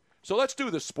day. So let's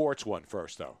do the sports one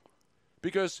first, though.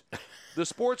 Because the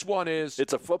sports one is...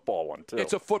 It's a football one, too.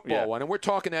 It's a football one. And we're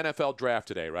talking NFL draft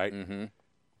today, right? Mm-hmm.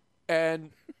 And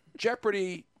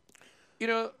Jeopardy,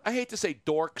 I hate to say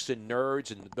dorks and nerds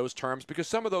and those terms because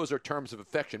some of those are terms of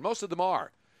affection. Most of them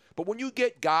are. But when you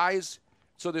get guys...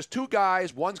 So there's two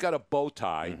guys, one's got a bow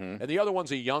tie, and the other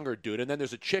one's a younger dude, and then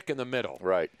there's a chick in the middle.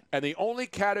 Right. And the only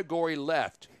category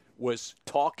left was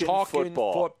talking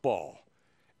football.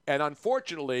 And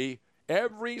unfortunately,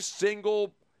 every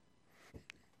single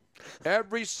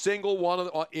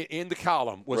one in the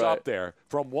column was up there,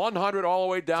 from 100 all the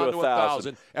way down to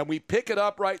 1,000. And we pick it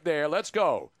up right there. Let's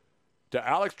go. to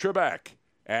Alex Trebek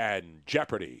and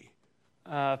Jeopardy.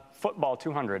 Football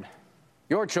 200.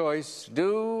 Your choice.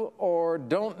 Do or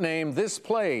don't name this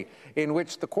play in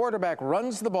which the quarterback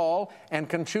runs the ball and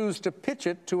can choose to pitch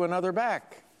it to another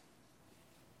back.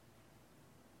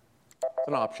 It's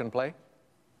an option play.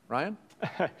 Ryan?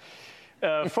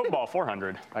 Football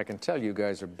 400. I can tell you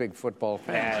guys are big football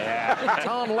fans. Yeah.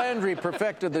 Tom Landry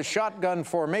perfected the shotgun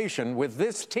formation with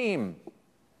this team.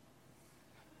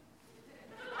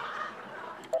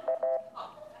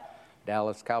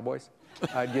 Dallas Cowboys.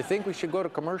 Do you think we should go to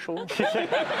commercial?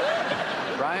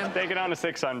 Ryan? Take it on to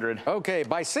 600. Okay,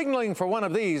 by signaling for one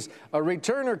of these, a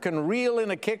returner can reel in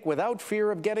a kick without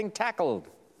fear of getting tackled.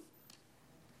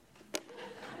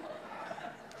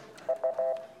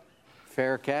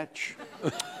 Fair catch.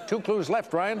 2 clues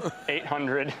left, Ryan.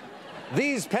 800.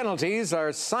 These penalties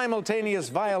are simultaneous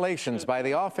violations by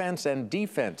the offense and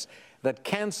defense that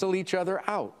cancel each other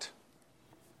out.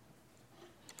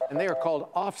 And they are called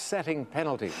offsetting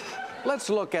penalties. Let's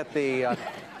look at the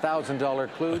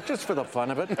 $1,000 clue just for the fun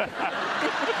of it.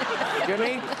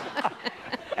 Jimmy?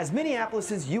 As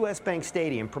Minneapolis's U.S. Bank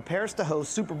Stadium prepares to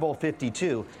host Super Bowl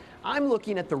 52, I'm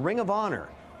looking at the Ring of Honor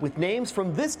with names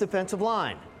from this defensive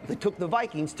line that took the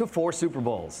Vikings to 4 Super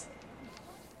Bowls.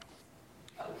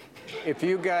 If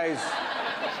you guys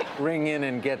ring in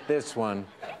and get this one,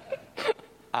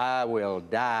 I will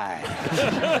die.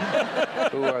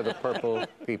 Who are the purple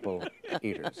people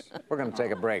eaters? We're going to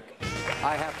take a break.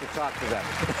 I have to talk to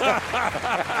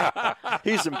them.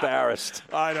 He's embarrassed.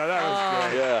 I know, that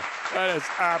was great. Yeah. That is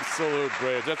absolute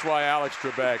brilliance. That's why Alex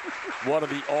Trebek, one of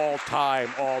the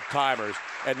all-timers.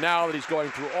 And now that he's going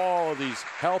through all of these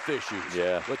health issues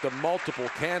with the multiple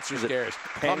cancer scares,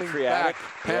 pancreatic?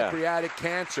 Pancreatic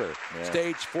cancer,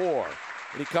 stage 4.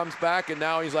 And he comes back, and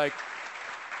now he's like,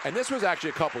 and this was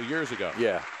actually a couple years ago.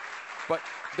 Yeah. But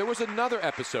there was another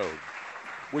episode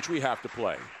which we have to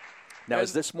play. Now,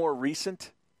 is this more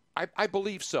recent? I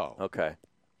believe so. Okay.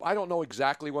 I don't know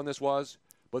exactly when this was,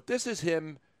 but this is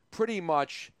him pretty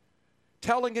much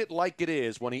telling it like it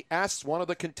is when he asks one of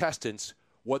the contestants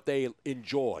what they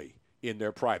enjoy in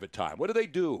their private time. What do they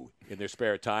do in their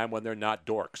spare time when they're not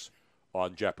dorks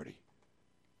on Jeopardy?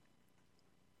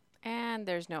 And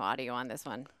there's no audio on this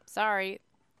one. Sorry.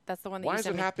 That's the one that Why you is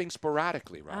sent it me. happening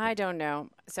sporadically, Robin? I don't know.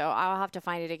 So I'll have to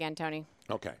find it again, Tony.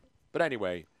 Okay. But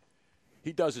anyway,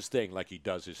 he does his thing like he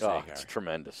does his thing, Oh, it's Harry.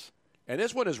 tremendous. And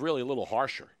this one is really a little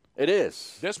harsher. It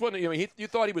is. This one, you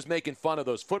thought he was making fun of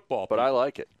those football people. But I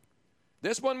like it.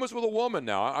 This one was with a woman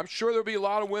now. I'm sure there'll be a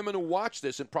lot of women who watch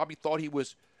this and probably thought he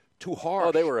was too harsh.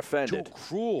 Oh, they were offended. Too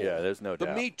cruel. Yeah, there's no doubt.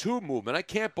 The Me Too movement, I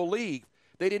can't believe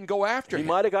they didn't go after him. He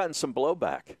might have gotten some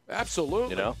blowback. Absolutely.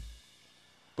 You know?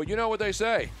 But you know what they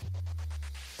say.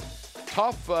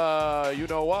 Tough, you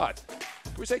know what.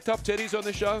 Can we say tough titties on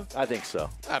this show? I think so.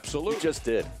 Absolutely. You just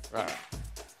did. All right.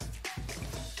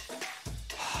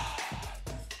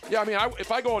 Yeah, I mean,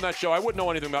 if I go on that show, I wouldn't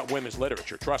know anything about women's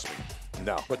literature, trust me.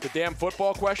 No. But the damn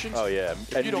football questions? Oh, yeah.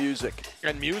 If you And music.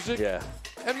 And music? Yeah.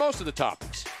 And most of the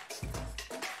topics.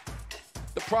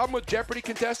 The problem with Jeopardy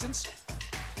contestants,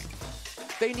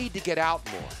 they need to get out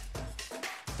more.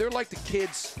 They're like the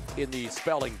kids in the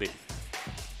spelling bee.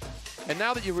 And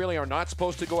now that you really are not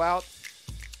supposed to go out,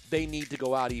 they need to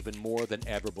go out even more than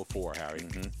ever before, Harry.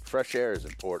 Mm-hmm. Fresh air is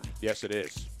important. Yes, it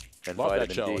is. And love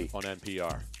that show vitamin D. on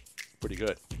NPR. Pretty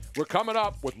good. We're coming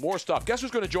up with more stuff. Guess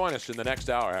who's going to join us in the next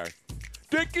hour, Harry?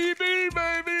 Dickie B,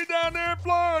 baby, down there in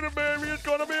Florida, baby. It's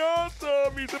going to be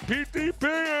awesome. He's a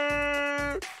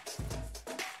PTP.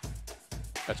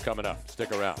 That's coming up.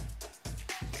 Stick around.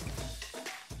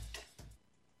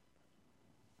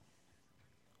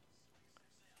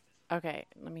 Okay,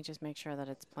 let me just make sure that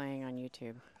it's playing on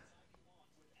YouTube.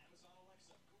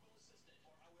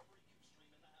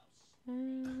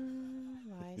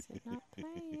 Why is it not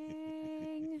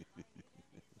playing?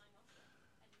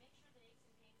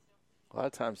 A lot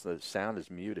of times the sound is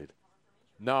muted.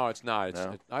 No, it's not.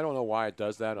 No? I don't know why it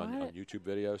does that on What? YouTube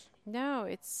videos. No,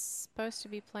 it's supposed to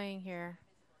be playing here.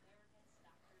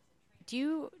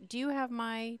 Do you have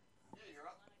my?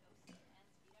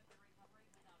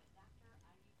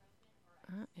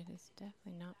 It is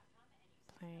definitely not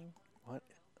playing. What?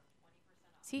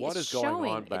 See, What it's is going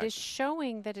showing. on back It is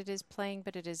showing that it is playing,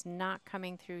 but it is not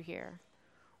coming through here.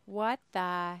 What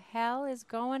the hell is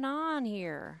going on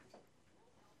here?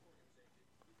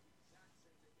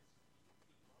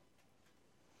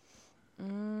 Let's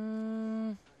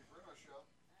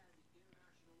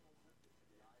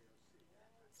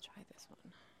try this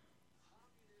one.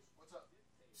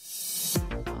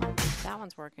 Well, that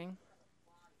one's working.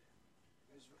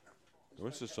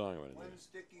 What's the song right now?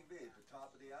 Sticky V at the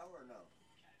top of the hour or no?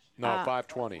 No,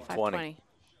 5:20. 5:20.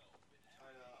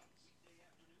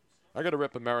 I got to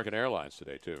rip American Airlines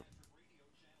today, too.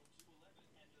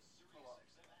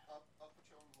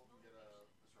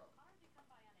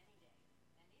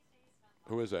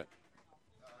 Who is that?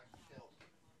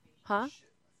 Huh?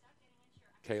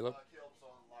 Caleb?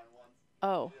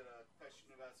 Oh.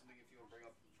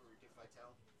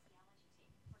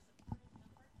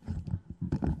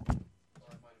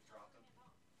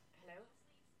 Hello?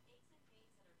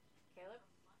 Caleb?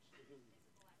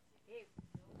 Hey,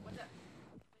 what's up?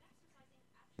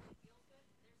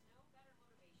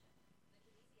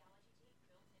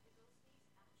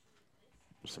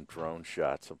 Some drone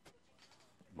shots of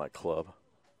my club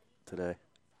today.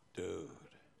 Dude.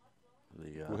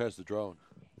 Who has the drone?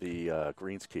 The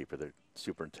greenskeeper, the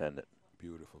superintendent.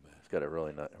 Beautiful, man. He's got a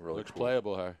really Looks cool.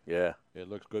 playable, huh? Yeah. It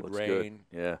looks good. Looks Rain.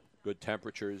 good. Yeah. Good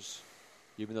temperatures.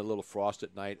 Even the little frost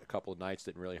at night, a couple of nights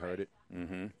didn't really hurt it.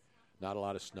 Mm-hmm. Not a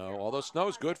lot of snow. Although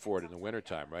snow's good for it in the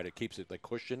wintertime, right? It keeps it like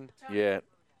cushioned. Yeah.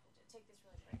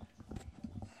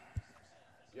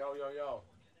 Yo, yo, yo.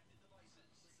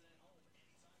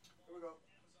 Here we go.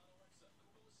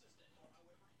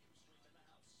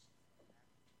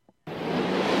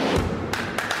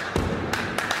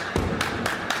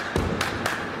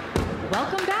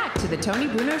 Welcome back to the Tony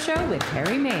Bruno Show with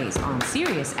Harry Mays on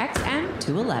Sirius XM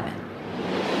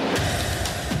 211.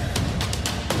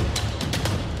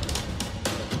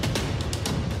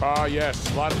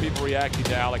 Yes. A lot of people reacting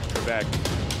to Alex Trebek.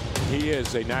 He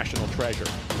is a national treasure.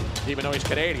 Even though he's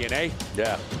Canadian, eh?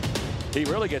 Yeah. He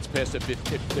really gets pissed if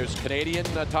there's Canadian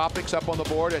topics up on the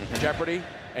board at Jeopardy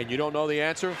and you don't know the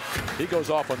answer. He goes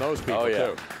off on those people,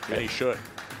 too. And he should.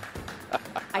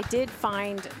 I did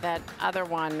find that other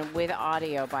one with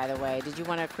audio, by the way. Did you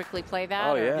want to quickly play that?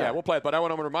 Oh, yeah. Yeah, we'll play it. But I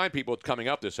want to remind people it's coming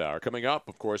up this hour. Coming up,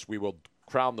 of course, we will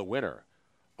crown the winner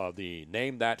of the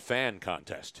Name That Fan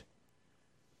contest.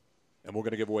 And we're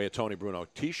going to give away a Tony Bruno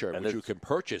T-shirt, which you can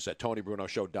purchase at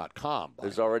TonyBrunoShow.com.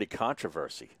 There's already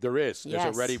controversy. There is.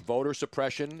 There's already voter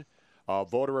suppression,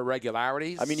 voter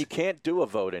irregularities. I mean, you can't do a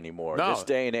vote anymore in this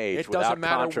day and age it without doesn't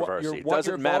matter controversy. What It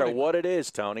doesn't you're matter voting. what it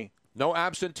is, Tony. No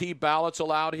absentee ballots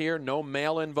allowed here. No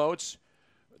mail-in votes.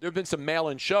 There have been some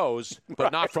mail-in shows,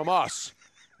 but not from us.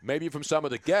 Maybe from some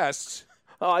of the guests.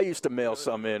 Oh, I used to mail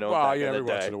some in. Well, back yeah, in the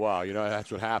every once day. in a while. You know, that's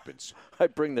what happens. I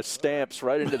bring the stamps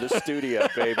right into the studio,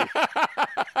 baby.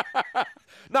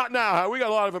 Not now. We got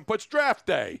a lot of them. But it's draft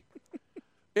day.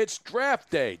 It's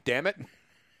draft day, damn it.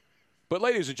 But,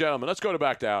 ladies and gentlemen, let's go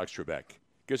back to Alex Trebek.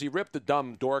 Because he ripped the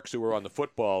dumb dorks who were on the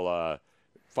football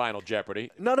Final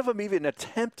Jeopardy. None of them even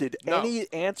attempted any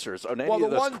answers on any well, of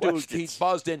the those one questions. dude, he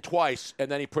buzzed in twice, and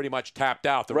then he pretty much tapped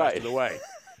out the rest of the way.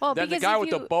 Well, then the because guy if with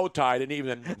the you- bow tie didn't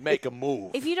even make a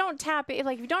move. If you don't tap in,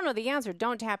 like if you don't know the answer,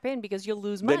 don't tap in because you'll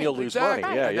lose money. Exactly.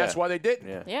 Right. And that's why they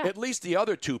didn't. Yeah. At least the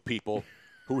other two people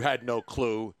who had no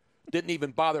clue didn't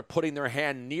even bother putting their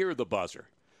hand near the buzzer.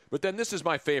 But then this is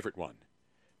my favorite one.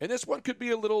 And this one could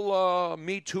be a little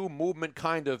Me Too movement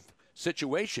kind of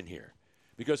situation here.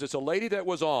 Because it's a lady that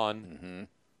was on,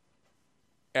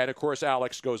 and of course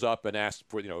Alex goes up and asks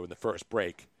for, in the first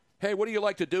break, hey, what do you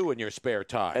like to do in your spare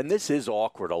time? And this is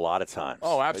awkward a lot of times.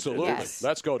 Oh, absolutely. Yes.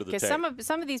 Let's go to the Because tape.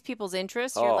 some of these people's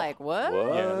interests, you're like, what?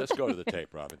 Yeah, let's go to the tape,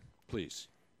 Robin. Please.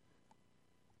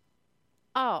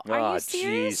 Oh, are you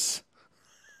serious?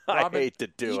 Jeez. I hate to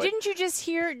do it. Didn't you just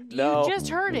hear? No. You just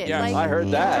heard it. Yes, like, I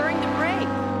heard that. during the break.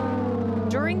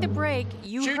 During the break,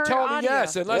 you She heard told me audio.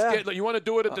 yes, and let's get. You want to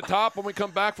do it at the top when we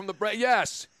come back from the break?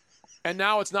 Yes. And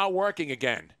now it's not working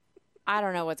again. I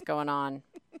don't know what's going on.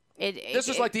 This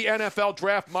is like the NFL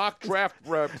draft mock draft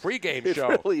pregame It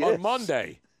show really on is.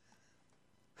 Monday.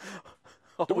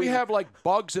 Do we have like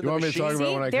bugs in You the want me to machine? talk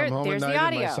about when I come home at there's the night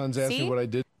and my audio. sons ask See? me what I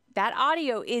did? That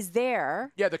audio is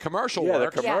there. Yeah, the commercial Yeah, the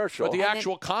works. commercial. But the And then-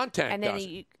 actual content and then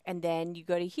doesn't. and then you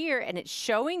go to here, and it's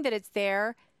showing that it's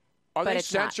there. Are but they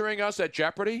it's not. censoring us at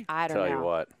Jeopardy? I don't Tell know. you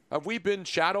what. Have we been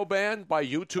shadow banned by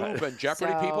YouTube and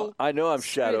Jeopardy people? I know I'm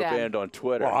Screw shadow them. banned on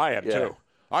Twitter. Well, I am Yeah. too.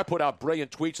 I put out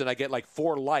brilliant tweets and I get like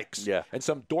 4 likes. Yeah. And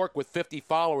some dork with 50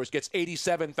 followers gets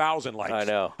 87,000 likes. I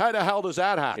know. How the hell does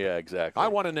that happen? Yeah, exactly. I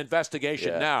want an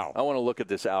investigation Yeah. now. I want to look at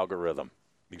this algorithm.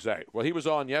 Exactly. Well, he was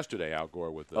on yesterday, Al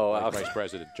Gore, with Vice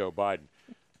President Joe Biden.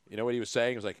 You know what he was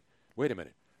saying? He was like, wait a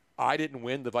minute. I didn't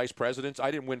win the vice presidents.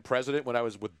 I didn't win president when I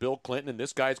was with Bill Clinton, and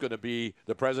this guy's going to be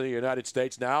the president of the United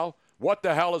States now? What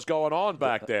the hell is going on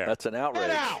back there? That's an outrage. Get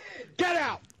out! Get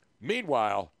out!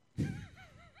 Meanwhile,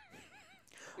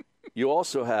 You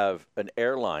also have an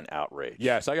airline outrage.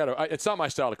 yes, it's not my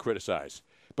style to criticize.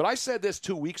 But I said this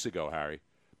 2 weeks ago, Harry.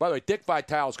 By the way, Dick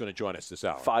Vitale is going to join us this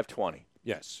hour. 5:20.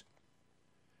 Yes.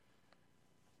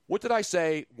 What did I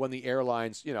say when the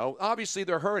airlines, obviously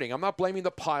they're hurting. I'm not blaming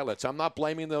the pilots. I'm not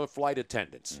blaming the flight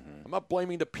attendants. I'm not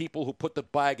blaming the people who put the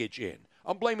baggage in.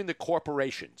 I'm blaming the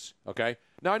corporations, okay?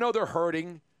 Now, I know they're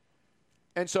hurting,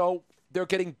 and so they're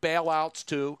getting bailouts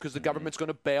too because the government's going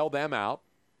to bail them out.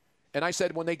 And I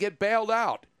said when they get bailed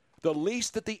out, the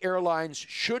least that the airlines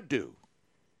should do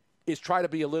is try to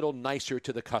be a little nicer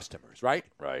to the customers, right?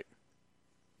 Right.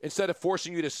 Instead of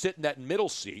forcing you to sit in that middle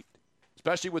seat,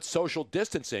 especially with social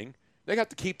distancing, they have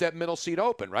to keep that middle seat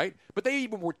open, right? But they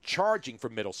even were charging for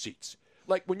middle seats.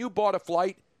 Like when you bought a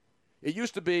flight, it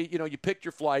used to be, you picked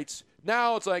your flights.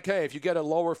 Now it's like, hey, if you get a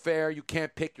lower fare, you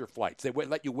can't pick your flights. They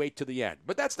let you wait to the end.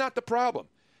 But that's not the problem.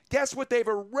 Guess what they've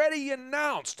already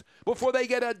announced before they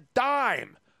get a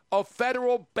dime of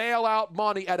federal bailout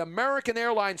money at American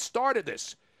Airlines started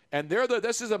this. And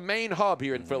this is a main hub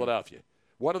here in Philadelphia.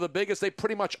 One of the biggest. They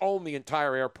pretty much own the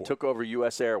entire airport. Took over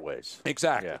U.S. Airways.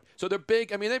 Exactly. Yeah. So they're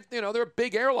big. I mean, they're a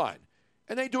big airline,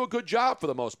 and they do a good job for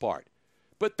the most part.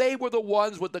 But they were the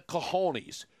ones with the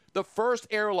cojones, the first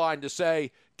airline to say,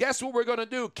 guess what we're going to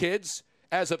do, kids?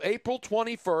 As of April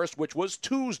 21st, which was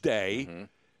Tuesday,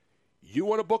 you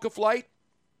want to book a flight?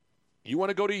 You want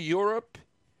to go to Europe?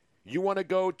 You want to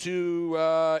go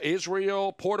to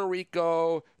Israel, Puerto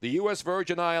Rico, the U.S.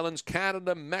 Virgin Islands,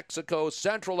 Canada, Mexico,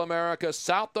 Central America,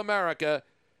 South America.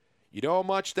 You know how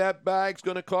much that bag's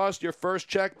going to cost, your first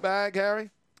check bag, Harry?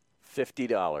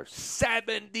 $50.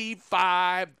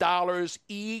 $75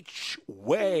 each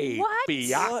way. What?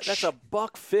 Biatch. What? That's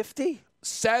 $150?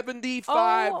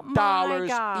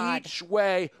 $75 each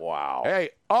way. Wow. Hey,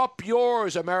 up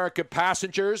yours, American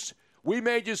passengers. We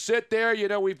made you sit there.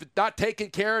 We've not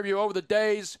taken care of you over the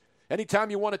days.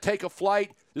 Anytime you want to take a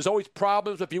flight, there's always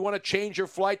problems. If you want to change your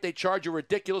flight, they charge you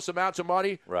ridiculous amounts of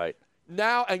money. Right.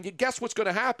 Now, and guess what's going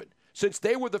to happen? Since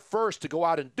they were the first to go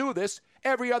out and do this,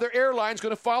 every other airline's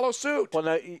going to follow suit. Well,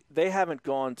 now, they haven't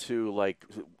gone to, like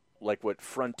what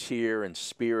Frontier and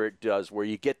Spirit does, where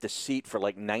you get the seat for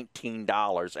like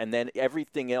 $19, and then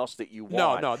everything else that you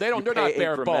want. No, they don't. They're not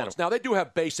bare bones. Now they do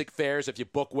have basic fares if you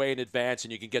book way in advance,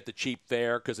 and you can get the cheap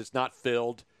fare because it's not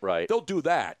filled. Right. They'll do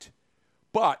that,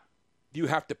 but you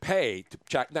have to pay to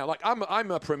check. Now, like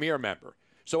I'm a Premier member,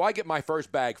 so I get my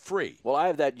first bag free. Well, I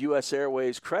have that U.S.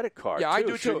 Airways credit card. Yeah, too. I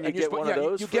do Shouldn't too. You get one of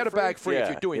those. You get a bag free if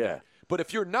you're doing yeah. that. But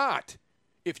if you're not,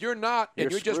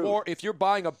 and you're just screwed. more, if you're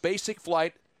buying a basic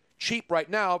flight. Cheap right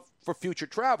now for future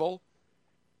travel,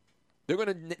 they're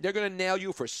gonna nail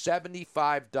you for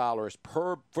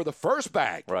 $75 for the first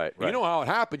bag. Right. You know how it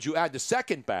happens. You add the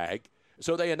second bag.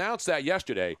 So they announced that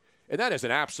yesterday, and that is an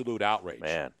absolute outrage.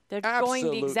 Man, they're going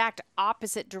the exact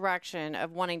opposite direction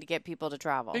of wanting to get people to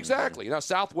travel. Exactly. Now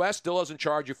Southwest still doesn't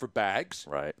charge you for bags.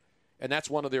 Right. And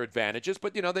that's one of their advantages.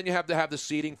 But then you have to have the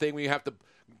seating thing where you have to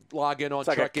log in on it's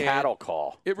like check-in. a cattle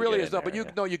call. It really is. But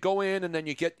you go in and then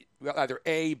you get either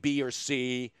A, B, or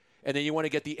C, and then you want to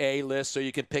get the A list so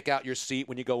you can pick out your seat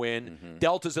when you go in.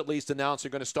 Delta's at least announced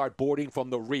they're going to start boarding from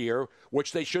the rear,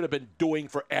 which they should have been doing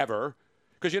forever.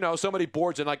 Because, somebody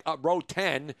boards in like row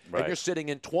 10, and you're sitting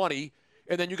in 20,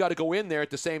 and then you got to go in there at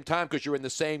the same time because you're in the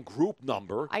same group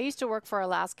number. I used to work for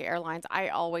Alaska Airlines. I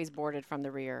always boarded from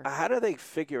the rear. How do they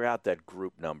figure out that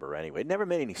group number anyway? It never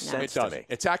made any sense to me.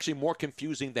 It's actually more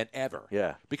confusing than ever.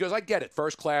 Yeah. Because I get it,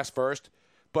 first class first,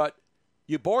 but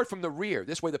you board from the rear.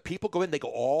 This way the people go in, they go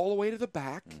all the way to the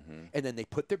back, and then they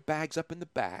put their bags up in the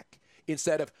back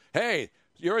instead of, hey,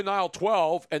 you're in aisle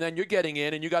 12, and then you're getting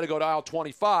in, and you got to go to aisle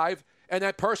 25, and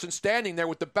that person's standing there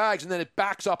with the bags, and then it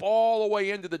backs up all the way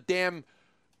into the damn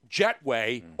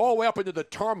jetway, all the way up into the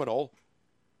terminal.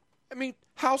 I mean,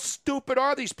 how stupid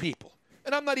are these people?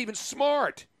 And I'm not even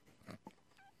smart.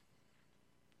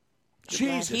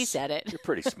 Jesus. He said it. You're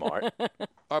pretty smart.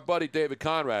 Our buddy David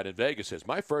Conrad in Vegas says,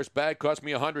 my first bag cost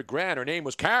me $100,000. Her name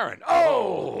was Karen.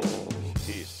 Oh!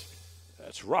 Jeez.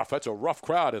 That's rough. That's a rough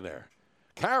crowd in there.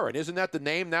 Karen, isn't that the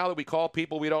name now that we call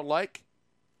people we don't like?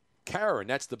 Karen,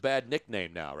 that's the bad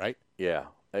nickname now, right? Yeah.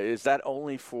 Is that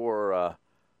only for...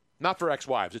 Not for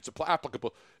ex-wives. It's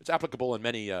applicable. It's applicable in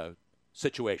many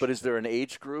situations. But is there an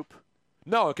age group?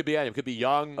 No, it could be any. It could be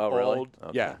young, old. Really?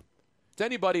 Okay. Yeah. It's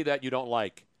anybody that you don't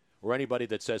like or anybody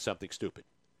that says something stupid.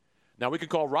 Now, we could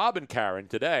call Robin Karen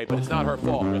today, but it's not her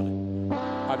fault, really.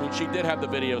 I mean, she did have the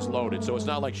videos loaded, so it's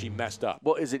not like she messed up.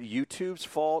 Well, is it YouTube's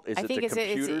fault? Is it the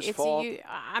computer's fault?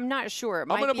 I'm not sure. I'm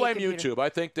going to blame YouTube. I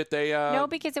think that they... no,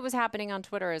 because it was happening on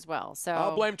Twitter as well. So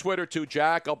I'll blame Twitter too,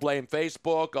 Jack. I'll blame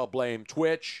Facebook. I'll blame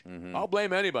Twitch. I'll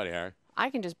blame anybody, Harry. I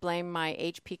can just blame my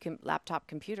HP laptop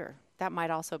computer. That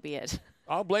might also be it.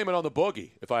 I'll blame it on the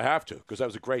Boogie if I have to, because that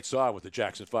was a great song with the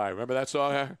Jackson 5. Remember that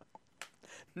song, Harry?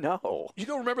 No. You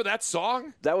don't remember that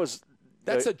song? That was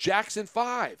That's a Jackson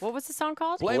 5. What was the song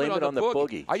called? Blame It on the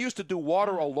Boogie. I used to do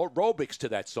water aerobics to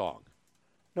that song.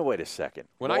 No, wait a second.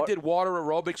 When I did water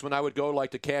aerobics, when I would go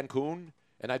like to Cancun,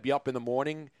 and I'd be up in the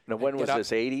morning. Now, when was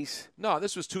this, 80s? No,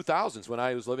 this was 2000s. When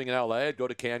I was living in L.A., I'd go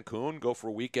to Cancun, go for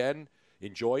a weekend,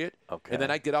 enjoy it. Okay. And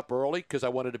then I'd get up early because I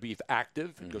wanted to be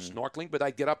active and go snorkeling, but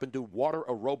I'd get up and do water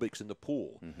aerobics in the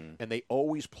pool. And they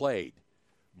always played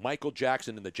Michael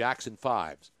Jackson and the Jackson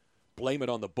 5s, Blame It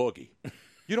on the Boogie.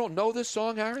 You don't know this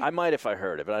song, Harry? I might if I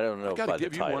heard it, but I don't know I got to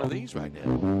give you one of these right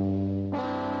now.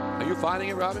 Are you finding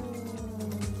it, Robin?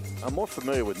 I'm more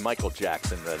familiar with Michael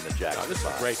Jackson than the Jackson. This is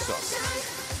a great song.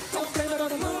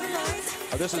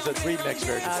 Oh, this is a remix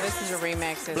version. Oh, this is a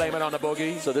remix. Blame It on the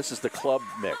Boogie. So this is the club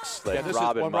mix. Like this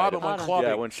Robin is when might Robin have- went clubbing.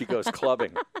 Yeah, when she goes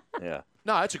clubbing. Yeah.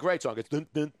 No, it's a great song. It's dun,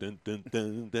 dun, dun, dun,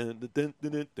 dun, dun, dun,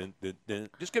 dun, dun, dun, dun.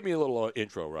 Just give me a little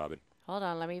intro, Robin. Hold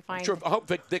on, let me find. I hope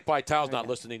Dick Vitale's not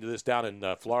listening to this down in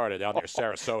Florida, down near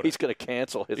Sarasota. He's going to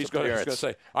cancel his appearance. He's going to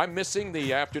say, I'm missing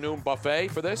the afternoon buffet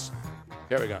for this.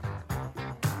 Here we go.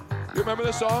 You remember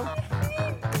this song?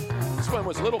 This one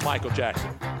was Little Michael Jackson.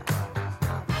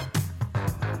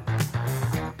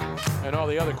 And all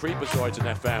the other creepazoids in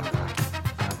that family.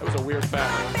 That was a weird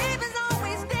family.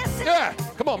 Yeah,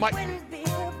 come on, Mike.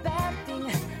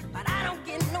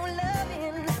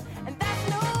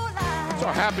 It's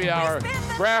our happy hour,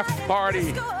 draft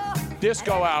party,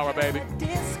 disco hour, baby.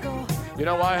 You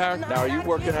know why, Harry? Now, are you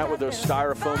working out with those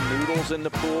styrofoam noodles in the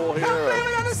pool here? Or? Blame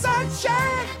it on the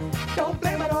sunshine. Don't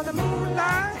blame it on the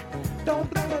moonlight. Don't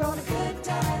blame it on the good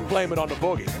times. Blame It on the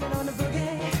Boogie.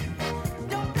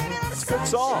 It's a good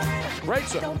song. Great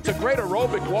song. It's a great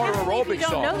aerobic, water aerobic You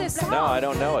don't song. know this song. No, I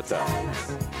don't know it, though.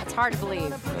 It's hard to believe.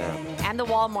 Yeah. And the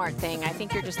Walmart thing. I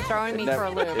think you're just throwing me for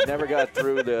a loop. It never got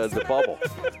through the bubble.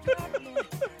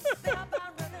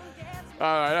 All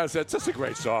right, that's a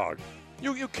great song.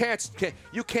 You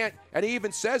can't, and he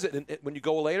even says it when you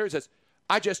go later. He says,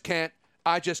 I just can't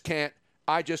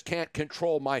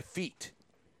control my feet.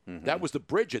 That was the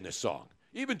bridge in this song.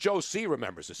 Even Joe C.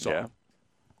 remembers this song. Yeah.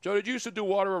 Joe, did you used to do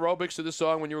water aerobics to this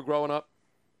song when you were growing up?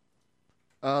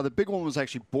 The big one was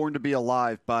actually Born to Be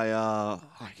Alive by, I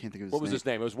can't think of his name. What was his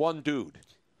name? It was one dude.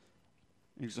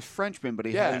 He was a Frenchman, but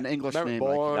he had an English name.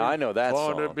 Now, I know that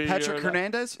song. Patrick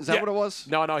Hernandez? Is that what it was?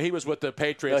 No, he was with the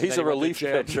Patriots. No, he's a relief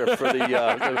pitcher for the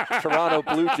Toronto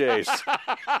Blue Jays.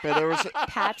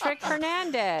 Patrick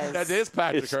Hernandez. That is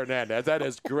Patrick Hernandez. That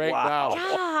is great knowledge.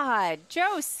 God,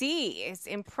 Joe C. is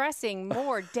impressing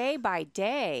more day by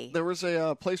day. There was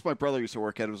a place my brother used to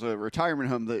work at. It was a retirement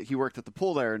home that he worked at the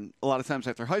pool there, and a lot of times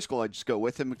after high school, I'd just go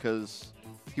with him because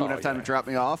he wouldn't have time to drop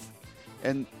me off.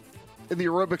 And in the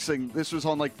aerobics thing, this was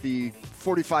on like the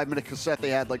 45-minute cassette they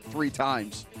had like 3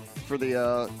 times for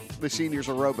the seniors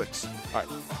aerobics. All right.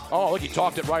 Oh, look, he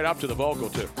talked it right up to the vocal,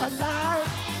 too.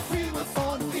 Alive, we were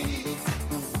born to be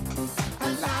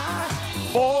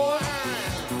alive.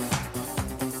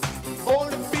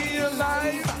 Born to be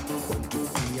alive.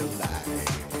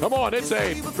 Come on, it's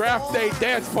a draft day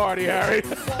dance party, Harry.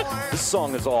 This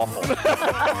song is awful.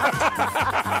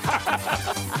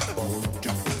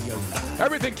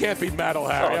 Everything can't be metal,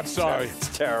 Harry. I'm sorry.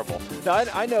 It's terrible. Now,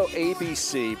 I know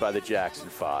ABC by the Jackson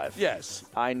 5. Yes.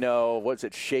 I know, what's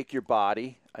it, Shake Your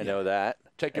Body. I know that.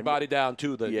 Take your body down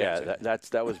to the Yeah,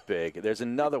 that was big. There's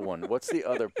another one. What's the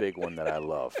other big one that I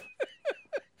love?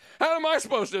 How am I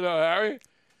supposed to know, Harry?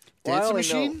 Well, I Dancing only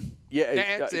Machine? know- Yeah,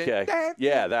 Dancing, okay.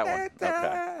 Yeah, that one.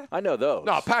 Okay. I know those.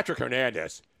 No, Patrick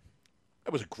Hernandez.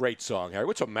 That was a great song, Harry.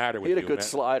 What's the matter with He you, had a good man?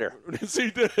 slider. Yes,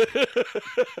 he did.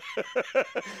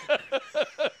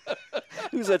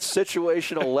 He was that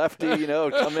situational lefty,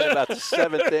 come in about the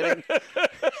 7th inning.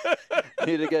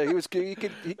 He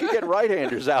could get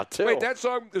right-handers out, too. Wait, that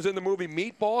song was in the movie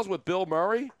Meatballs with Bill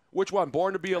Murray? Which one,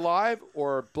 Born to Be Alive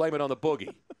or Blame It on the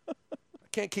Boogie? I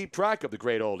can't keep track of the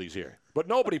great oldies here. But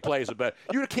nobody plays it better.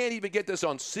 You can't even get this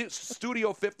on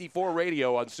Studio 54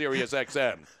 radio on Sirius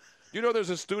XM. You know there's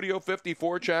a Studio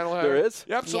 54 channel, Harry? There is?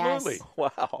 Yeah, absolutely. Yes. Wow.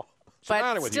 What's the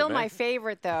matter But with still, you, man? my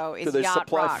favorite though is Do they Yacht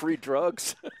supply Rock. free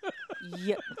drugs?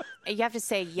 You have to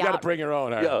say You got to Yacht. bring your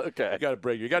own, Harry. Yeah, okay.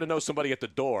 You got to know somebody at the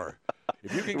door.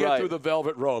 If you can get Right. through the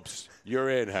velvet ropes, you're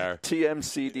in, Harry.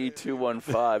 TMCD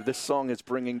 215. This song is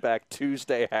bringing back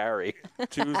Tuesday Harry.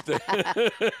 Tuesday.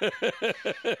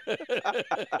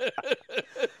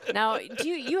 Now, do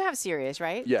you have Sirius,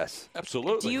 right? Yes.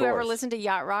 Absolutely. Do you ever listen to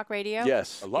Yacht Rock Radio?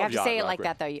 Yes. I You love have to Yacht say it Rock like Radio.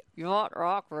 that, though. Yacht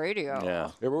Rock Radio.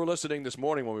 Yeah. Yeah, we were listening this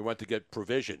morning when we went to get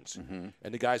provisions, Mm-hmm.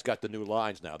 and the guy's got the new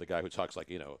lines now. The guy who talks like,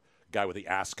 guy with the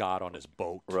ascot on his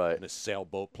boat, Right. in his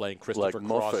sailboat playing Christopher Like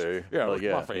Cross. Muffy. Yeah, Well, like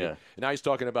yeah, Muffy. yeah. And now he's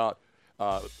talking about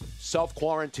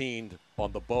self-quarantined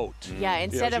on the boat. Yeah, You know,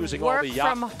 instead of using all work the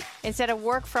yacht-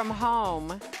 work from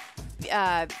home,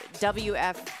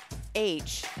 WFH,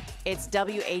 it's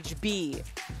WHB,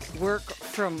 work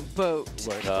from boat.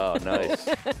 Oh, nice.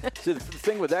 See, the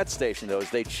thing with that station, though, is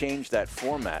they changed that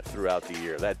format throughout the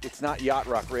year. That it's not Yacht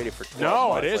Rock Radio for 12 No,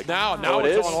 months. it is Like, now. oh, Now it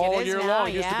it's is? on all It is year now, long.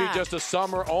 It used to be yeah. just a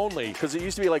summer only. Because it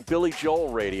used to be like Billy Joel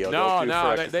Radio. No, They'll do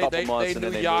no, for a couple they months and knew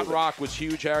then they Yacht move it. Rock was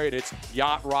huge, Harriet. It's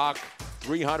Yacht Rock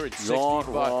 360 Yacht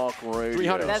Rock Radio.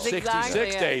 366 That's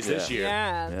exactly days it. this year.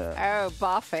 Yeah. Oh,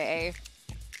 buffet.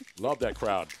 Love that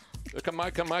crowd. They're my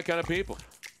kind of people.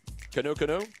 Canoe.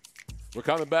 We're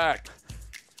coming back.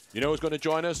 You know who's going to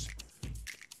join us?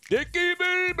 Dickie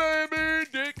B, baby.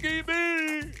 Dickie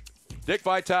B. Dick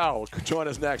Vitale will join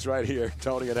us next right here.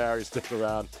 Tony and Harry, stick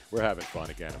around. We're having fun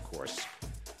again, of course.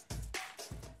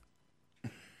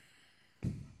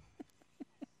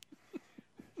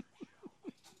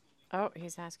 Oh,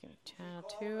 he's asking Channel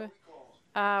 2.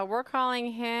 We're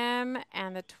calling him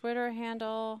and the Twitter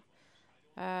handle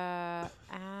at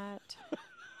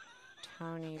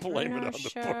Tony Blame it Bruno on the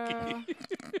Show. bookie.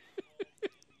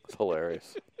 It's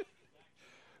hilarious.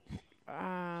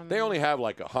 They only have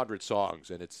like 100 songs,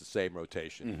 and it's the same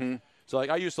rotation. Mm-hmm. So, like,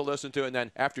 I used to listen to it, and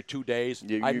then after 2 days,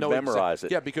 You I know memorize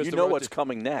it. Yeah, because you the know what's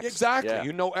coming next. Exactly. Yeah.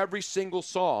 You know every single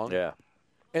song. Yeah.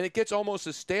 And it gets almost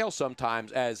as stale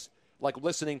sometimes as like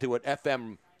listening to an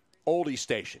FM oldie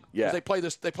station. 'Cause Yeah. They play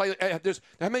this. There's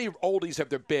how many oldies have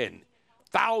there been?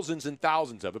 Thousands and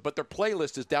thousands of it, but their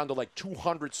playlist is down to like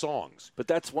 200 songs. But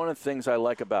that's one of the things I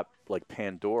like about like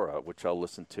Pandora, which I'll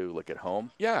listen to like at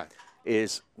home. Yeah.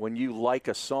 Is when you like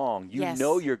a song, you Yes.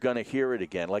 know you're going to hear it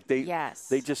again. Like they Yes.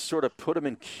 they just sort of put them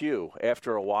in queue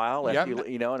after a while. Yeah, After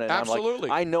you know, and absolutely. I'm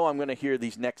like, I know I'm going to hear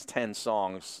these next 10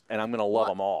 songs, and I'm going to love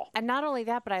them all. And not only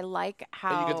that, but I like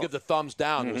how And you can give the thumbs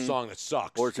down to a song that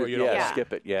sucks. Or to, you don't like.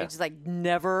 skip it. Yeah. it's like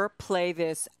never play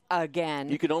this again.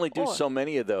 You can only do Or so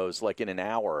many of those, like in an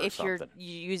hour or if something.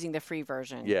 you're using the free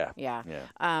version. Yeah. Yeah. Yeah.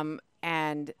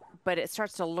 But it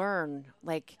starts to learn,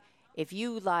 like, if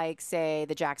you like, say,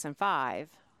 the Jackson 5,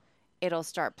 it'll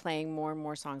start playing more and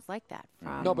more songs like that.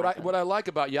 From No, but what I like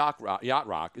about Yacht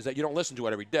Rock is that you don't listen to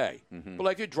it every day. Mm-hmm. But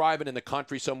like you're driving in the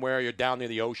country somewhere, you're down near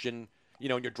the ocean, you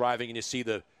know, and you're driving and you see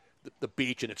the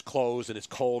beach and it's closed and it's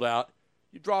cold out.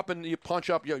 You punch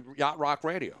up your Yacht Rock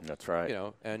radio. That's right. You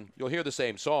know, and you'll hear the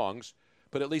same songs,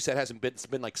 but at least it hasn't been. It's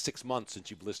been like 6 months since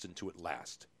you've listened to it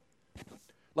last.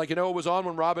 Like, you know, it was on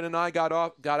when Robin and I got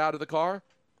out of the car.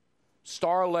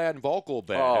 Starland Vocal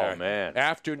Band. Oh, man.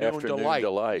 Afternoon Delight.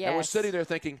 Delight. And we're Yes. sitting there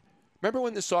thinking, remember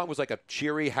when this song was like a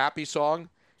cheery, happy song?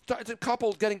 It's a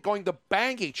couple going to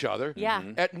bang each other. Yeah.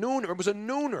 At noon. It was a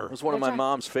nooner. It was one of my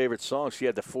mom's favorite songs. She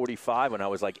had the 45 when I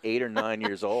was like 8 or 9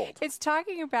 years old. It's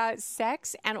talking about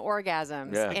sex and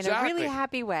orgasms Yeah. in Exactly. a really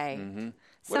happy way. Mm-hmm.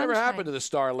 Whatever Sunshine. happened to the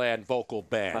Starland Vocal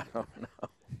Band?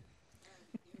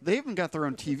 They even got their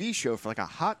own TV show for like a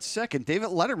hot second. David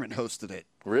Letterman hosted it.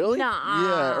 Really? Nuh-uh.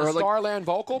 Yeah, or like Starland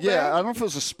Vocal Band? yeah. I don't know if it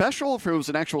was a special, or if it was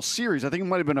an actual series. I think it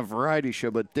might have been a variety show,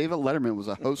 but David Letterman was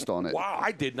a host on it. Wow,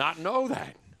 I did not know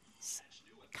that.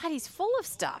 God, he's full of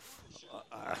stuff.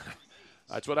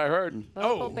 That's what I heard.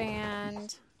 Vocal Oh,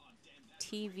 band,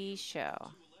 TV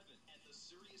show.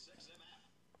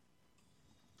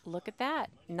 Look at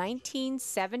that.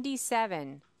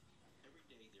 1977.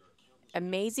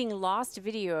 Amazing lost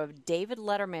video of David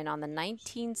Letterman on the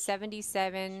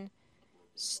 1977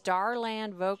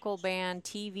 Starland Vocal Band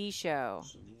TV show.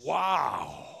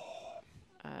 wow.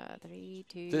 3,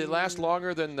 2. Did it last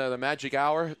longer than the Magic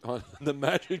Hour on the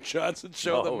Magic Johnson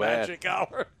show? Oh, the man. Magic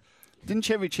Hour. Didn't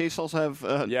Chevy Chase also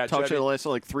have Yeah, talk Chevy- show that lasted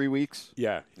like 3 weeks?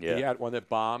 Yeah. Yeah. He had one that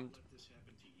bombed.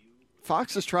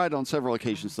 Fox has tried on several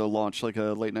occasions to launch like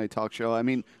a late night talk show. I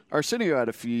mean, Arsenio had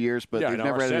a few years, but yeah, they've no,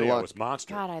 never had any Arsenio luck. was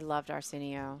monster. God, I loved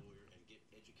Arsenio.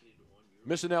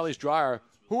 Miss Anelli's dryer.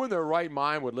 Who in their right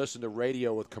mind would listen to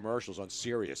radio with commercials on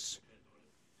Sirius?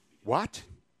 What?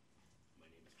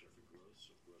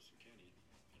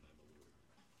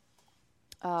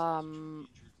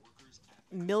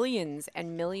 Millions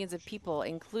and millions of people,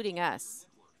 including us,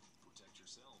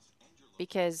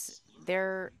 because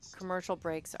their commercial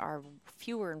breaks are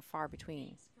fewer and far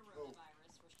between.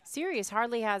 Sirius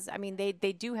hardly has. I mean, they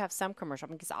do have some commercial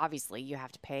because obviously you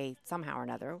have to pay somehow or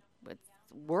another. But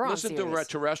we're on Listen Sirius.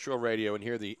 to terrestrial radio and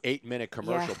hear the 8-minute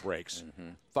commercial Yeah. breaks.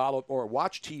 Follow or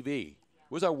watch TV.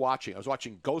 What was I watching? I was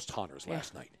watching Ghost Hunters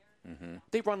last night.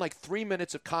 They run like 3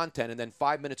 minutes of content and then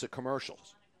 5 minutes of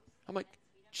commercials. I'm like,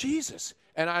 Jesus.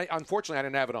 And unfortunately, I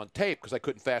didn't have it on tape because I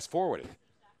couldn't fast forward it.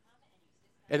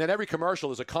 And then every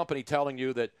commercial is a company telling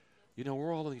you that, you know,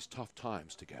 we're all in these tough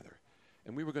times together.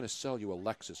 and we were going to sell you a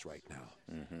Lexus right now,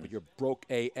 but you're broke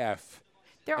AF.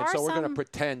 There and are so we're going to some-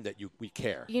 pretend that we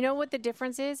care. You know what the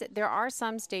difference is? There are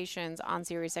some stations on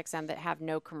SiriusXM that have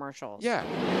no commercials. Yeah.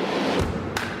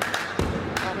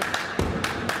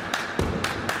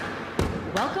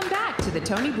 Welcome back to the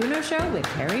Tony Bruno Show with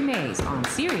Harry Mays on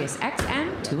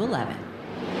SiriusXM 211.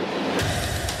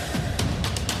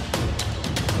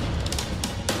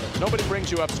 Nobody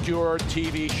brings you obscure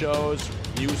TV shows,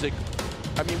 music.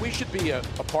 I mean, we should be a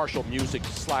partial music /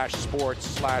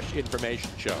 sports / information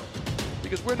show.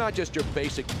 Because we're not just your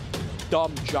basic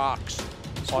dumb jocks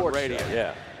on Sports radio. show,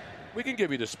 yeah. We can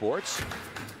give you the sports.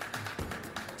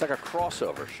 It's like a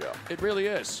crossover show. It really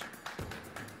is.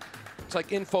 It's like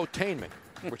infotainment,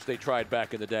 which they tried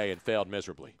back in the day and failed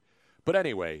miserably. But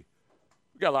anyway,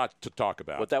 we got a lot to talk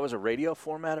about. But that was a radio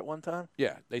format at one time?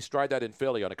 Yeah, they tried that in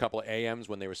Philly on a couple of AMs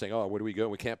when they were saying, oh, where do we go?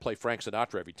 We can't play Frank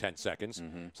Sinatra every 10 seconds.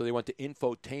 So they went to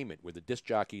infotainment, where the disc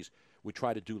jockeys would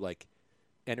try to do like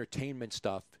entertainment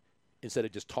stuff instead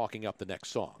of just talking up the next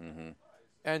song.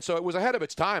 And so it was ahead of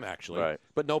its time, actually. Right.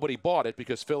 But nobody bought it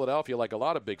because Philadelphia, like a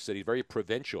lot of big cities, very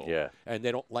provincial. Yeah. And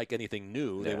they don't like anything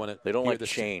new. They Yeah. want to. They don't like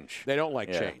change. They don't like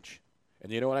Yeah. change.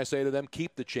 And you know what I say to them?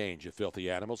 Keep the change, you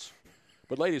filthy animals.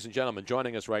 But ladies and gentlemen,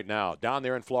 joining us right now, down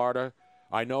there in Florida,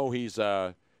 I know he's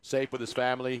safe with his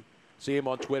family. See him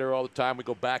on Twitter all the time. We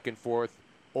go back and forth.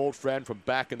 Old friend from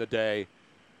back in the day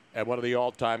and one of the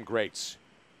all-time greats.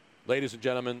 Ladies and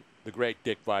gentlemen, the great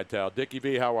Dick Vitale. Dickie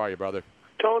V, how are you, brother?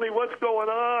 Tony, what's going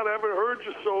on? I haven't heard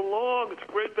you so long. It's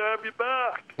great to have you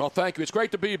back. Well, thank you. It's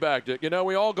great to be back, Dick. You know,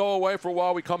 we all go away for a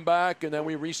while. We come back, and then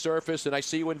we resurface, and I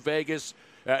see you in Vegas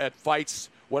at fights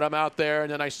when I'm out there,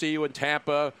 and then I see you in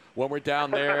Tampa when we're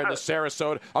down there in the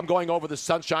Sarasota. I'm going over the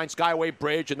Sunshine Skyway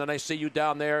Bridge, and then I see you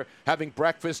down there having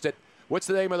breakfast at, what's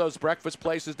the name of those breakfast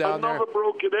places down there? Another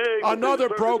broken egg. Another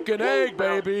Because broken everything's egg,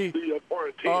 closed now baby. for the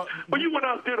quarantine. But you went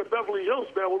out there to Beverly Hills,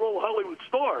 man, with all Hollywood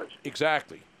stars.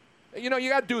 Exactly. You know, you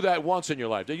got to do that once in your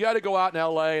life. You got to go out in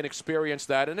L.A. and experience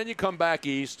that, and then you come back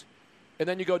east, and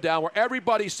then you go down where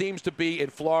everybody seems to be in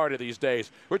Florida these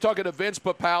days. We're talking to Vince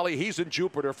Papale. He's in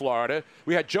Jupiter, Florida.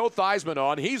 We had Joe Theismann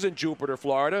on. He's in Jupiter,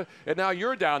 Florida. And now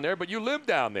you're down there, but you live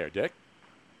down there, Dick.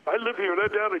 I live here. They're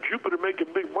down at Jupiter making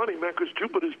big money, man, because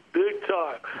Jupiter's big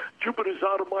time. Jupiter's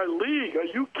out of my league. Are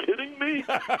you kidding me?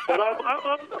 But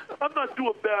I'm not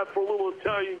doing bad for a little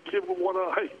Italian kid with one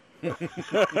eye.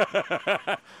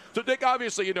 So, Dick,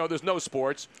 obviously, you know, there's no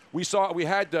sports. We've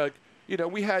had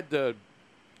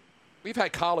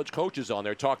college coaches on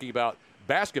there talking about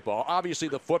basketball. Obviously,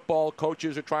 the football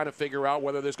coaches are trying to figure out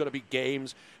whether there's going to be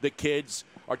games. The kids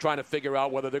are trying to figure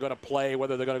out whether they're going to play,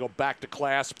 whether they're going to go back to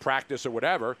class, practice, or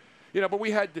whatever. You know, but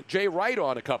we had Jay Wright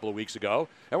on a couple of weeks ago,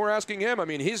 and we're asking him. I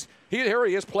mean, here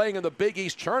he is playing in the Big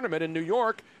East tournament in New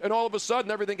York, and all of a sudden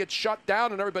everything gets shut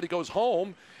down and everybody goes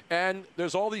home, and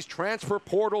there's all these transfer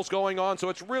portals going on. So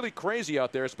it's really crazy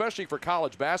out there, especially for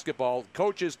college basketball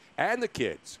coaches and the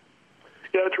kids.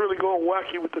 Yeah, it's really going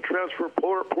wacky with the transfer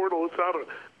portal. It's out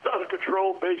of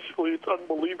control, basically. It's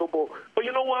unbelievable. But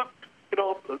you know what? You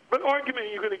know, the argument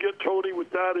you're going to get, Tony, with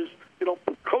that is, you know,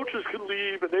 coaches can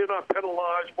leave and they're not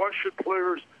penalized. Why should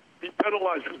players be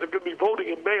penalized? Because they're going to be voting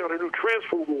in May on a new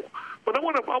transfer rule. But I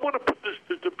want to put this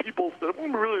to people that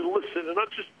want to really listen and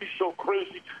not just be so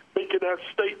crazy making that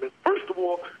statement. First of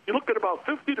all, you look at about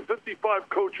 50 to 55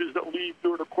 coaches that leave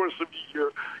during the course of the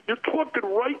year. You're talking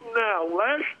right now,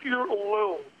 last year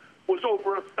alone, was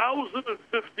over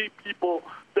 1,050 people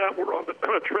that were on the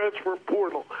transfer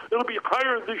portal. It'll be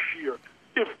higher this year.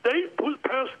 If they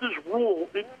pass this rule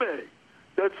in May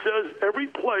that says every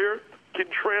player can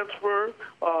transfer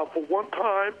for one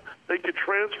time, they can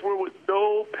transfer with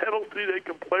no penalty, they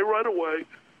can play right away,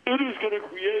 it is going to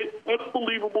create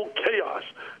unbelievable chaos.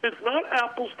 It's not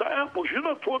apples to apples. You're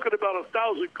not talking about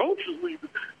 1,000 coaches leaving.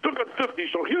 You're talking 50.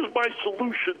 So here's my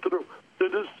solution to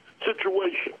this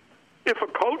situation. If a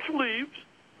coach leaves,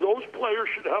 those players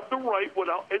should have the right,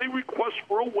 without any request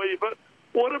for a waiver,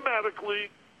 automatically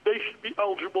they should be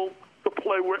eligible to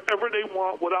play wherever they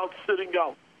want without sitting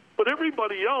out. But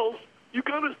everybody else, you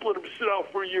got to let them sit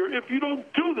out for a year. If you don't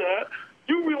do that,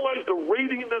 you realize the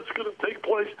rating that's going to take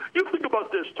place. You think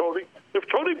about this, Tony. If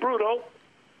Tony Bruno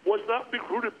was not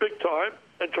recruited big time,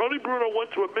 and Tony Bruno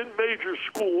went to a mid-major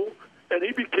school, and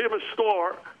he became a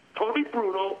star, Tony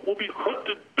Bruno will be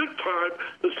hunted big time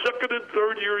the second and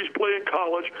third year he's playing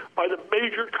college by the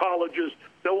major colleges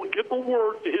that will get the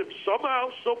word to him somehow,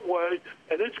 some way,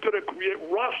 and it's going to create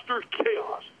roster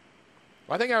chaos.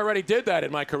 I think I already did that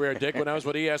in my career, Dick, when I was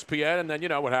with ESPN, and then you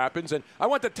know what happens. And I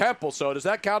went to Temple, so does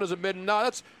that count as a mid? No,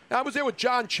 I was there with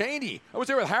John Chaney. I was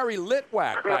there with Harry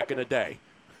Litwack back in the day.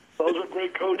 Those are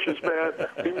great coaches, man.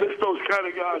 We miss those kind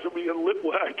of guys. I mean,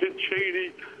 Litwack and Cheney.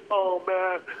 Oh,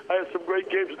 man, I had some great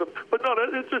games with them. But, no,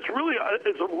 it's really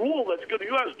it's a rule that's going to –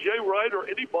 you ask Jay Wright or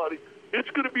anybody, it's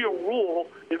going to be a rule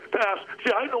if passed.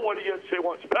 See, I know why the NCAA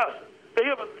wants to pass it. They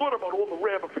haven't thought about all the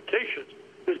ramifications.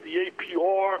 There's the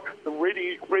APR, the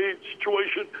rating grade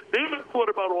situation. They haven't thought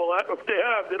about all that. If they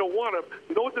have, they don't want them.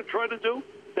 You know what they're trying to do?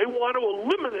 They want to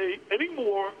eliminate any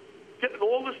more getting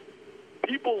all this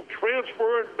people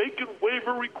transferring, making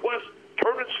waiver requests,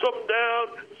 turning some down,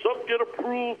 some get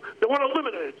approved. They want to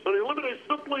eliminate it. So they eliminate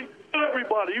simply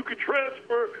everybody. You can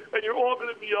transfer, and you're all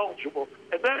going to be eligible.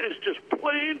 And that is just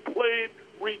plain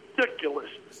ridiculous.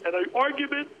 And an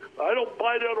argument, I don't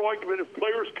buy that argument if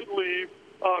players can leave.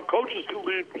 Coaches can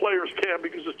leave, players can,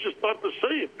 because it's just not the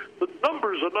same. The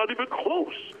numbers are not even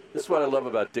close. This is what I love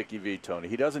about Dickie V, Tony.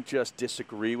 He doesn't just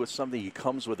disagree with something. He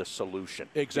comes with a solution.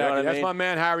 Exactly. You know what I That's mean? my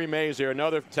man Harry Mays here,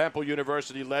 another Temple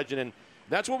University legend. And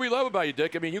that's what we love about you,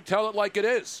 Dick. I mean, you tell it like it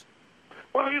is.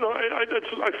 Well, you know,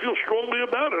 I feel strongly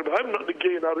about it. I have nothing to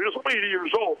gain out of this. I'm 80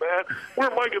 years old, man. Where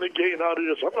am I going to gain out of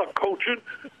this? I'm not coaching,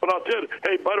 but I'll tell you.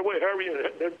 Hey, by the way, Harry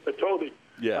and Tony,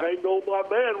 I know my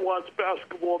man wants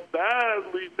basketball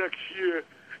badly next year.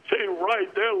 Say right,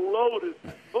 they're loaded.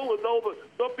 Villanova,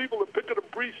 some people are picking a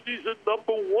preseason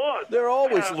number one. They're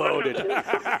always loaded. Exactly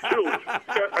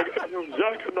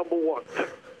number one.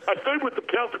 I stayed with the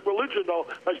Catholic religion, though.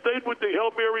 I stayed with the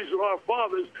Hail Marys of our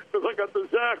fathers because I got the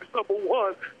Zacks number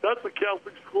one. That's the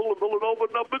Catholic school of Villanova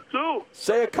number two.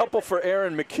 Say a couple for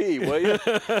Aaron McKee, will you?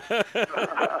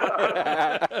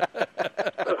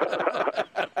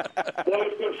 Well,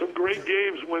 there's some great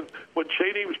games when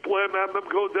Cheney was playing. I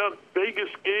remember going down to Vegas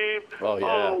game. Oh, yeah.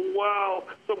 Oh, wow.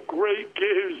 Some great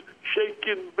games.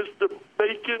 Shaking Mr.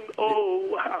 Bacon. Oh,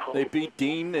 wow. They beat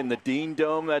Dean in the Dean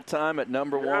Dome that time at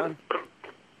number one.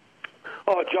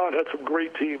 Oh, John had some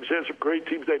great teams. They had some great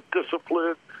teams. They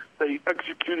disciplined. They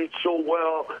executed so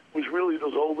well. It was really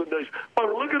those olden days. Oh,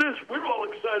 look at this. We're all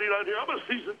excited out here. I'm a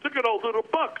season ticket holder to the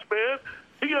Bucks, man.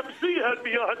 TMC had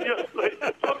me on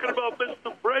yesterday talking about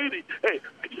Mr. Brady. Hey,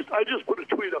 I just put a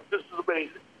tweet up. This is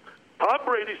amazing. Tom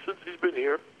Brady, since he's been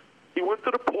here, he went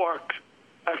to the park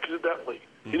accidentally.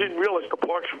 He didn't realize the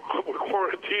parks were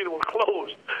quarantined and were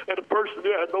closed. And the person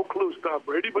there had no clue, Tom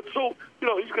Brady. But so, you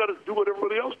know, he's got to do what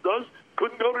everybody else does.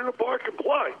 Couldn't go to the park and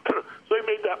play. So he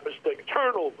made that mistake.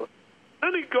 Turnover.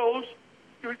 Then he goes,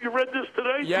 you read this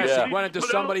today? Yes, he went into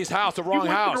somebody's house, the wrong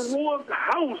house. He went to the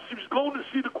wrong house. He was going to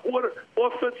see the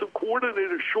offensive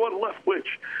coordinator, Sean Leftwich.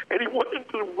 And he went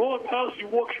into the wrong house. He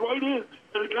walks right in.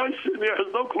 And the guy sitting there has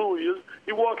no clue who he is.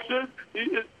 He walks in,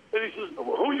 and he says,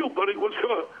 who are you, buddy? What's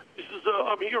going on? He says,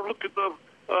 I'm here looking, am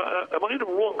I in the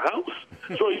wrong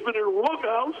house? So he's been in the wrong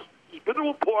house. He's been to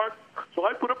a park. So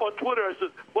I put up on Twitter, I said,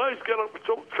 well, he's got a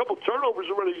couple turnovers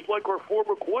already. He's like our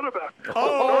former quarterback. Dick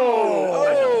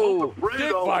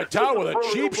Vitale with a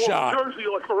cheap shot. Jersey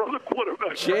like our other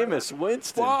quarterback. Jameis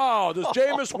Winston. Wow, does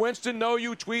Jameis Winston know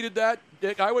you tweeted that,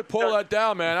 Dick? I would pull that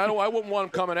down, man. I wouldn't want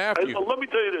him coming after you. Let me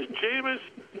tell you this.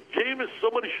 Jameis,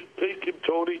 somebody should take him,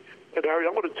 Tony and Harry.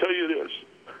 I'm going to tell you this.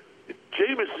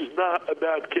 Jameis is not a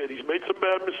bad kid. He's made some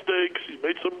bad mistakes. He's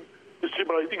made some mistakes,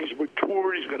 but I think he's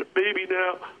matured. He's got a baby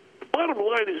now. The bottom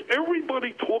line is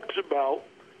everybody talks about,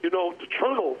 you know, the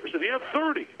turnovers, and he had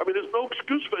 30. I mean, there's no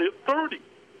excuse for it. He had 30.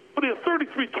 But he had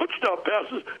 33 touchdown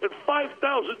passes and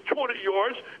 5,020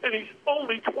 yards, and he's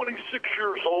only 26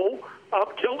 years old.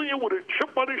 I'm telling you, with a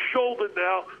chip on his shoulder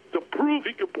now to prove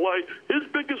he can play, his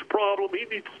biggest problem, he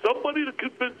needs somebody to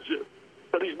convince him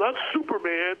that he's not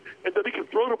Superman and that he can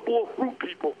throw the ball through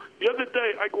people. The other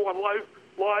day, I go on live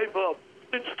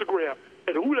Instagram,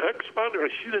 and who the heck's on there? I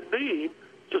see the name,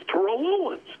 it says Terrell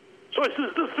Owens. So I said,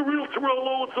 is this the real Terrell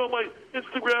Owens on my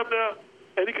Instagram now?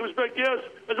 And he comes back, yes.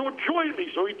 I said, well, join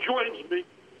me. So he joins me,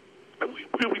 and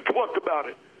we talked about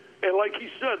it. And like he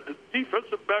said, the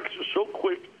defensive backs are so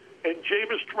quick, and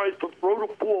Jameis tries to throw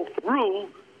the ball through.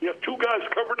 You have two guys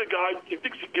covering the guy. He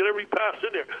thinks he can get every pass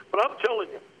in there. But I'm telling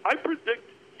you, I predict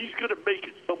he's going to make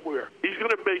it somewhere. He's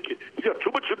going to make it. He's got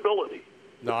too much ability.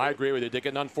 No, I agree with you, Dick.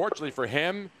 And unfortunately for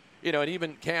him, you know, and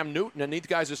even Cam Newton and these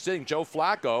guys are sitting, Joe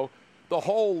Flacco, the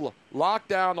whole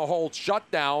lockdown, the whole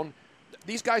shutdown,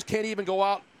 these guys can't even go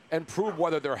out and prove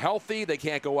whether they're healthy. They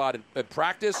can't go out and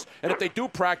practice. And if they do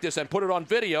practice and put it on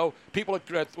video, people are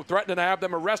threatening to have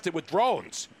them arrested with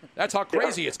drones. That's how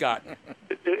crazy it's gotten.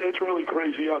 It's really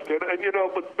crazy out there. And, you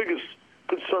know, but the biggest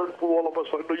concern for all of us,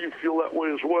 I know you feel that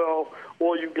way as well,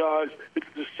 all you guys, it's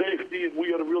the safety, and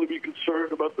we got to really be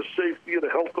concerned about the safety and the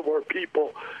health of our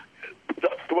people.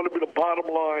 That's going to be the bottom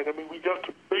line. I mean, we got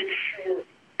to make sure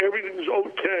everything's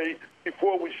okay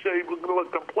before we say we're going to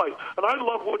let them play. And I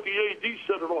love what the AD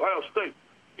said at Ohio State.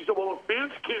 He said, well, if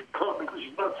fans can't come because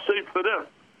it's not safe for them,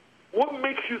 what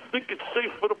makes you think it's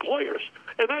safe for the players?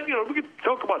 And then, we can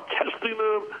talk about testing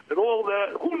them and all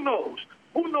that. Who knows?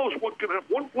 Who knows what can happen?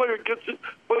 One player gets it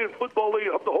playing football, they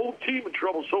have the whole team in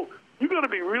trouble. So you got to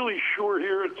be really sure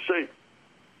here it's safe.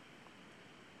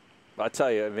 I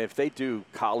tell you, I mean, if they do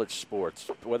college sports,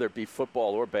 whether it be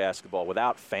football or basketball,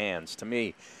 without fans, to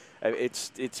me,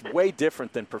 it's way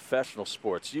different than professional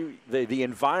sports. The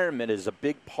environment is a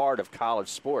big part of college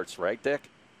sports, right, Dick?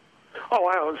 Oh,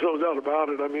 wow, there's no doubt about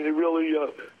it. I mean, it really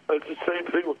it's the same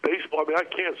thing with baseball. I mean, I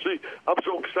can't see. I'm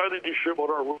so excited this year about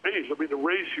our Rays. I mean, the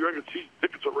Rays here, I can see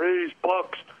tickets of Rays,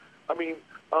 Bucks. I mean,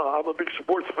 I'm a big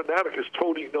sports fanatic, as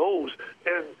Tony knows,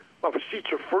 and my seats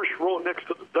are first row next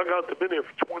to the dugout. They've been there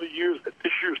for 20 years. At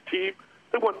this year's team,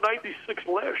 they won 96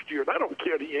 last year, and I don't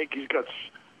care the Yankees got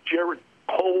Jared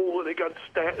Cole and they got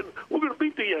Stanton. We're going to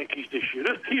beat the Yankees this year.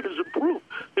 This team has improved.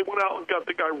 They went out and got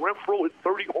the guy Renfroe, hit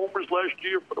 30 homers last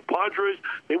year for the Padres.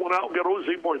 They went out and got Jose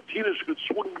Martinez, who could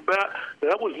swing the bat.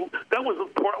 That was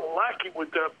the part lacking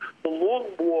with them, the long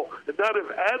ball. And now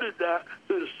they've added that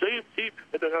to the same team,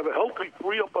 and they have a healthy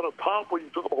three up on the top. Where you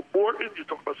talk about Morton, you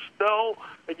talk about Snell,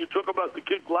 and you talk about the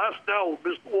kid Glasnow, who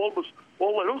missed almost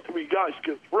all of those three guys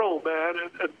can throw, man.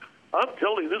 And I'm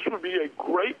telling you, this would be a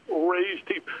great Rays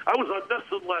team. I was on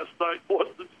Nesson last night,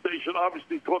 Boston Station,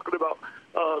 obviously talking about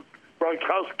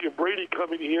Gronkowski and Brady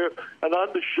coming here. And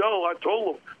on the show, I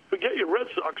told them, forget your Red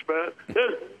Sox, man.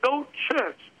 There's no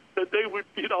chance that they would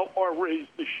beat out our Rays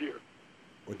this year.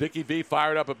 Well, Dickie V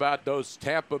fired up about those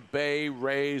Tampa Bay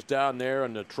Rays down there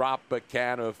in the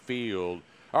Tropicana field.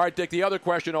 All right, Dick, the other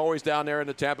question always down there in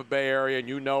the Tampa Bay area, and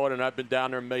you know it, and I've been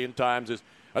down there a million times, is,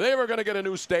 are they ever going to get a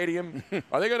new stadium?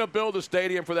 Are they going to build a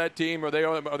stadium for that team? I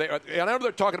know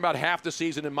they're talking about half the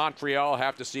season in Montreal,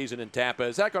 half the season in Tampa.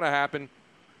 Is that going to happen?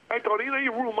 Hey, Tony,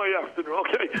 you ruined my afternoon,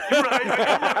 okay?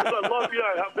 I love you.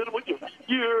 I have been with you for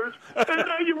years. And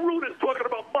now you ruined it talking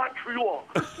about Montreal.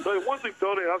 So one thing,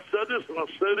 Tony, I've said this and I'll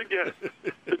say it again.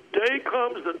 The day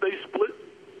comes that they split,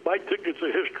 my tickets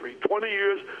are history. 20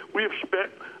 years we have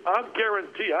spent, I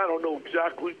guarantee, I don't know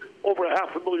exactly, over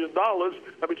 $500,000.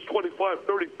 I mean, it's $25,000,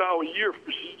 $30,000 a year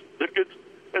for tickets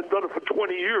and done it for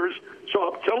 20 years. So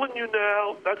I'm telling you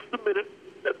now, that's the minute.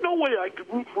 There's no way I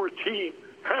could root for a team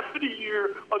half of the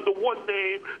year under one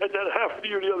name and then half of the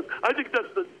year the other. I think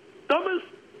that's the dumbest.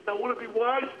 Now, would it be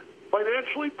wise?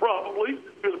 Financially, probably,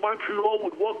 because Montreal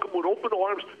would welcome with open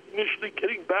arms initially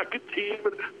getting back a team,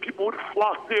 and people would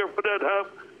flock there for that half.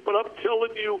 But I'm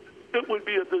telling you, it would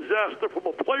be a disaster from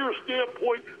a player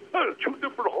standpoint. Two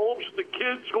different homes, the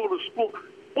kids go to school.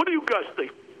 What do you guys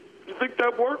think? You think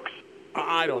that works?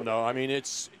 I don't know. I mean,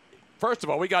 first of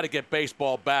all, we got to get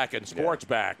baseball back and sports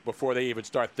back before they even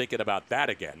start thinking about that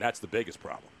again. That's the biggest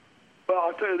problem. Well,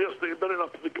 I'll tell you this, they better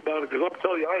not think about it, because I'm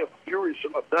telling you, I am furious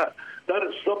about that. That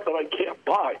is something I can't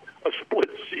buy, a split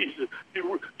season.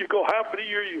 You go half of the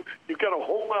year, you got a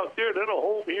home out there, then a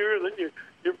home here, and then you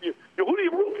who do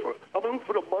you root for? I'm rooting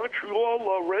for the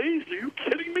Montreal Rays. Are you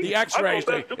kidding me? The X-Rays.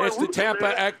 It's the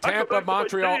Tampa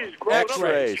Montreal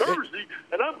X-Rays. Jersey,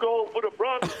 and I'm going for the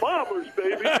Bronx Bombers,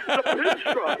 baby. The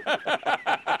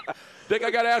pinstripe. Dick,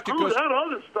 I got to ask you because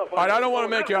I don't want to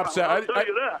make you upset.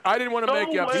 I didn't want to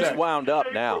make you upset. He's wound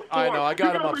up now. I know. I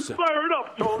got him upset. Fired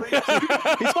up, Tony.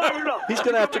 Fired up. He's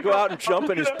going to have to go out and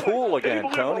jump in his pool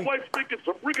again, Tony. My wife's making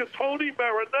some rigatoni,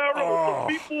 marinara,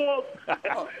 with some meatballs.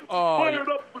 I'm fired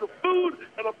up for the food,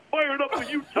 and I'm fired up for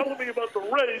you telling me about the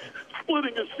Rays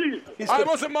splitting a season. It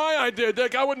wasn't my idea,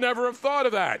 Dick. I would never have thought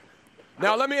of that.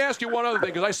 Now, let me ask you one other thing,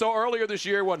 because I saw earlier this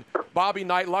year when Bobby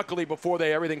Knight, luckily before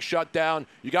everything shut down,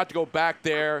 you got to go back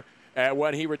there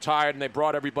when he retired and they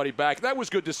brought everybody back. That was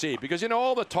good to see, because,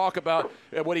 all the talk about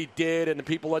what he did and the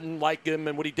people didn't like him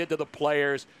and what he did to the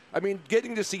players. I mean,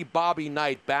 getting to see Bobby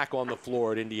Knight back on the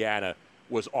floor at Indiana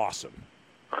was awesome.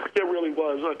 It really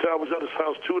was. I was at his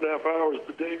house 2.5 hours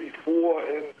the day before,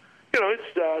 and, it's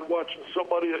sad watching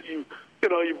somebody that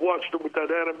you've watched him with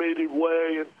that animated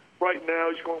way, and right now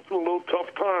he's going through a little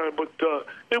tough time, but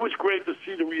it was great to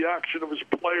see the reaction of his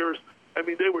players. I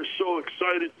mean, they were so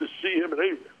excited to see him,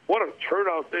 and what a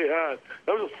turnout they had.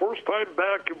 That was the first time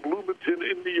back in Bloomington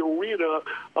in the arena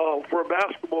for a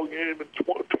basketball game in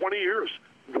 20 years.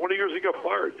 20 years he got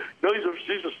fired.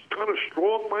 He's a kind of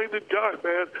strong-minded guy,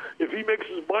 man. If he makes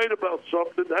his mind about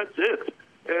something, that's it.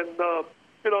 And,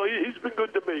 he's been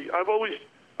good to me. I've always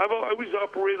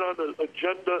operated on the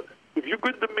agenda. If you're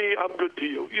good to me, I'm good to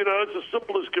you. It's as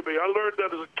simple as can be. I learned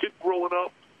that as a kid growing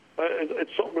up.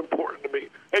 It's something important to me.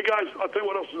 Hey, guys, I'll tell you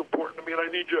what else is important to me, and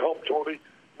I need your help, Tony.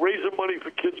 raising money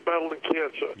for kids battling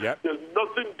cancer. Yep. There's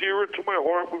nothing dearer to my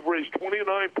heart. We've raised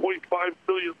 $29.5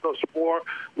 million thus far.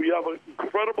 We have an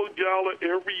incredible gala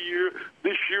every year.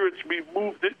 This year, we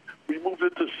moved it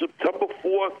to September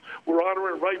 4th. We're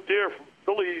honoring right there from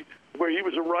Philly, where he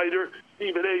was a writer,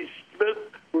 Stephen A. Smith.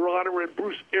 We're honoring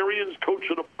Bruce Arians, coach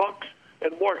of the Bucks,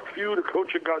 and Mark Few, the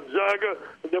coach of Gonzaga.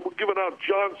 And then we're giving out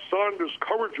John Saunders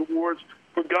Courage Awards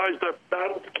for guys that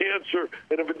battled cancer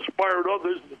and have inspired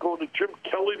others. Going to Jim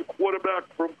Kelly, the quarterback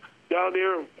from down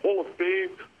there in Hall of Fame,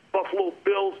 Buffalo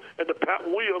Bills, and to Pat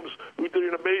Williams, who did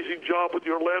an amazing job with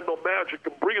the Orlando Magic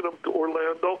and bringing them to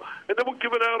Orlando. And then we're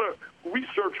giving out a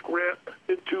research grant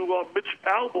into Mitch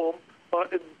Albom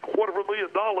in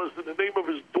 $250,000 in the name of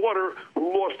his daughter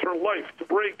who lost her life to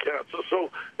brain cancer. So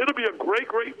it'll be a great,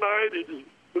 great night. It is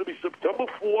going to be September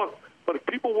 4th. But if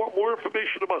people want more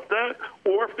information about that,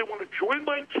 or if they want to join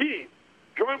my team,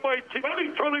 I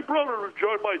need Tony Brother to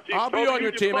join my team. I'll be on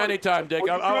your team anytime, Dick.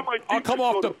 I'll come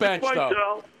off the bench,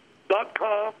 though.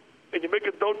 DickVitale.com, and you make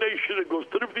a donation. It goes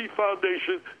to the V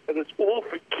Foundation, and it's all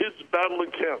for kids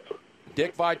battling cancer.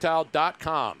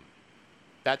 DickVitale.com.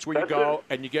 That's where you go,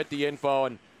 and you get the info.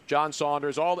 And John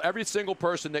Saunders, every single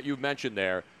person that you've mentioned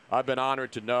there, I've been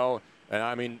honored to know. And,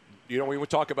 I mean, we would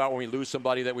talk about when we lose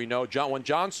somebody that we know. When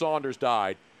John Saunders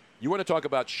died, you want to talk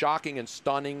about shocking and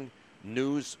stunning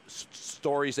news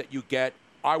stories that you get.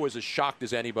 I was as shocked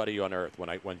as anybody on earth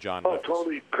when John left.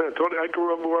 Tony, I can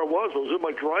remember where I was. I was in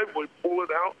my driveway pulling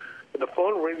out, and the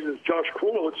phone rings, and it's Josh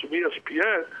Krull. It's from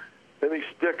ESPN. And he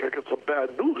said, Dick, I got some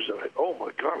bad news. And oh,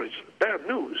 my God, it's bad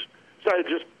news. So I had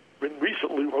just been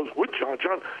recently, I was with John.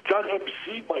 John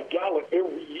emceed my gala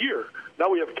every year. Now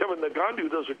we have Kevin Nagandi, who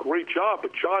does a great job, but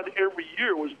John every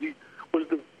year was the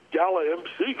gala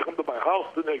MC. Come to my house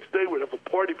the next day. We'd have a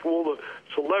party for all the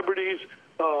celebrities.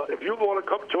 If you want to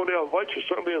come, Tony, I'll invite you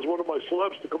certainly as one of my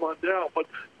celebs to come on down. But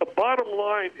the bottom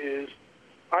line is,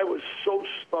 I was so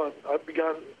stunned. I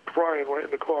began crying right in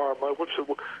the car. My wife said,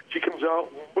 she comes out,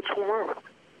 what's going on?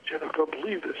 She said, I can't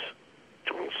believe this.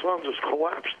 John Saunders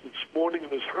collapsed this morning in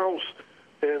his house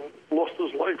and lost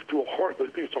his life to a heart. I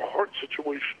think it's a heart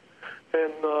situation.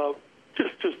 And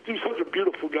just he's such a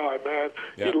beautiful guy, man.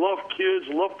 Yeah. He loved kids,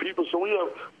 loved people. So we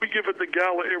give it the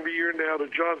gala every year now, the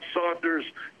John Saunders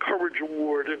Courage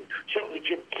Award, and certainly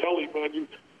Jim Kelly, man. You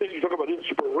talk about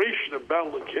inspiration and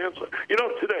battling cancer.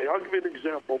 Today, I'll give you an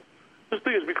example. This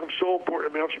thing has become so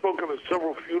important. I mean, I've spoken at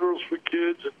several funerals for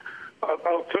kids, and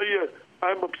I'll tell you,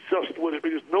 I'm obsessed with it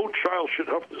because no child should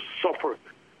have to suffer.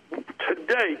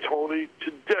 Today, Tony,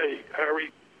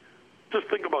 Harry, just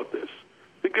think about this.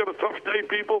 Think you have a tough day,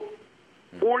 people?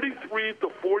 43 to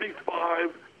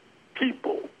 45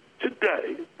 people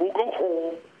today will go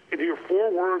home and hear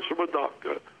 4 words from a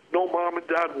doctor no mom and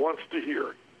dad wants to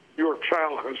hear. Your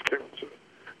child has cancer.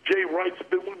 Jay Wright's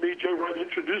been with me. Jay Wright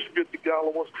introduced me at the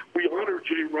gala once. We honored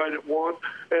Jay Wright at one,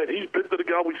 and he's been to the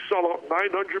gala. We sell out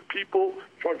 900 people,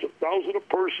 charge $1,000 a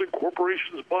person.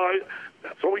 Corporations buy it.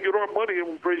 That's how we get our money, and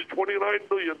we've raised $29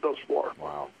 million thus far.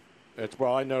 Wow.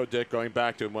 I know, Dick, going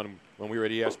back to when we were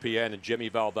at ESPN and Jimmy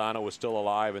Valvano was still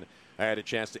alive, and I had a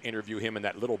chance to interview him in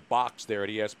that little box there at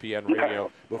ESPN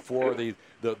Radio before the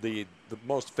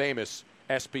most famous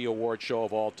ESPY award show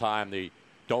of all time, the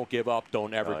Don't Give Up,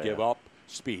 Don't Ever Give Up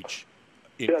speech.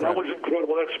 Incredible. Yeah, that was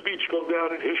incredible. That speech goes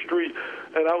down in history,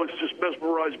 and I was just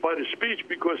mesmerized by the speech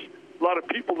because a lot of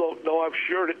people don't know. I've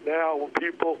shared it now with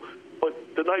people, but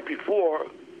the night before,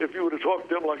 if you would have talked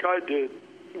to him like I did,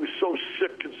 he was so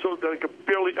sick and so that I could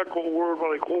barely echo a word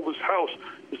when I called his house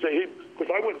to say, hey,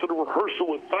 because I went to the rehearsal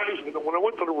with Theismann, and when I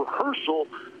went to the rehearsal,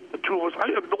 the two of us,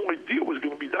 I had no idea it was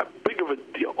going to be that big of a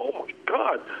deal. Oh, my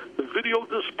God. The video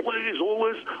displays, all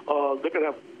this. They're going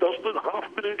to have Dustin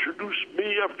Hoffman introduce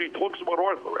me after he talks about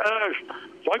Arthur Ashe.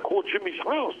 So I called Jimmy's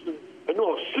house, and I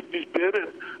know how sick he's been,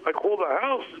 and I called the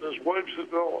house, and his wife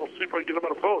said, no, I'll see if I can get him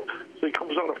on the phone. So he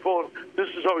comes on the phone. This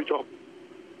is how he talks.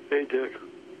 Hey, Dick,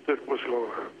 what's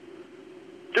going on?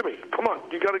 Jimmy, come on.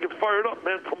 You got to get fired up,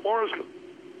 man. Tomorrow's going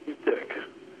to... Dick,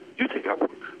 you think I'm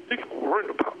worried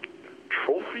about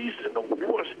trophies in the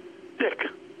wars? Dick,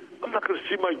 I'm not going to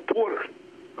see my daughter.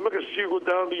 I'm not going to see her go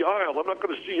down the aisle. I'm not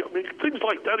going to see... things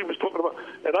like that he was talking about.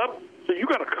 And I'm saying, you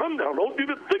got to come now. Don't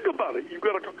even think about it. You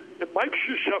got to come. And Mike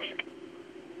Krzyzewski,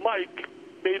 Mike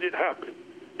made it happen.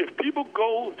 If people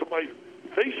go to my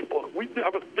Facebook, we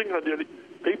have a thing on there.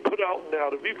 They put out now,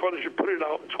 the V Foundation put it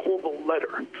out. It's called The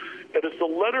Letter. And it's a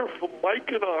letter from Mike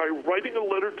and I writing a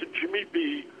letter to Jimmy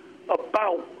B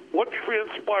about what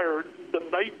transpired the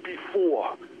night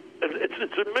before. And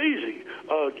it's amazing.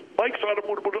 Mike's on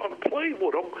a plane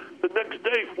with him the next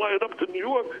day, flying up to New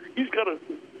York. He's got a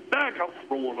back. I'm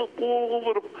throwing the ball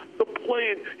over the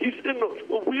plane. He's in a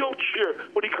wheelchair.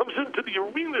 When he comes into the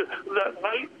arena that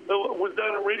night, was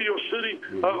that in Radio City?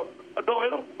 No, I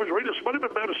don't. It was Radio City. Might have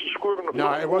been Madison Square Garden.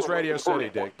 No, it was Radio City,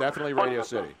 Dick. Definitely Radio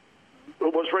City.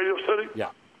 It was Radio City?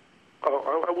 Yeah.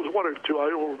 I was one or two. I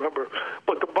don't remember.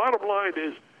 But the bottom line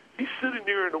is, he's sitting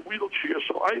there in a wheelchair.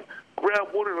 So I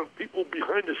grab one of the people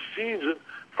behind the scenes and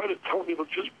try to tell him,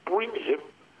 just bring him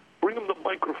the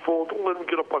microphone. Don't let him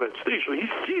get up on that stage. So he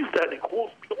sees that and he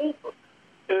calls me over.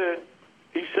 And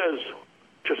he says,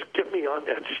 just get me on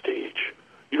that stage.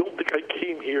 You don't think I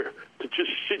came here to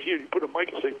just sit here and put a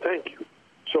mic and say thank you.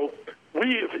 So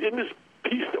we have, in this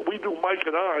piece that we do, Mike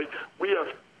and I, we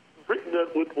have written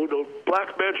that with a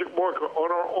black magic marker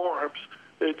on our arms.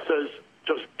 It says,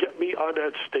 just get me on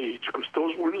that stage, because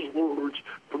those were his words.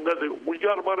 From that, we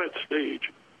got him on that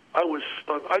stage. I was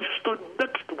stunned. I stood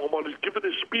next to him while he's giving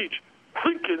his speech,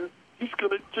 thinking he's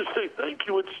going to just say thank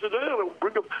you and sit down and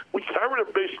bring him. We carried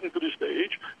him basically to the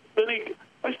stage. Then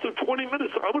I stood 20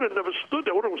 minutes. I would have never stood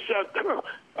there. I would have sat down.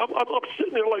 I'm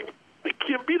sitting there like, I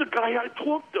can't be the guy I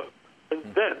talked to. And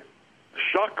then the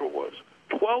shocker was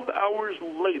 12 hours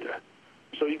later.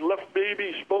 So he left,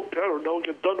 maybe he spoke, I don't know, he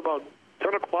got done about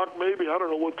 10 o'clock maybe. I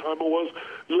don't know what time it was.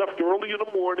 He left early in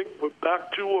the morning, went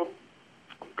back to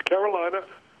Carolina.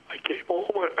 I came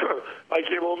home. I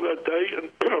came home that day, and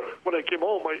when I came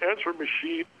home, my answering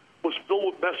machine was filled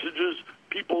with messages.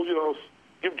 People,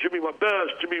 give Jimmy my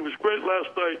best. Jimmy was great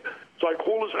last night. So I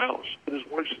called his house, and his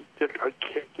wife said, Dick, I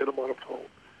can't get him on the phone.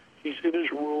 He's in his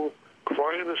room,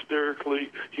 crying hysterically.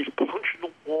 He's punching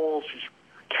the walls. He's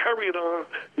carrying on.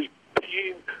 He's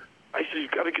peeing. I said, you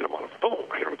got to get him on the phone.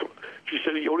 She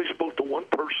said he only spoke to one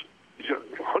person. He's got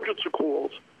hundreds of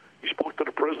calls. He spoke to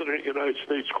the President of the United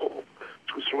States, called him.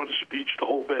 It was sort of speech, the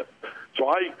whole bit. So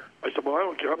I said, well, I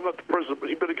don't care. I'm not the president, but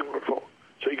he better get on the phone.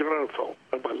 So he got on the phone.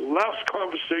 And my last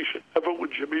conversation ever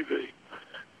with Jimmy V.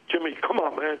 Jimmy, come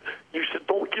on, man. You said,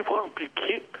 don't give up. You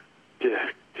can't.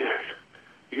 Dick.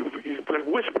 You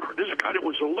whispered. This guy that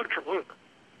was electric.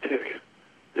 Dick,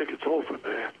 it's over,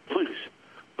 man. Please.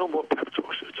 No more pep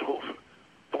talks. It's over.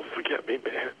 Don't forget me,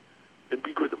 man. And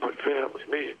be good to my family,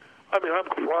 man. I mean, I'm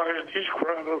crying. He's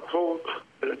crying on the phone.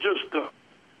 And it just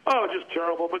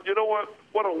terrible. But you know what?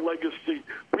 What a legacy.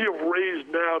 We have raised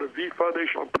now the V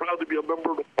Foundation. I'm proud to be a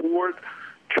member of the board.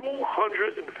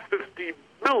 $250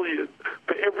 million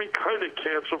for every kind of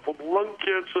cancer, from lung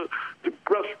cancer to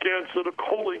breast cancer to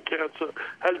colon cancer,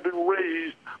 has been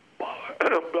raised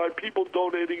by people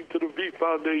donating to the V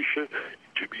Foundation.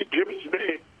 Jimmy's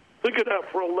name. Think of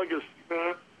that for a legacy,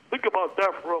 man. Think about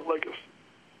that for a legacy.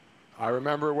 I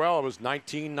remember it well. It was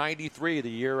 1993, the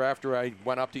year after I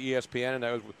went up to ESPN, and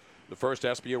that was the first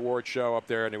ESPY Award show up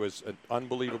there, and it was an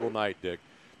unbelievable night, Dick.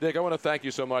 Dick, I want to thank you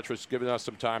so much for giving us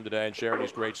some time today and sharing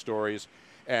these great stories.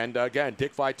 And, again,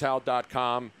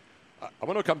 DickVitale.com. I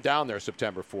want to come down there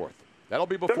September 4th. That'll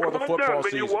be before the football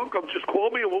season. You're welcome. Just call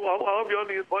me, and I'll have you on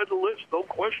the invited list. No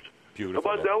question. Beautiful.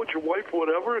 Come on down with your wife or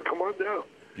whatever, and come on down.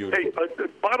 Beautiful. Hey, the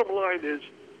bottom line is,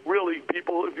 really,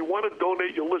 people, if you want to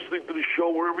donate, you're listening to the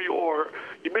show wherever you are,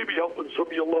 you may be helping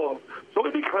somebody you love. So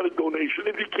any kind of donation.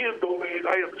 If you can't donate,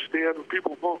 I understand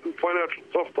people go through financial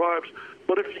tough times.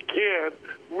 But if you can,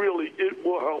 really, it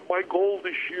will help. My goal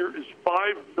this year is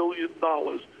 $5 million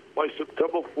by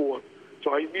September 4th.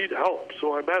 So I need help.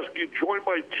 So I'm asking you to join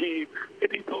my team.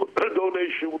 Any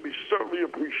donation would be certainly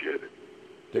appreciated.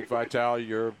 Dick Vitale,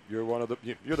 you're you're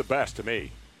the best to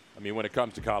me. I mean, when it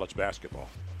comes to college basketball.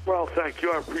 Well, thank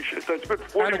you. I appreciate that. It's been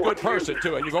 41 And a good person, years.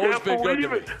 too. And you've always been good to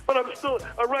me. But I'm still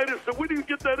a writer. So where do you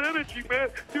get that energy,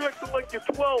 man? You're acting like you're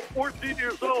 12, 14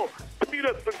 years old. To me,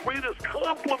 that's the greatest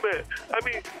compliment. I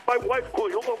mean, my wife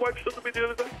called. You know what my wife said to me the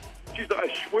other day? She said,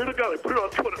 I swear to God, I put it on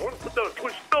Twitter. I want to put that on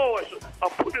Twitter. No, I said, I'll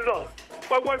put it on.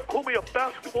 My wife called me a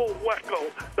basketball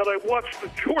wacko that I watched the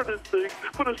Jordan thing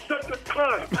for the second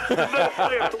time. The next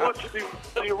day after watching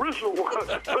the original one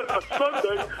on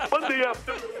Sunday, Monday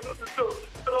afternoon.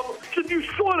 You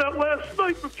saw that last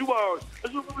night for 2 hours. I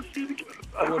just want to see it again.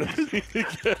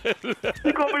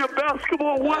 You called me a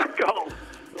basketball wacko.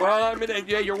 Well, I mean,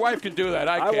 yeah, your wife can do that.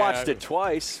 I watched it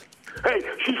twice. Hey,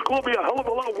 she's called me a hell of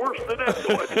a lot worse than that.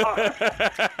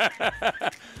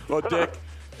 Well, Dick,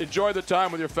 enjoy the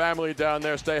time with your family down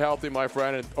there. Stay healthy, my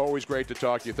friend, and always great to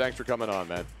talk to you. Thanks for coming on,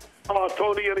 man.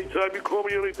 Tony, anytime. You call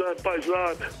me anytime,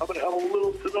 Paisan. I'm going to have a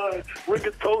little tonight. Ring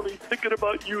it, Tony. Thinking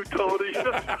about you, Tony.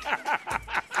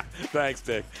 Thanks,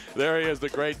 Dick. There he is, the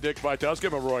great Dick Vitale. Let's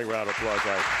give him a roaring round of applause.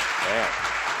 Man,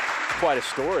 quite a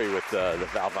story with the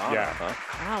Valvano. Yeah. Huh?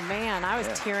 Oh, man, I was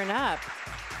tearing up.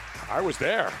 I was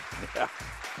there. Yeah.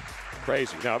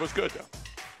 Crazy. No, it was good, though.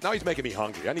 Now he's making me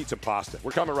hungry. I need some pasta.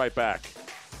 We're coming right back.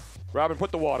 Robin,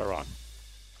 put the water on.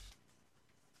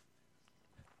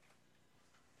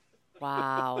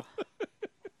 Wow. Wow,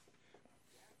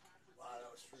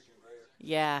 that was freaking great.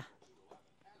 Yeah.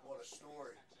 What a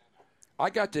story. I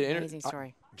got to Amazing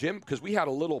story. Jim, because we had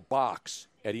a little box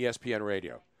at ESPN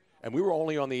Radio, and we were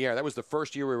only on the air. That was the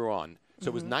first year we were on. So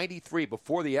it was 93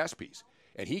 before the ESPYs.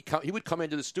 And he would come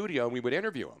into the studio, and we would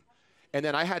interview him. And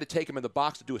then I had to take him in the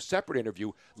box to do a separate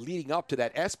interview leading up to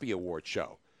that ESPY Award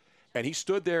show. And he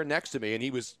stood there next to me, and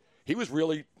he was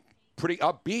really pretty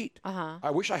upbeat. Uh-huh. I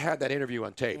wish I had that interview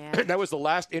on tape. Yeah. That was the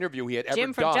last interview he had ever done.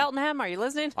 Jim from Cheltenham, are you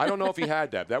listening? I don't know if he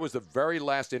had that. That was the very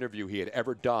last interview he had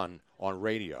ever done on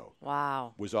radio.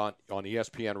 Wow. Was on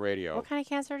ESPN Radio. What kind of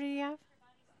cancer did he have?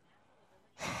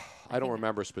 I don't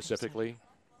remember specifically.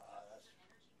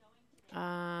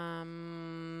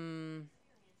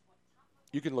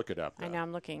 You can look it up. I know,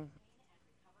 I'm looking.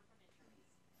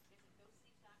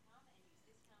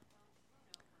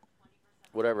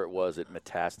 Whatever it was, it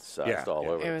metastasized all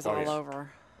over. It was all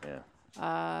over.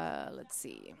 Yeah. Let's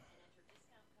see.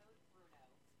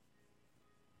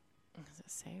 Does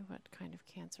it say what kind of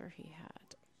cancer he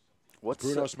had? What's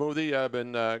Bruno Smoothie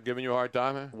been giving you a hard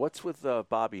time? Huh? What's with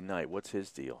Bobby Knight? What's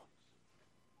his deal?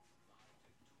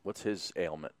 What's his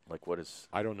ailment? Like, what is?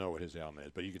 I don't know what his ailment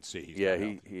is, but you can see. He's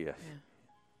Yeah.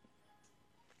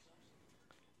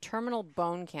 Terminal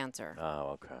bone cancer.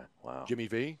 Oh, okay. Wow. Jimmy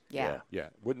V? Yeah. Yeah.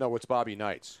 Wouldn't know what's Bobby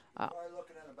Knight's. Probably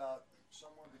looking at about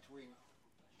somewhere between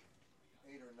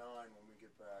 8 or 9 when we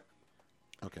get back.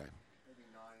 Okay. Maybe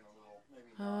 9 and a little.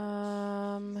 Maybe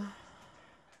 9.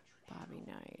 Bobby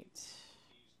Knight.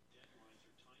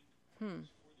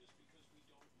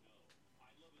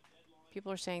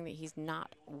 People are saying that he's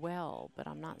not well, but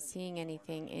I'm not seeing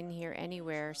anything in here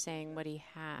anywhere saying what he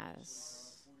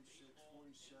has. 46,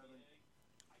 47,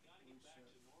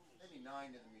 maybe 9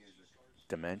 in the music.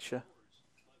 Dementia?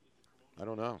 I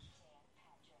don't know.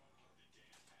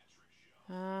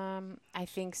 I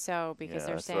think so because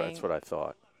they're that's saying that's what I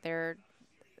thought. They're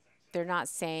not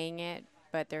saying it,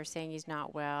 but they're saying he's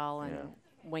not well, and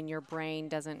when your brain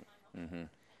doesn't. Mm-hmm.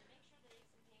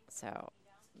 So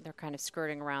they're kind of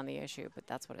skirting around the issue, but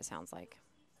that's what it sounds like.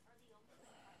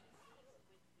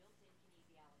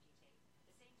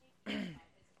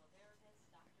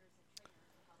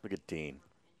 Look at Dean.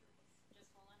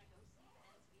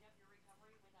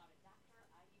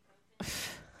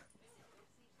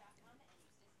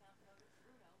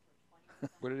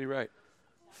 What did he write?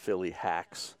 Philly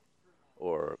hacks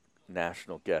or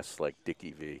national guests like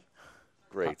Dickie V.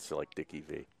 Greats like Dickie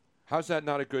V. How's that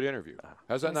not a good interview?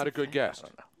 How's that not a good guest? I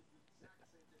don't know.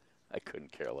 I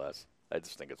couldn't care less. I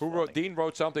just think it's Who funny. wrote? Dean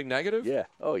wrote something negative? Yeah.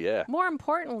 Oh, yeah. More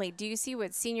importantly, do you see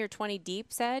what Senior 20 Deep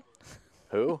said?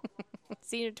 Who?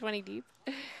 Senior 20 Deep.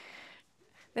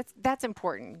 That's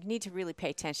important. You need to really pay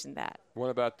attention to that. What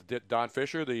about Don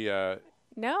Fisher?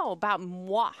 No, about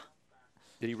moi.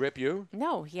 Did he rip you?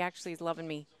 No, he actually is loving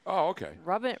me. Oh, okay.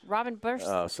 Robin Bush.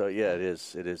 Oh, so yeah, it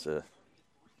is. It is a.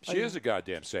 She is a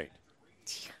goddamn saint.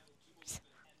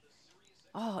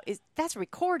 Oh, that's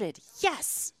recorded?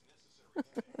 Yes.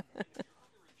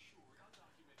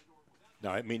 No,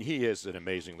 I mean, he is an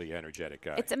amazingly energetic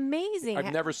guy. It's amazing.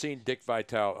 I've never seen Dick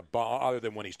Vitale other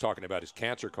than when he's talking about his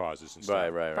cancer causes and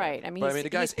stuff. Right. I mean, the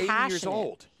guy's 80 years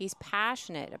old. He's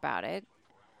passionate about it.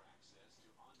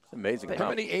 It's amazing. How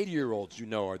many 80-year-olds you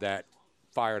know are that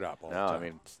fired up all the time? I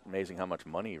mean, it's amazing how much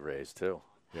money he raised too.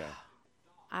 Yeah.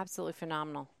 Absolutely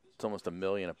phenomenal. It's almost $1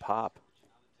 million a pop.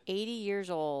 80 years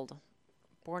old,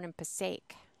 born in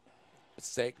Passaic.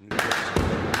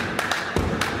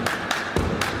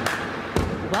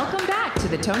 Welcome back to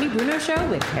the Tony Bruno Show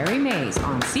with Harry Mays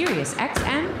on Sirius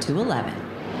XM 211.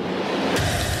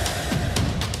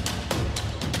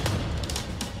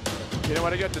 You know,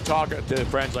 when I get to talk to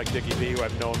friends like Dickie V, who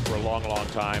I've known for a long, long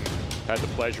time, had the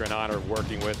pleasure and honor of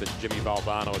working with, and Jimmy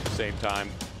Valvano at the same time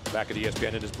back at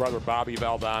ESPN, and his brother Bobby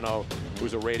Valvano,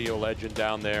 who's a radio legend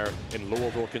down there in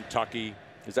Louisville, Kentucky.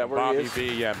 Is that where Bobby he is?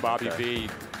 V? Yeah, Bobby V.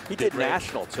 He did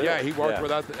national, too. Yeah, he worked Yeah.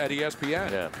 with us at ESPN.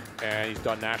 Yeah. And he's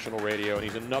done national radio, and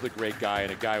he's another great guy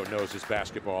and a guy who knows his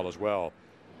basketball as well.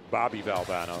 Bobby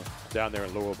Valvano down there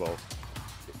in Louisville.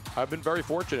 I've been very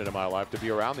fortunate in my life to be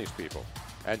around these people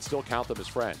and still count them as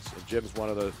friends. And Jim's one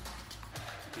of the,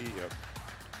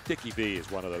 Dickie V is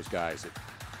one of those guys that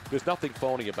there's nothing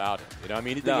phony about him. You know, I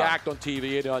mean, the act on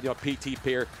TV, PT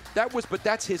Pier, but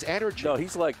that's his energy. No,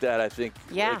 he's like that, I think,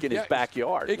 like in his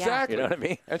backyard. Exactly. You know what I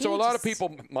mean? And so a lot of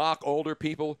people mock older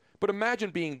people, but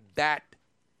imagine being that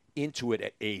into it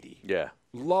at 80. Yeah.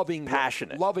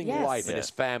 passionate, loving Yes. life and his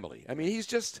family. I mean, he's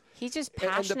just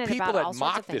passionate and the people about all that sorts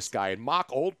mock of this things. guy and mock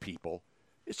old people,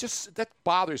 it's just that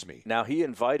bothers me. Now, he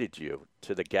invited you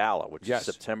to the gala, which Yes.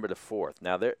 is September the 4th.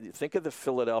 Now, think of the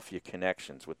Philadelphia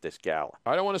connections with this gala.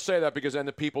 I don't want to say that because then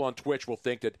the people on Twitch will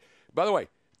think that. By the way,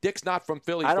 Dick's not from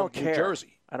Philly. He's I don't from care. New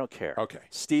Jersey. I don't care. Okay.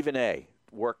 Stephen A.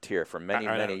 worked here for many,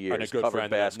 I know, many years. and a good covered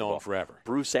friend that I've basketball. known forever.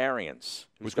 Bruce Arians,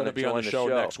 Who's going to be on the join show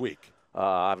next week.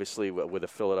 Obviously, with the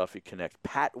Philadelphia Connect.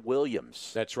 Pat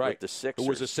Williams. That's right. With the Sixers. Who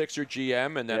was a Sixer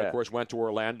GM and then, Yeah. of course, went to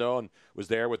Orlando and was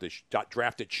there with got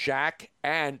drafted Shaq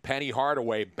and Penny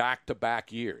Hardaway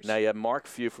back-to-back years. Now, you have Mark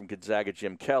Few from Gonzaga,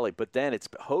 Jim Kelly, but then it's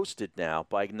hosted now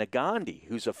by Nagandi,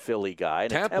 who's a Philly guy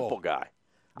and a Temple guy.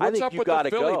 I What's think up you with got the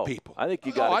to Philly go. people? I think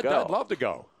you got to go. I'd love to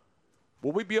go.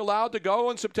 Will we be allowed to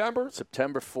go in September?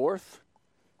 September 4th?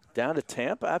 Down to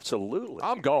Tampa? Absolutely.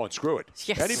 I'm going. Screw it.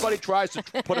 Yes. Anybody tries to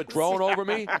put a drone over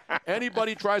me,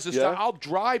 anybody tries to stop, I'll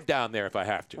drive down there if I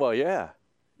have to. Well, yeah.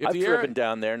 If I've the air- driven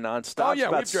down there nonstop. Oh, yeah, It's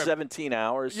about we've driven- 17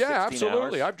 hours, Yeah, 16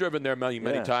 absolutely. hours. I've driven there many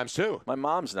Yeah. times, too. My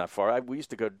mom's not far. We used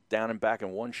to go down and back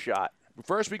in one shot.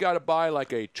 First, we got to buy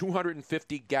like a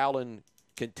 250-gallon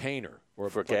container or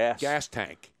For gas.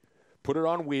 tank. Put it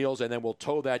on wheels, and then we'll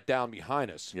tow that down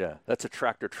behind us. Yeah, that's a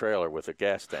tractor trailer with a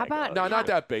gas tank. No, not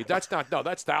that big. That's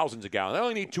thousands of gallons. I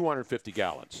only need 250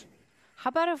 gallons. How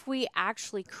about if we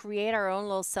actually create our own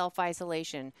little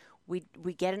self-isolation? We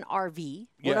get an RV.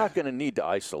 We're not going to need to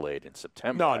isolate in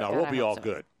September. No, we'll be all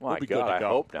good. My We'll be God, good to I go.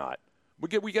 hope not.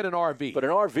 We get an RV. But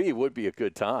an RV would be a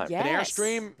good time. Yes. An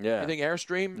Airstream? Yeah. You think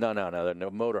Airstream? No,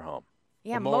 motorhome.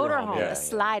 Yeah, A motorhome, yeah. the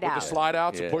slide With out. the slide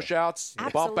outs, Yeah. the push outs, the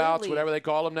bump outs, Absolutely. whatever they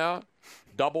call them now.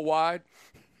 Double wide.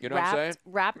 You know what I'm saying?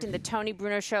 Wrapped in the Tony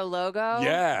Bruno Show logo.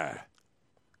 Yeah.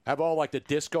 Have all like the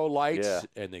disco lights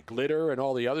Yeah. and the glitter and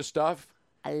all the other stuff.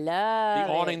 I love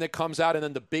The awning it. that comes out and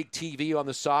then the big TV on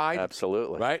the side.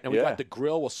 Absolutely. Right? And we Yeah. got the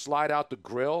grill. We'll slide out the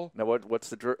grill. Now, what's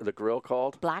the grill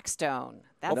called? Blackstone.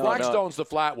 That's Well, Blackstone's the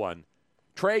flat one.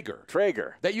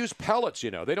 Traeger. They use pellets,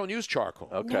 you know. They don't use charcoal.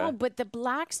 Okay. No, but the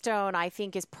Blackstone I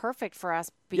think is perfect for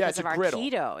us Yeah, because it's of a our griddle.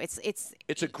 keto.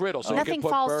 It's a griddle, so you nothing can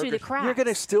put falls through the burgers. cracks. You're going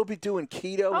to still be doing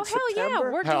keto Oh, in hell yeah,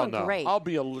 September? we're Hell doing no. great. I'll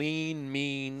be a lean,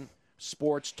 mean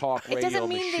sports talk It radio doesn't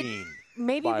mean machine. that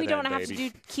maybe by we then, don't have baby.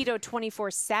 to do keto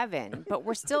 24/7, but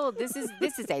we're still this is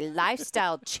a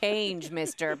lifestyle change,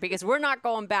 mister, because we're not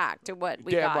going back to what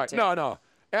we Damn got right. to. No.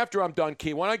 After I'm done,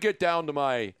 Key, when I get down to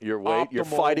my Your weight, your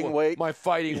optimal- fighting weight? my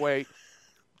fighting weight,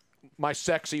 my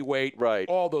sexy weight, right?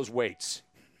 All those weights,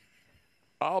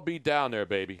 I'll be down there,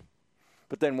 baby.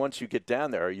 But then once you get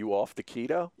down there, are you off the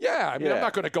keto? Yeah, I mean, I'm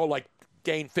not going to go like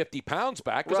gain 50 pounds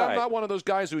back because I'm Right. not one of those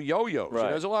guys who yo-yos. Right.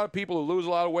 There's a lot of people who lose a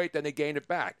lot of weight, then they gain it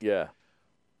back. Yeah.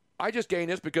 I just gained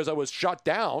this because I was shut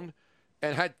down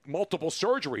and had multiple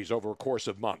surgeries over a course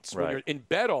of months. When Right. you're in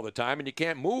bed all the time and you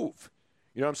can't move.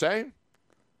 You know what I'm saying?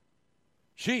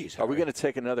 Jeez. Are we going to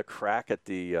take another crack at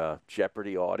the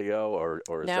Jeopardy audio, or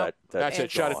is No. That's it.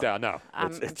 Shut it gone? down. No.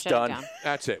 It's done.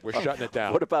 That's it. We're shutting it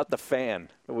down. What about the fan?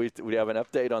 We have an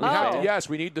update on We the have fan? to, yes,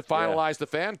 we need to finalize the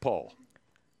fan poll.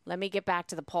 Let me get back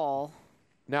to the poll.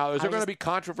 Now, is I there going to just be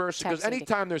controversy? Because texted you.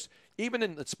 anytime there's, even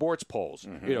in the sports polls,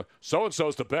 you know,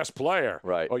 so-and-so's the best player.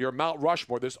 Right. Or your Mount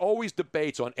Rushmore. There's always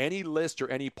debates on any list or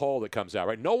any poll that comes out,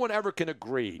 right? No one ever can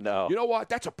agree. No. You know what?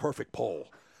 That's a perfect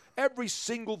poll. Every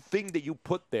single thing that you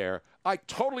put there, I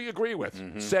totally agree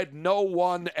with. Said no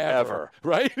one ever.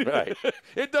 Right? Right.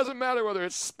 It doesn't matter whether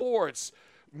it's sports,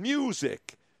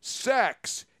 music,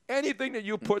 sex, anything that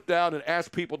you put down and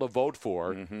ask people to vote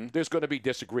for, there's going to be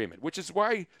disagreement, which is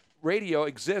why radio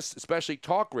exists, especially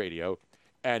talk radio,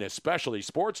 and especially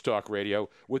sports talk radio,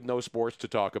 with no sports to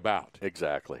talk about.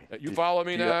 Exactly. You follow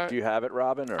me now? Do you have it,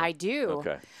 Robin? Or? I do.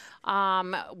 Okay.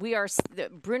 We are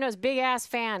Bruno's big ass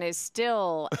fan is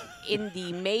still in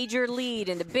the major lead,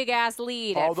 in the big ass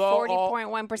lead at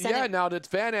 40.1%. Yeah, now did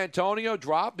Fan Antonio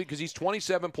drop because he's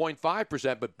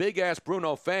 27.5%, but big ass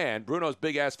Bruno's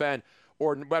big ass fan,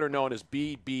 or better known as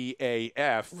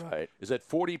BBAF, right, is at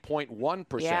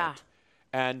 40.1%. Yeah.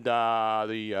 And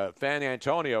the Fan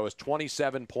Antonio is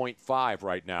 27.5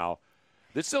 right now.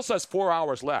 This still says 4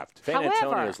 hours left. Fan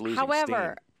Antonio is losing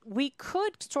However, steam. we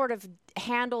could sort of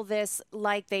handle this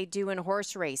like they do in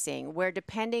horse racing, where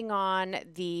depending on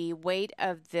the weight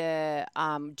of the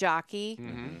jockey,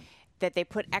 that they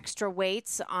put extra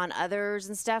weights on others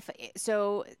and stuff.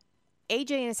 So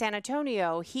AJ in San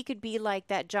Antonio, he could be like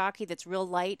that jockey that's real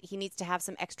light. He needs to have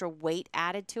some extra weight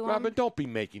added to him. Robin, don't be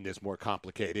making this more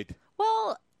complicated.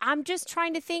 Well, I'm just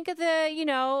trying to think of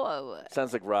the,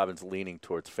 Sounds like Robin's leaning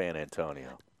towards Fan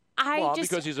Antonio.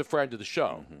 Because he's a friend of the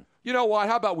show. You know what?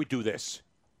 How about we do this?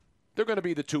 They're going to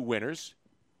be the two winners.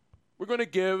 we're going to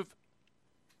give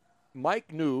Mike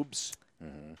Noobs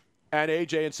and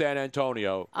AJ in San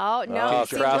Antonio. Oh, no.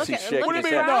 See, Krause shaking What do you his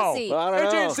mean, head. no? I don't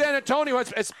AJ know. in San Antonio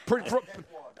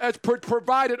has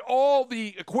provided all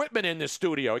the equipment in this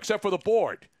studio except for the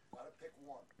board.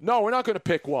 No, we're not going to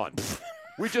pick one.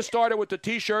 We just started with the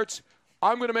T-shirts.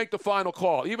 I'm going to make the final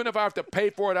call, even if I have to pay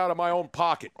for it out of my own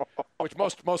pocket, which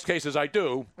most cases I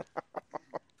do.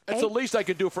 That's the least I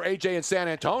can do for AJ in San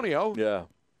Antonio. Yeah.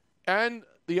 And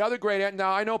the other great,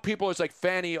 now I know people, it's like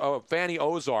Fanny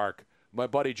Ozark. My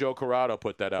buddy Joe Corrado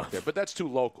put that out there, but that's too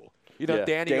local. You know, Yeah.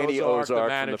 Danny Ozark, the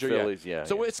manager. from the Phillies. Yeah.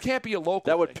 So it can't be a local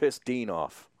That would thing. piss Dean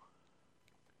off.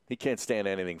 He can't stand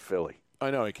anything Philly. I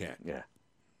know he can't. Yeah.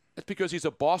 That's because he's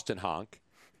a Boston honk,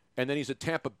 and then he's a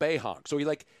Tampa Bay honk. So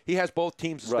he has both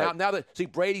teams. Right. Now that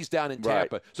Brady's down in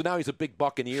Tampa, Right. so now he's a big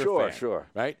Buccaneer fan. Sure.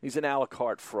 Right? He's an a la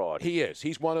carte fraud. He is.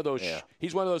 He's one of those. Yeah.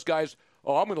 He's one of those guys.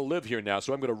 Oh, I'm going to live here now,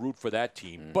 so I'm going to root for that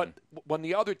team. Mm-hmm. But when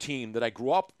the other team that I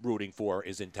grew up rooting for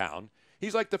is in town,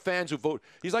 he's like the fans who vote.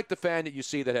 He's like the fan that you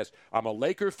see that has, I'm a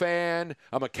Laker fan,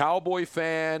 I'm a Cowboy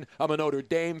fan, I'm a Notre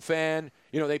Dame fan.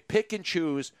 You know, they pick and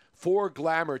choose 4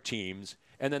 glamour teams,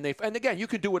 and then and again, you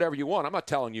can do whatever you want. I'm not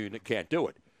telling you can't do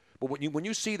it. But when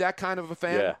you see that kind of a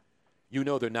fan, Yeah. you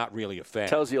know they're not really a fan.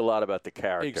 Tells you a lot about the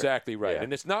character. Exactly right. Yeah.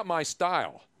 And it's not my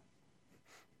style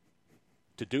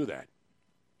to do that.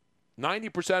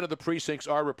 90% of the precincts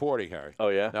are reporting, Harry. Oh,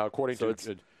 yeah? Now, according So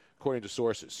to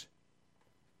sources.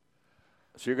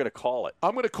 So you're going to call it.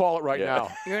 I'm going to call it right Yeah. now.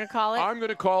 You're going to call it? I'm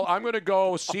going to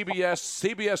go CBS.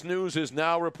 CBS News is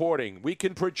now reporting. We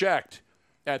can project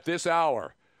at this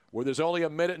hour, where there's only a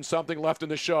minute and something left in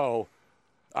the show.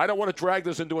 I don't want to drag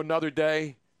this into another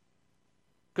day,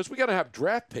 because we got to have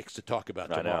draft picks to talk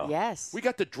about I tomorrow. know. Yes. We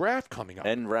got the draft coming up.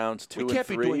 End rounds 2 We and 3. can't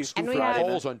be doing scoop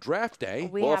polls on draft day.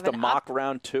 We'll have to mock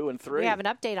round 2 and 3. We have an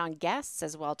update on guests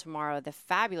as well tomorrow. The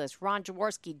fabulous Ron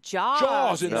Jaworski Jaws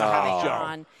Jaws in is the coming house.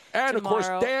 on And, of course,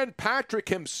 tomorrow. Dan Patrick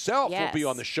himself will be Yes.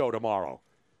 on the show tomorrow.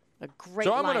 A great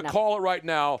So I'm going lineup. to call it right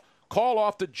now. Call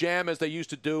off the jam as they used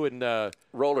to do in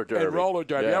roller derby. In roller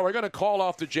derby. Yeah. Yeah, we're going to call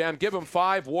off the jam. Give them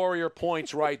 5 Warrior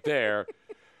points right there.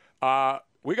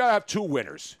 We got to have 2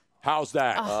 winners. How's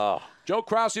that? Oh. Joe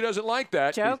Krause doesn't like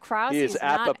that. Joe Krause He is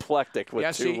not- apoplectic with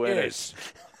Yes, 2 he winners.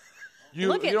 is.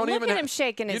 Look at him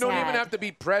shaking his You don't even head. have to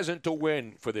be present to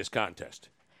win for this contest.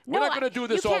 No, We're not going to do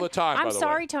this you all can't- the time, I'm by the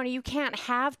sorry, way. Tony. You can't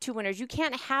have 2 winners. You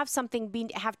can't have something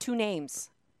have 2 names.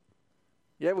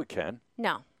 Yeah, we can.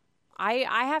 No.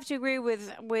 I have to agree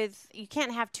with you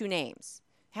can't have 2 names.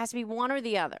 It has to be one or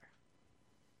the other.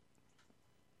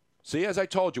 See, as I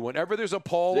told you, whenever there's a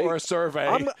poll or a survey,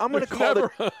 I'm going to there's call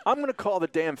never- I'm going to call the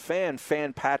damn fan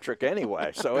Patrick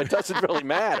anyway, so it doesn't really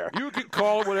matter. You can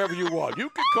call it whatever you want.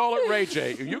 You can call it Ray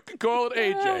J. You can call it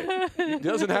AJ. He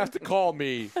doesn't have to call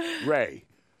me Ray.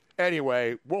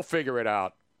 Anyway, we'll figure it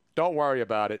out. Don't worry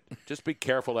about it. Just be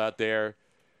careful out there,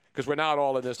 because we're not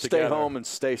all in this together. Stay home and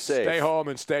stay safe. Stay home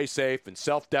and stay safe, and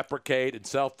self-deprecate and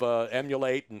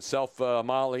self-emulate and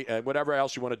self-molly and whatever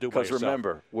else you want to do by Because yourself.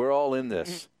 remember, we're all in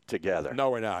this together. No,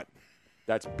 we're not.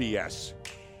 That's BS.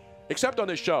 Except on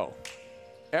this show.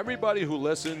 Everybody who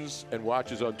listens and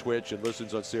watches on Twitch and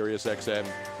listens on SiriusXM,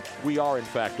 we are, in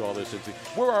fact, all this.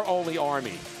 We're our only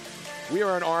army. We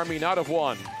are an army not of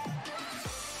one.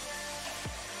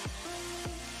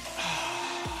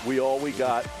 We all we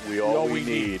got. We all we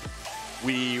need.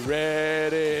 We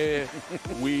ready.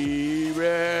 We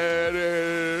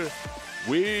ready.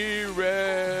 We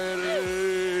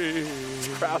ready.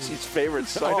 Krause's favorite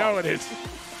song. I know it is.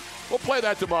 We'll play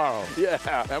that tomorrow. Yeah.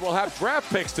 And we'll have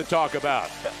draft picks to talk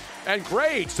about. And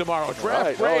grades tomorrow. Draft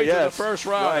Right. grades Oh, in the yes. first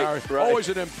round Right. are always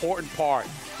an important part.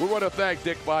 We want to thank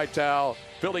Dick Vitale,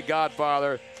 Philly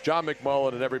Godfather, John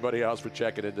McMullen, and everybody else for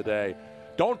checking in today.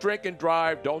 Don't drink and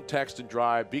drive. Don't text and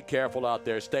drive. Be careful out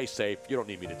there. Stay safe. You don't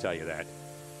need me to tell you that.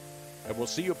 And we'll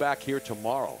see you back here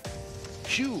tomorrow.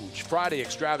 Huge Friday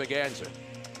extravaganza.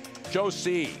 Joe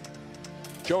C.,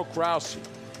 Joe Krause,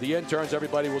 the interns,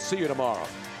 everybody. We'll see you tomorrow.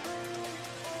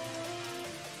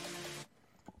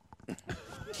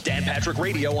 Dan Patrick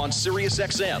Radio on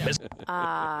SiriusXM.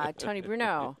 Tony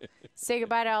Bruno, say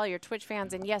goodbye to all your Twitch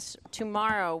fans. And yes,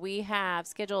 tomorrow we have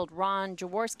scheduled Ron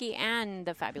Jaworski and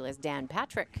the fabulous Dan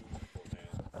Patrick.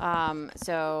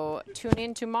 So tune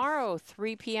in tomorrow,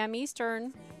 3 p.m.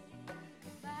 Eastern.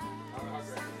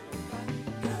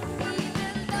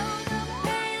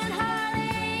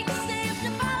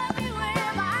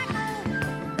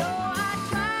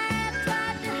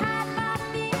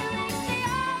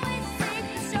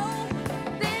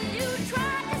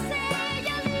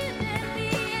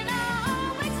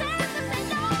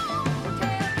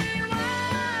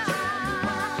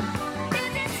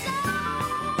 Is it so?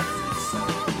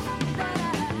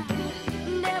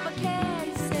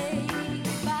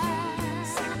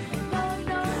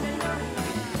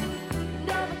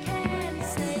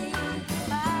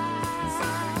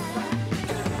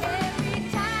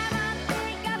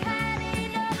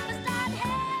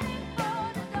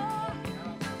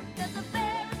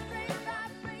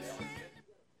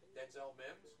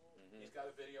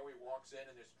 a video where he walks in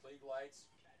and there's Klieg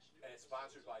lights, and it's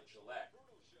sponsored by Gillette.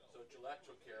 So Gillette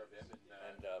took care of him,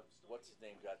 And what's his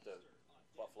name got the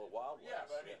Buffalo Wild Wings? yeah,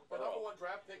 but I mean, the number one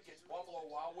draft pick gets Buffalo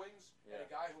Wild Wings, and Yeah.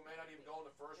 a guy who may not even go in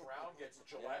the first round gets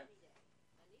Gillette.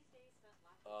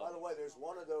 By the way, there's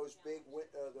one of those big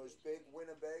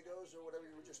Winnebagos or whatever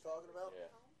you were just talking about. Yeah.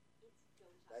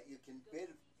 That you can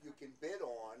bid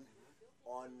on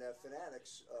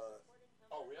Fanatics.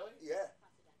 Oh, really? Yeah.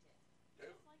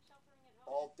 Dude.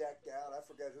 All decked out. I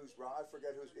forget who's.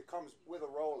 It comes with a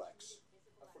Rolex.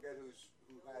 I forget who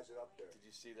has it up there. Did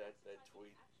you see that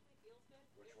tweet?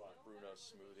 Which one? Bruno's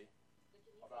smoothie.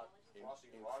 About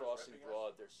Crossing in Broad is Crossing ripping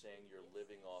Broad, they're saying you're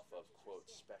living off of, quote,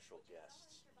 special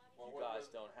guests. Well, You what guys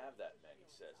about- don't have that many,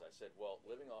 says. I said, well,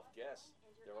 living off guests,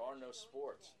 there are no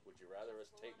sports. Would you rather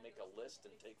us make a list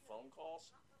and take phone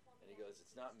calls? And he goes,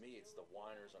 it's not me, it's the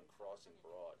whiners on Crossing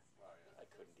Broad. Oh, yeah. I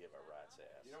couldn't give a rat's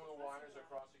ass. You know who the whiners at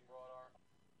Crossing Broad are?